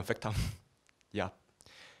 Don't bring the victim. Yeah.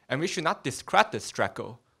 And we should not discredit the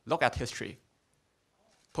struggle. Look at history.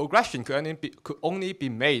 Progression could only be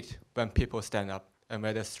made when people stand up and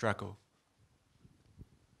where there's struggle.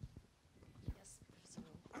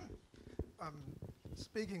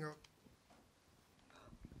 Speaking of,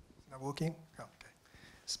 not working? Oh, okay.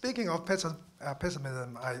 Speaking of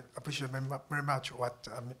pessimism, I appreciate very much what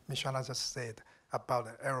Michelle just said about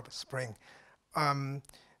the Arab Spring.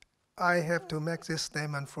 I have to make this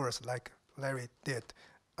statement first, like Larry did.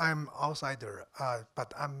 I'm outsider,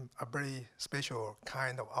 but I'm a very special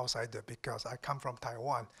kind of outsider because I come from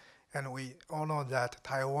Taiwan. And we all know that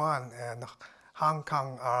Taiwan and Hong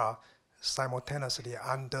Kong are simultaneously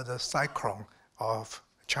under the cyclone of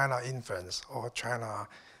China influence or China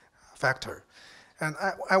factor. And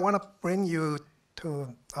I want to bring you to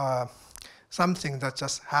something that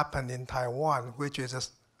just happened in Taiwan, which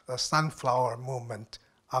is a sunflower movement,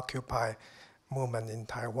 Occupy movement in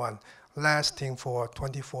Taiwan, lasting for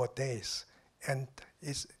 24 days. And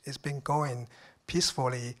it's been going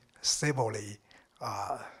peacefully, civilly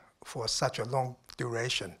for such a long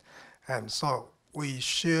duration. And so we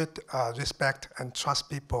should respect and trust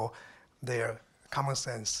people, their common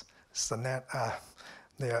sense,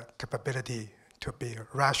 their capability to be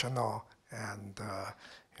rational and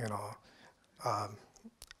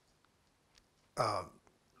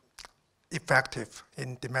effective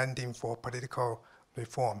in demanding for political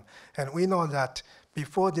reform. And we know that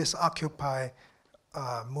before this Occupy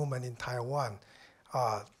movement in Taiwan,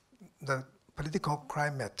 the political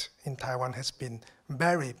climate in Taiwan has been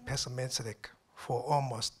very pessimistic for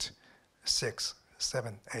almost 6,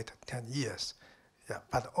 7, 8, 10 years. Yeah,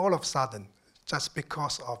 but all of a sudden, just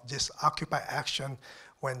because of this Occupy action,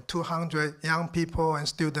 when 200 young people and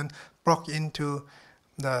students broke into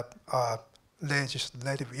the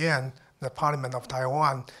legislative yuan, the parliament of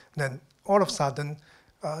Taiwan, then all of a sudden,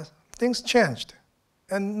 things changed.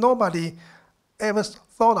 And nobody ever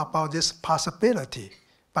thought about this possibility.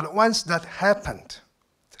 But once that happened,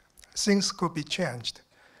 things could be changed.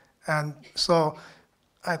 And so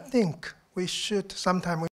I think we should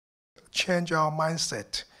sometimes change our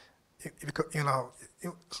mindset.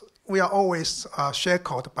 We are always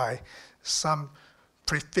shackled by some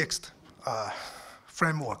prefixed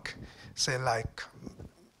framework, say like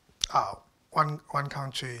one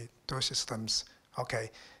country, two systems, okay?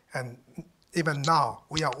 And even now,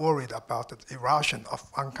 we are worried about the erosion of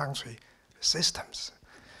one country systems.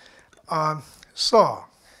 So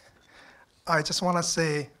I just want to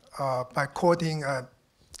say, by quoting an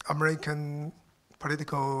American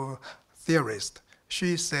political theorist,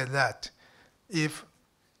 she said that if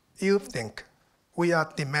you think we are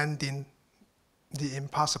demanding the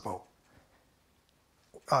impossible,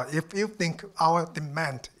 if you think our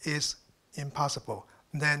demand is impossible,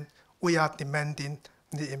 then we are demanding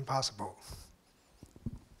the impossible.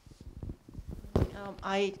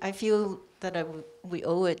 I feel that we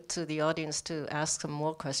owe it to the audience to ask some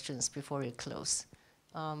more questions before we close.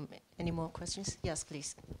 Any more questions? Yes,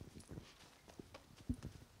 please.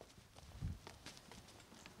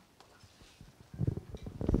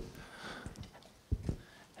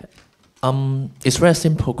 It's very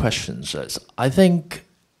simple questions. I think,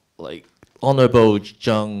 like, Honorable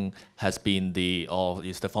Zheng has been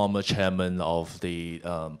is the former chairman of the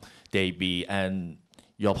DAB, and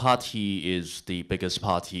your party is the biggest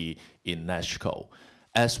party in NASCO.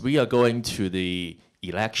 As we are going to the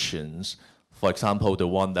elections, for example, the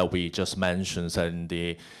one that we just mentioned in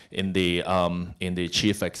the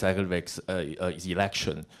chief executive's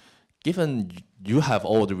election, given you have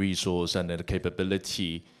all the resource and the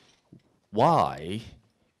capability, why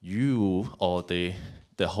you or the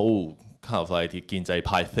whole kind of like the Ginzai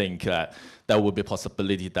Pai think that there will be a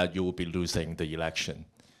possibility that you will be losing the election?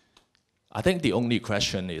 I think the only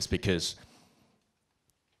question is because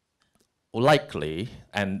likely,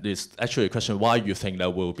 and it's actually a question why you think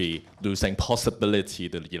that we'll be losing possibility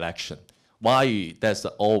the election. Why there's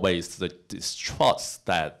always the distrust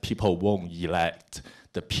that people won't elect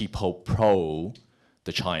the people pro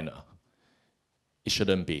the China. It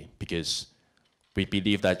shouldn't be, because we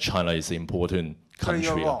believe that China is an important country.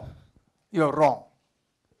 So you're wrong. You're wrong.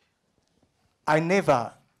 I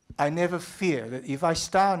never fear that if I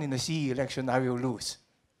stand in the CE election, I will lose.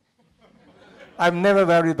 I'm never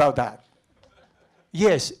worried about that.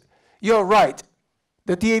 Yes, you're right.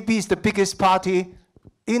 The DAB is the biggest party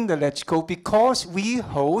in the LegCo because we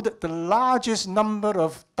hold the largest number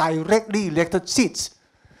of directly elected seats.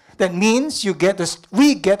 That means we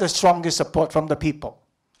get the strongest support from the people.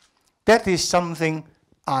 That is something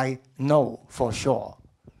I know for sure.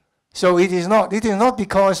 So it is not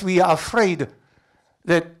because we are afraid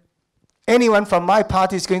that anyone from my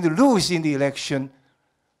party is going to lose in the election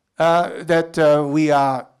that we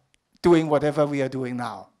are doing whatever we are doing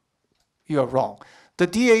now. You are wrong. The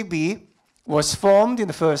DAB was formed in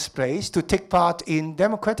the first place to take part in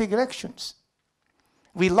democratic elections.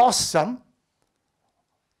 We lost some,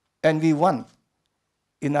 and we won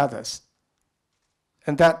in others.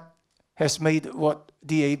 And that has made what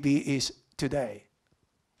DAB is today.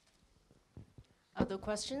 Other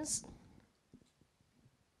questions?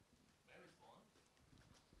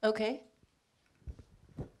 Okay.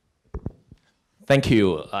 Thank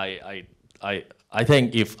you. I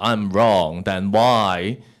think if I'm wrong, then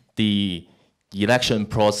why the election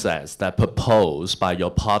process that proposed by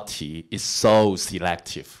your party is so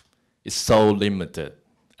selective, is so limited,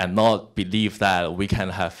 and not believe that we can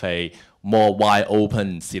have a more wide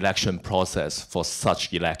open selection process for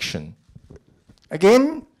such election?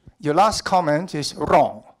 Again, your last comment is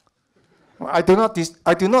wrong. I do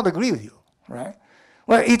not agree with you, right?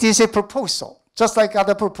 Well, it is a proposal, just like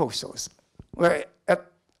other proposals. Where,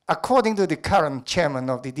 according to the current chairman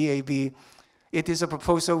of the DAB, it is a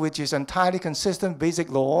proposal which is entirely consistent with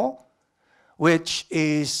basic law, which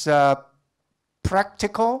is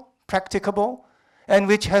practicable, and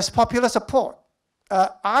which has popular support.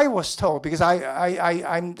 I was told, because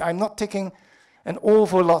I'm not taking an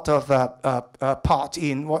awful lot of part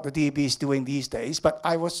in what the DAB is doing these days, but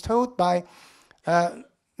I was told by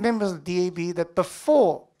members of the DAB that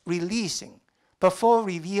before revealing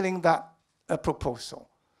that proposal,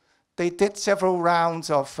 they did several rounds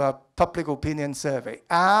of public opinion survey,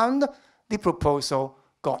 and the proposal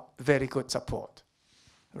got very good support,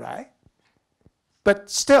 right? But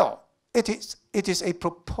still, it is a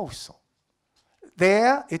proposal.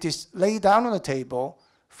 There, it is laid down on the table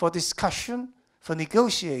for discussion, for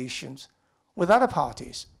negotiations with other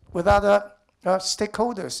parties, with other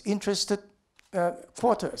stakeholders, interested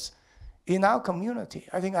quarters in our community.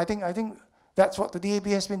 I think that's what the DAB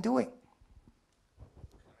has been doing.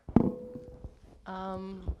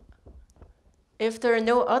 If there are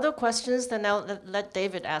no other questions, then I'll let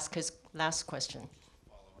David ask his last question.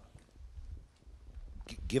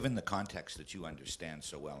 Given the context that you understand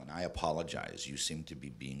so well, and I apologize, you seem to be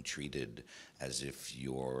being treated as if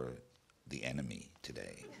you're the enemy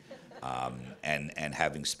today. And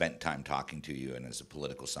having spent time talking to you and as a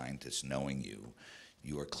political scientist knowing you,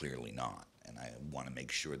 you are clearly not. And I want to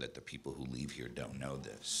make sure that the people who leave here don't know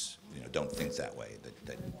this, don't think that way,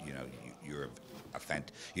 that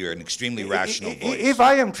you're an extremely rational voice. If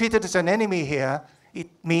I am treated as an enemy here, it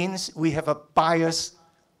means we have a biased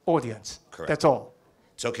audience. Correct. That's all.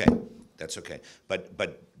 It's okay. That's okay.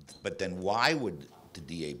 But then why would the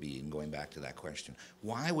DAB, and going back to that question,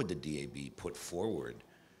 why would the DAB put forward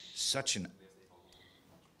such a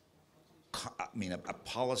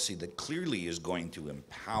policy that clearly is going to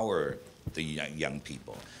empower the young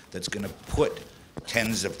people, that's going to put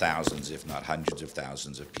tens of thousands, if not hundreds of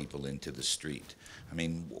thousands of people into the street? I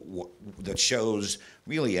mean, that shows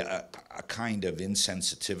really a kind of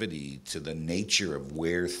insensitivity to the nature of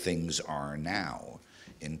where things are now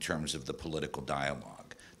in terms of the political dialogue.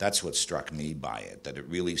 That's what struck me by it, that it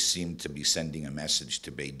really seemed to be sending a message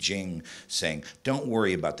to Beijing saying, don't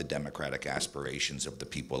worry about the democratic aspirations of the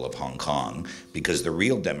people of Hong Kong, because the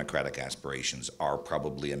real democratic aspirations are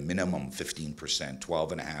probably a minimum 15%,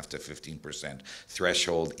 12.5% to 15%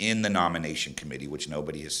 threshold in the nomination committee, which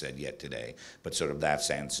nobody has said yet today, but sort of that's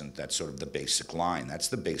Anson, that's sort of the basic line, that's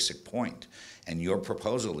the basic point. And your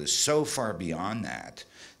proposal is so far beyond that,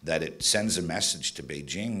 that it sends a message to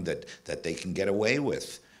Beijing that they can get away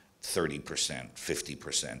with 30%,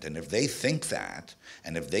 50%. And if they think that,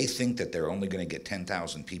 and if they think that they're only going to get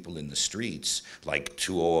 10,000 people in the streets like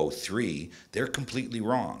 2003, they're completely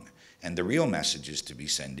wrong. And the real messages to be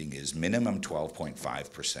sending is minimum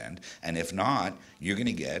 12.5%, and if not, you're going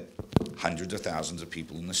to get hundreds of thousands of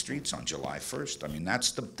people in the streets on July 1st. I mean,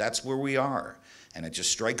 that's where we are. And it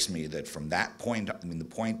just strikes me that from that point, I mean, the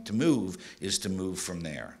point to move is to move from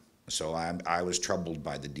there. So I was troubled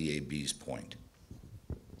by the DAB's point.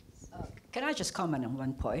 Can I just comment on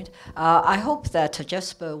one point? I hope that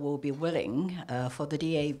Jasper will be willing for the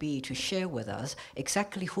DAB to share with us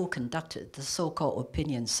exactly who conducted the so-called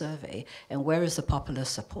opinion survey and where is the popular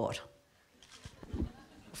support.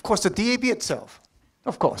 Of course, the DAB itself,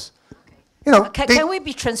 of course. Can we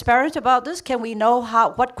be transparent about this? Can we know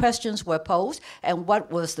what questions were posed and what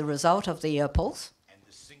was the result of the polls? And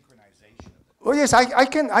the synchronization of the Oh yes, I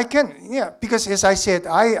can, yeah, because as I said,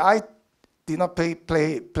 I did not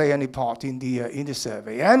play any part in the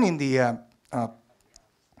survey and in the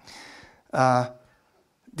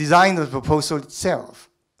design of the proposal itself.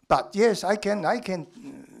 But yes, I can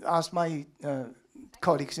ask my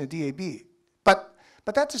colleagues in the DAB.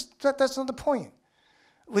 But that's not the point.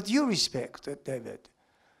 With due respect, David,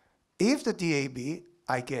 if the DAB,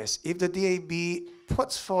 if the DAB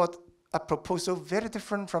puts forth a proposal very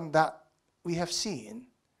different from that we have seen,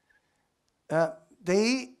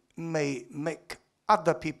 they may make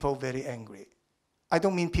other people very angry. I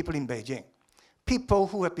don't mean people in Beijing, people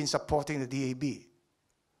who have been supporting the DAB.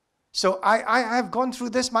 So I have gone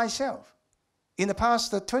through this myself in the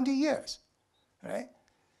past 20 years, right?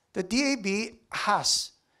 The DAB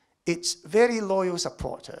has its very loyal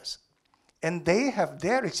supporters and they have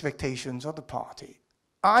their expectations of the party.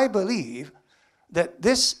 I believe that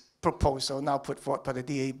this proposal now put forward by the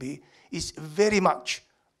DAB is very much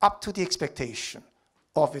up to the expectation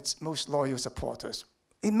of its most loyal supporters.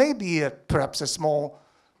 It may be perhaps a small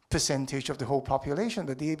percentage of the whole population.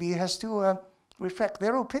 The DAB has to reflect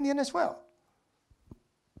their opinion as well.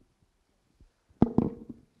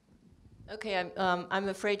 Okay, I'm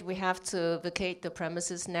afraid we have to vacate the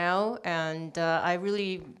premises now, and I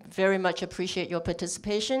really very much appreciate your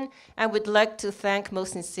participation and would like to thank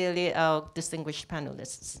most sincerely our distinguished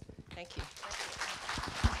panelists. Thank you.